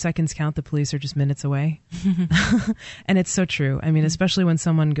saying, when seconds count, the police are just minutes away. And it's so true. I mean, especially when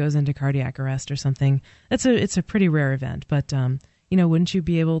someone goes into cardiac arrest or something, it's a pretty rare event. But, wouldn't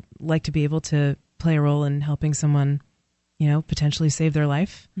you like to be able to play a role in helping someone, potentially save their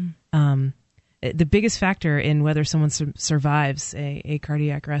life? The biggest factor in whether someone survives a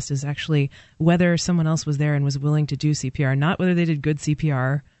cardiac arrest is actually whether someone else was there and was willing to do CPR, not whether they did good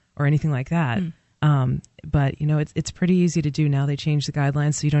CPR or anything like that. But, it's pretty easy to do now. They changed the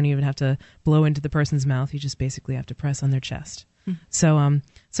guidelines, so you don't even have to blow into the person's mouth. You just basically have to press on their chest. So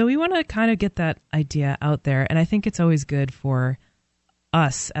we want to kind of get that idea out there. And I think it's always good for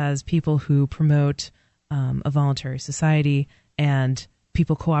us as people who promote a voluntary society and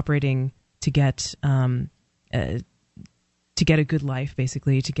people cooperating to get a good life,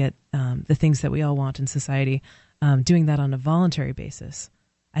 basically, to get the things that we all want in society, doing that on a voluntary basis.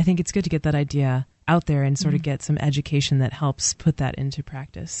 I think it's good to get that idea out there and sort of get some education that helps put that into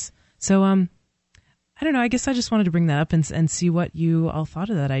practice. So, I don't know, I guess I just wanted to bring that up and see what you all thought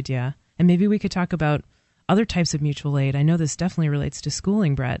of that idea. And maybe we could talk about other types of mutual aid. I know this definitely relates to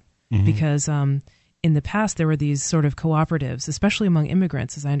schooling, Brett, because in the past there were these sort of cooperatives, especially among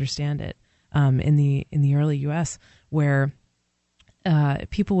immigrants, as I understand it, in the early U.S., where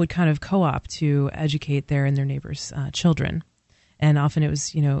people would kind of co-op to educate their and their neighbors' children. And often it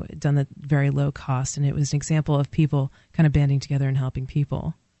was, done at very low cost. And it was an example of people kind of banding together and helping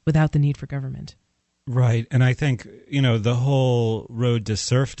people without the need for government. Right. And I think, the whole road to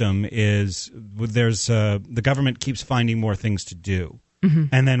serfdom is the government keeps finding more things to do.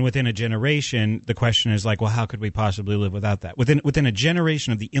 And then within a generation, the question is like, well, how could we possibly live without that? Within a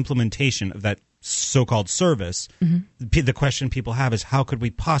generation of the implementation of that so-called service, the question people have is, how could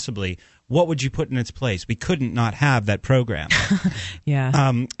we possibly, what would you put in its place? We couldn't not have that program. Yeah.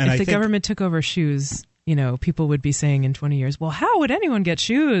 And if the government took over shoes, people would be saying in 20 years, well, how would anyone get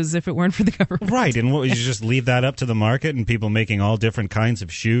shoes if it weren't for the government? Right. And what would you just leave that up to the market and people making all different kinds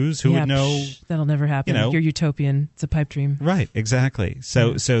of shoes? Who would know? That'll never happen. You're utopian. It's a pipe dream. Right. Exactly.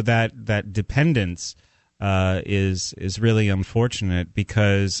 So that dependence is really unfortunate,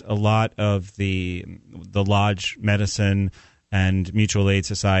 because a lot of the lodge medicine and mutual aid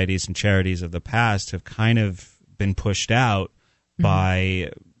societies and charities of the past have kind of been pushed out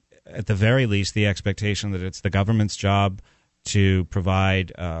by, at the very least, the expectation that it's the government's job to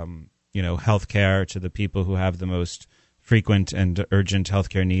provide, health care to the people who have the most frequent and urgent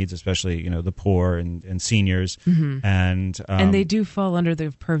healthcare needs, especially, the poor and seniors. And they do fall under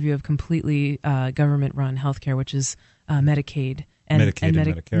the purview of completely government-run healthcare, which is Medicaid.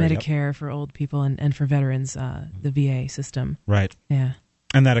 Medicare for old people and for veterans, the VA system. Right. Yeah.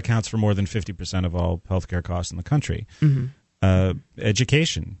 And that accounts for more than 50% of all healthcare costs in the country.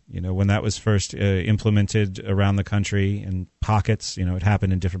 Education, when that was first implemented around the country in pockets, it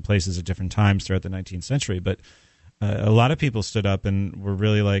happened in different places at different times throughout the 19th century. But a lot of people stood up and were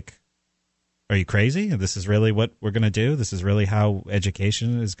really like, are you crazy? This is really what we're going to do? This is really how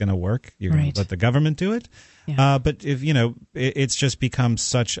education is going to work? You're going to let the government do it? Yeah. But if it's just become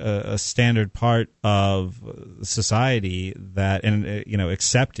such a standard part of society that, and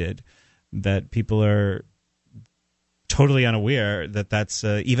accepted, that people are totally unaware that that's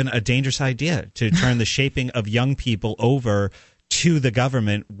even a dangerous idea, to turn the shaping of young people over to the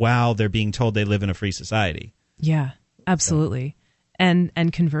government while they're being told they live in a free society. Yeah, absolutely. And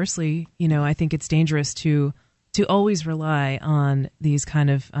conversely, I think it's dangerous to always rely on these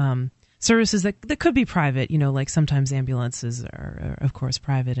kind of services that could be private, like sometimes ambulances are of course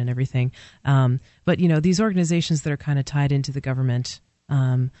private and everything. But these organizations that are kind of tied into the government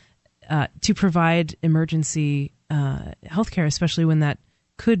to provide emergency healthcare, especially when that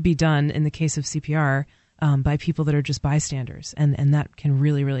could be done in the case of CPR by people that are just bystanders, and that can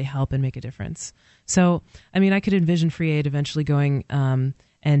really, really help and make a difference. So, I could envision Free Aid eventually going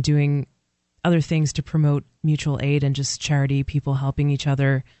and doing other things to promote mutual aid and just charity, people helping each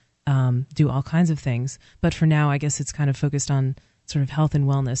other, do all kinds of things. But for now, I guess it's kind of focused on sort of health and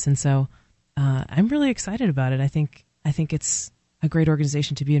wellness, and so I'm really excited about it. I think it's a great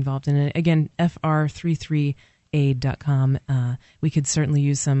organization to be involved in. And again, FR33aid.com. We could certainly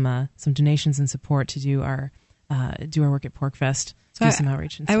use some donations and support to do our work at PorkFest, so do some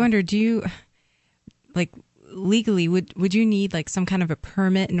outreach. And I wonder, do you legally would you need some kind of a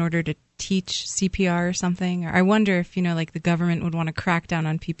permit in order to teach CPR or something? Or I wonder if the government would want to crack down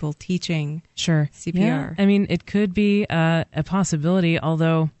on people teaching CPR. Yeah. It could be a possibility,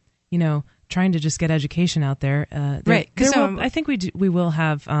 although trying to just get education out there. Right. I think we will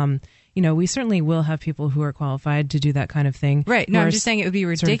have. We certainly will have people who are qualified to do that kind of thing. Right. No, I'm just saying it would be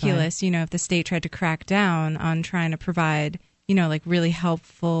ridiculous, if the state tried to crack down on trying to provide, really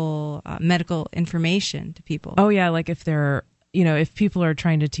helpful medical information to people. Oh, yeah. If they're, if people are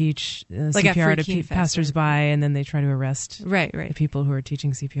trying to teach CPR to passersby and then they try to arrest the people who are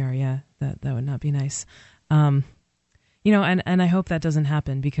teaching CPR, yeah, that would not be nice. And I hope that doesn't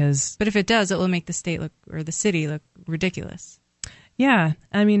happen because... But if it does, it will make the state or the city look ridiculous. Yeah,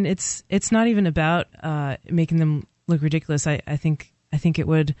 it's not even about making them look ridiculous. I think it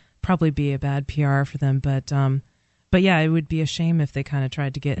would probably be a bad PR for them, but yeah, it would be a shame if they kind of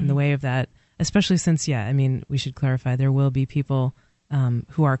tried to get in the way of that. Especially since, we should clarify there will be people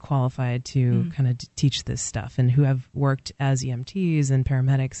who are qualified to kind of teach this stuff and who have worked as EMTs and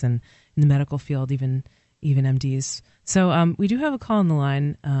paramedics and in the medical field, even MDs. So we do have a call on the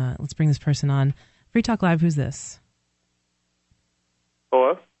line. Let's bring this person on. Free Talk Live. Who's this?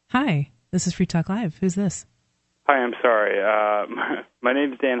 Hello? Hi, this is Free Talk Live. Who's this? Hi, I'm sorry. My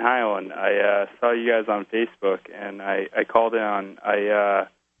name is Dan Hyland. I saw you guys on Facebook, and I called in on... I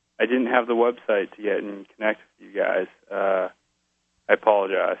didn't have the website to get and connect with you guys. I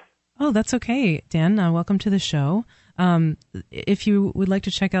apologize. Oh, that's okay, Dan. Welcome to the show. If you would like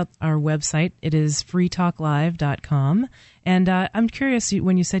to check out our website, it is freetalklive.com. And I'm curious,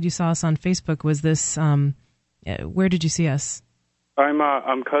 when you said you saw us on Facebook, was this... where did you see us?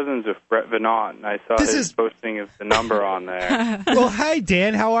 I'm cousins with Brett Venant, and I saw his posting of the number on there. Well, hi,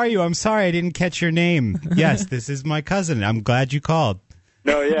 Dan. How are you? I'm sorry I didn't catch your name. Yes, this is my cousin. I'm glad you called.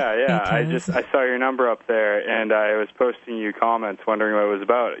 No, yeah. I saw your number up there, and I was posting you comments wondering what it was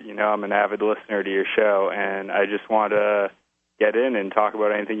about. I'm an avid listener to your show, and I just wanted to get in and talk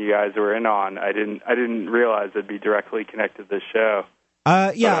about anything you guys were in on. I didn't realize it'd be directly connected to this show.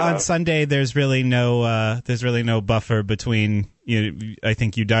 On Sunday there's really no buffer between I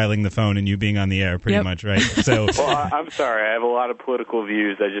think you dialing the phone and you being on the air, pretty much, right? So, well, I'm sorry. I have a lot of political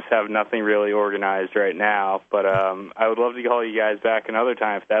views. I just have nothing really organized right now. But I would love to call you guys back another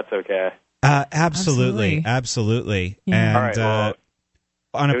time if that's okay. Absolutely. Yeah. And all right, well,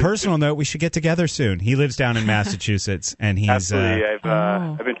 on a personal note, we should get together soon. He lives down in Massachusetts, and he's absolutely.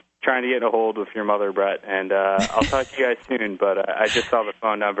 I've been trying to get a hold with your mother, Brett, and I'll talk to you guys soon. But I just saw the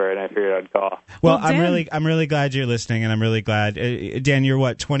phone number, and I figured I'd call. Well, I'm really glad you're listening, and I'm really glad. Dan, you're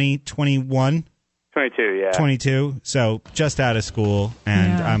what, 21? 22, yeah. 22, so just out of school,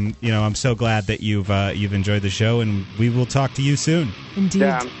 and I'm so glad that you've enjoyed the show, and we will talk to you soon. Indeed.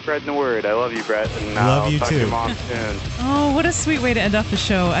 Yeah, I'm spreading the word. I love you, Brett, and love you talk too. to your mom soon. Oh, what a sweet way to end off the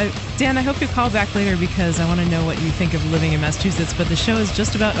show. Dan, I hope you call back later because I want to know what you think of living in Massachusetts, but the show is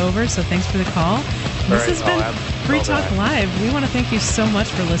just about over, so thanks for the call. This has been Free Talk Live. We want to thank you so much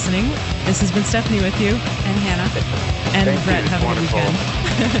for listening. This has been Stephanie with you. And Hannah. And Brett, have a good weekend.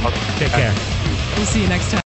 Take care. We'll see you next time.